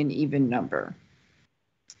would be an even number.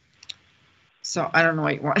 So I don't know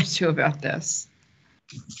what you want to do about this.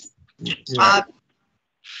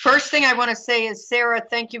 First thing I want to say is, Sarah,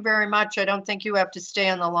 thank you very much. I don't think you have to stay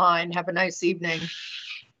on the line. Have a nice evening.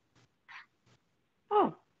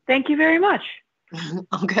 Oh, thank you very much.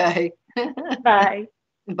 Okay. Bye.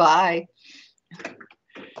 Bye.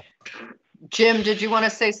 Jim, did you want to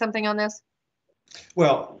say something on this?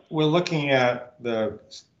 Well, we're looking at the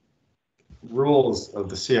rules of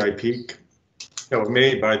the CIP that were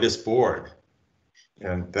made by this board,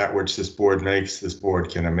 and that which this board makes, this board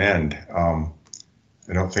can amend.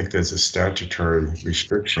 I don't think there's a statutory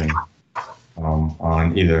restriction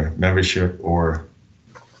on either membership or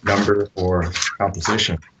number or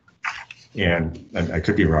composition. And I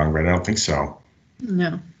could be wrong, but I don't think so.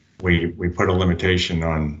 No. We put a limitation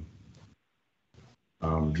on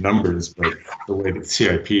numbers, but the way the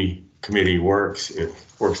CIP committee works, it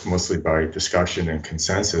works mostly by discussion and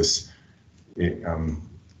consensus.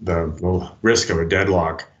 The risk of a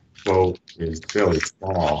deadlock vote is fairly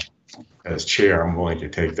small. As chair, I'm willing to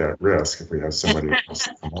take that risk if we have somebody else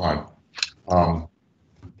come on.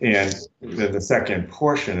 And then the second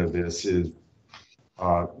portion of this is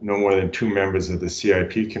no more than 2 members of the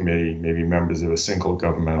CIP committee may be members of a single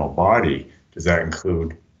governmental body. Does that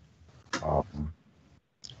include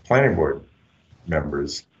planning board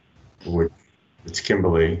members? Which it's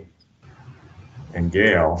Kimberly and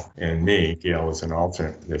Gail and me. Gail is an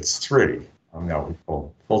alternate. That's 3. Now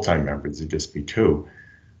full-time members would just be 2.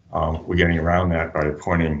 We're getting around that by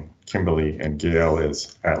appointing Kimberly and Gail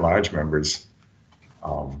as at-large members.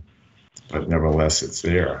 But nevertheless, it's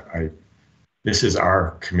there. This is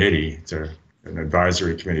our committee. It's an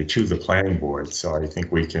advisory committee to the planning board. So I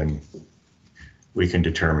think we can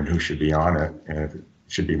determine who should be on it, and if it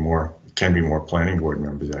should be more, can be more planning board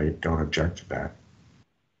members. I don't object to that.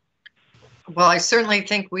 Well, I certainly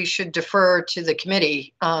think we should defer to the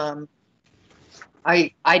committee.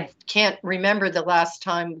 I can't remember the last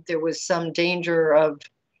time there was some danger of,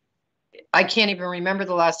 I can't even remember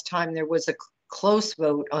the last time there was a close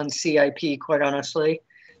vote on CIP, quite honestly,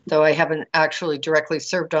 though I haven't actually directly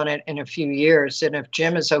served on it in a few years. And if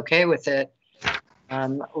Jim is okay with it,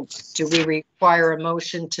 do we require a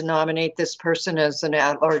motion to nominate this person as an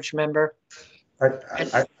at-large member?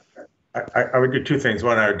 I would do 2 things.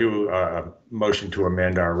 One, I would do a motion to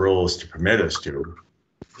amend our rules to permit us to,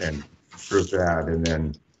 and approve that, and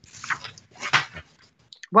then.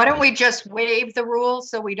 Why don't we just waive the rules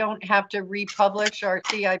so we don't have to republish our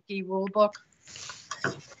CIP rule book?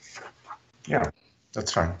 Yeah,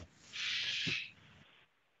 that's fine.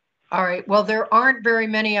 All right, well, there aren't very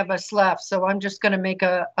many of us left, so I'm just going to make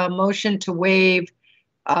a motion to waive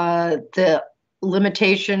the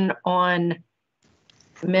limitation on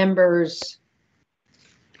members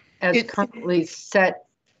as currently set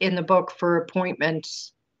in the book for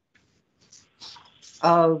appointments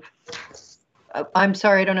of, I'm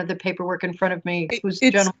sorry, I don't have the paperwork in front of me. Who's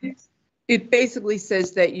the gentleman? It basically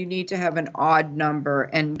says that you need to have an odd number,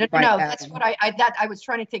 and no, that's what I was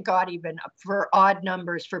trying to think odd, even for odd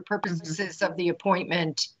numbers for purposes of the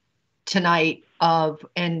appointment tonight of,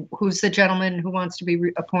 and who's the gentleman who wants to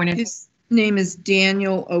be appointed? His name is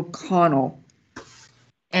Daniel O'Connell.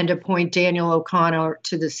 And appoint Daniel O'Connell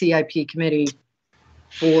to the CIP committee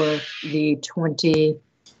for the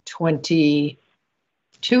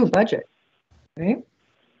 2022 budget, right?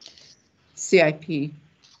 CIP.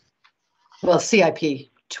 Well, CIP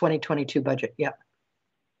 2022 budget, yeah.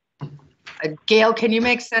 Gail, can you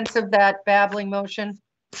make sense of that babbling motion?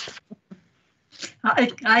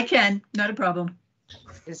 I can, not a problem.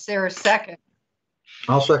 Is there a second?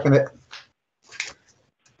 I'll second it.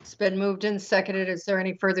 It's been moved and seconded. Is there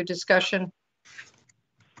any further discussion?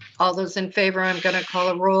 All those in favor, I'm going to call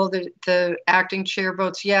a roll. The acting chair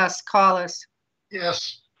votes yes. Collis.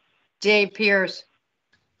 Yes. Dave Pierce.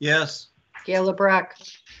 Yes. Gail LeBrecq.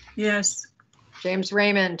 Yes. James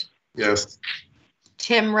Raymond. Yes.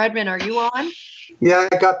 Tim Redmond, are you on? Yeah,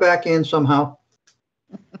 I got back in somehow.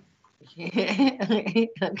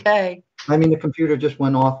 Okay. I mean, the computer just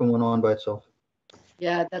went off and went on by itself.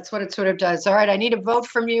 Yeah, that's what it sort of does. All right, I need a vote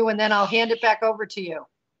from you, and then I'll hand it back over to you.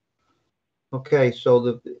 Okay,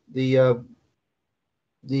 so the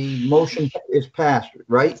motion is passed,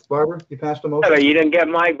 right, Barbara? You passed the motion? You didn't get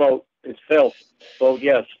my vote. It's Phil. Vote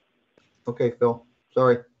yes. Okay, Phil.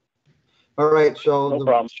 Sorry. All right, so no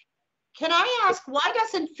problem. Can I ask, why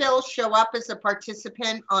doesn't Phil show up as a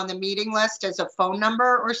participant on the meeting list as a phone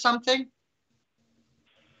number or something?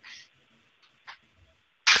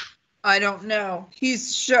 I don't know.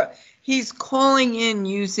 He's calling in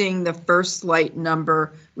using the First Light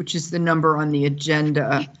number, which is the number on the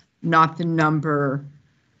agenda, not the number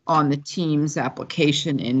on the Teams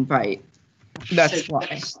application invite. That's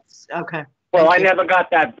why. Okay. Well, I never got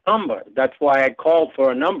that number. That's why I called for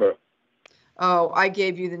a number. Oh, I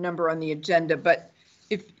gave you the number on the agenda, but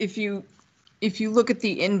if you look at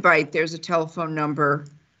the invite, there's a telephone number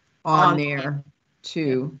on there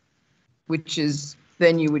too, which is,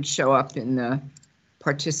 then you would show up in the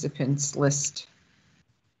participants list.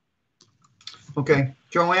 Okay,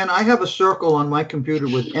 Joanne, I have a circle on my computer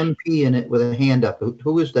with MP in it with a hand up.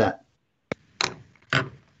 Who is that?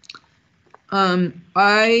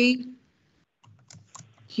 I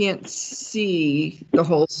can't see the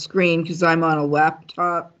whole screen because I'm on a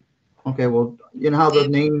laptop. Okay, well, you know how the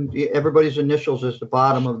name, everybody's initials is the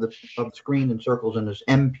bottom of the screen in circles, and there's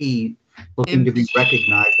MP looking to be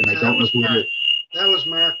recognized, and I don't know who it is. That was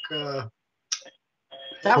Mark.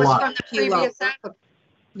 That was from the previous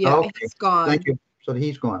Yeah, Okay, he's gone. Thank you. So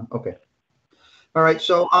he's gone. Okay. All right.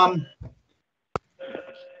 So,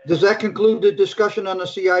 does that conclude the discussion on the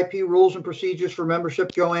CIP rules and procedures for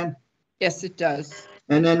membership, Joanne? Yes, it does.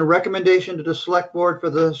 And then recommendation to the select board for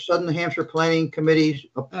the Southern Hampshire Planning Committee's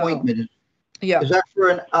appointment. Yeah. Is that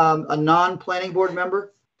for a non-planning board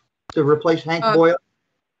member to replace Hank Boyle?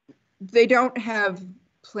 They don't have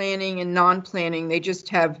planning and non-planning. They just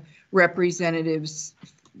have representatives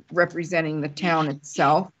representing the town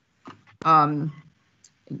itself.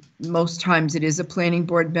 Most times it is a planning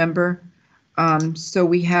board member.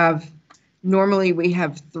 So normally we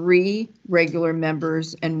have 3 regular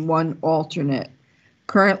members and 1 alternate.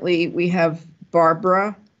 Currently, we have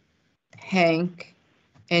Barbara, Hank,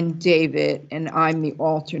 and David, and I'm the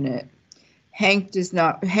alternate. Hank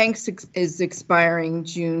is expiring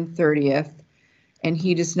June 30th, and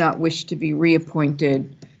he does not wish to be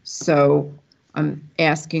reappointed. So I'm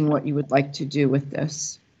asking what you would like to do with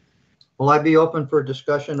this. Will I be open for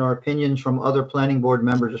discussion or opinions from other planning board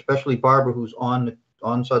members, especially Barbara, who's on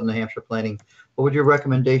Southern Hampshire Planning? What would your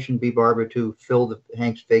recommendation be, Barbara, to fill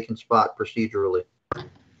Hank's vacant spot procedurally?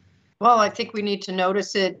 Well, I think we need to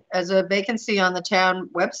notice it as a vacancy on the town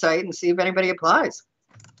website and see if anybody applies.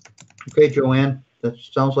 Okay, Joanne, that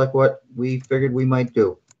sounds like what we figured we might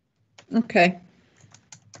do. Okay.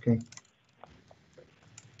 Okay.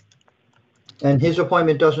 And his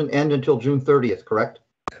appointment doesn't end until June 30th, correct?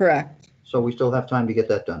 Correct. So we still have time to get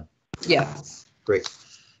that done. Yes. Great.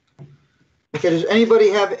 Okay, does anybody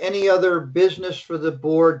have any other business for the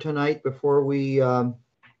board tonight before we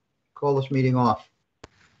call this meeting off?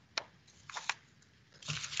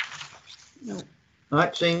 No. All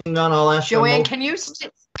right, seeing none, I'll ask. Joanne, can you?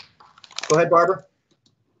 Go ahead, Barbara.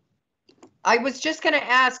 I was just going to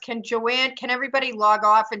ask, can everybody log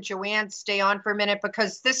off and Joanne stay on for a minute?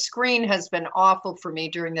 Because this screen has been awful for me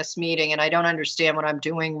during this meeting and I don't understand what I'm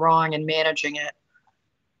doing wrong in managing it.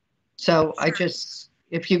 So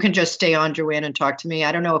if you can just stay on, Joanne, and talk to me.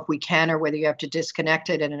 I don't know if we can or whether you have to disconnect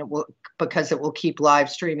it because it will keep live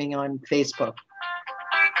streaming on Facebook.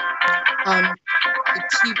 The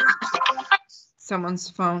TV, someone's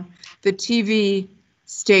phone. The TV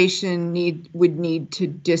station would need to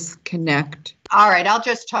disconnect. All right, I'll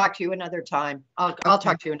just talk to you another time. I'll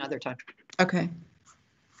talk to you another time. Okay.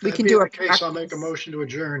 We That can being do the a case, I'll make a motion to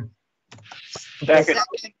adjourn. Second.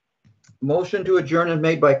 Motion to adjourn is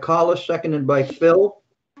made by Collis, seconded by Phil.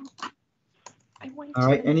 All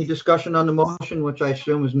right, any discussion on the motion, which I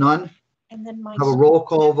assume is none? And then Have a roll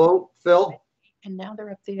call vote. Phil? And now they're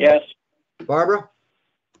up there. Yes. Barbara?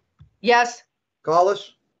 Yes.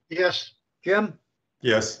 Collis? Yes. Jim?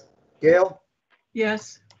 Yes. Gail?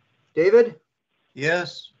 Yes. David?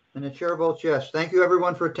 Yes. And the chair votes yes. Thank you,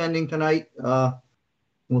 everyone, for attending tonight.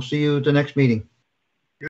 We'll see you at the next meeting.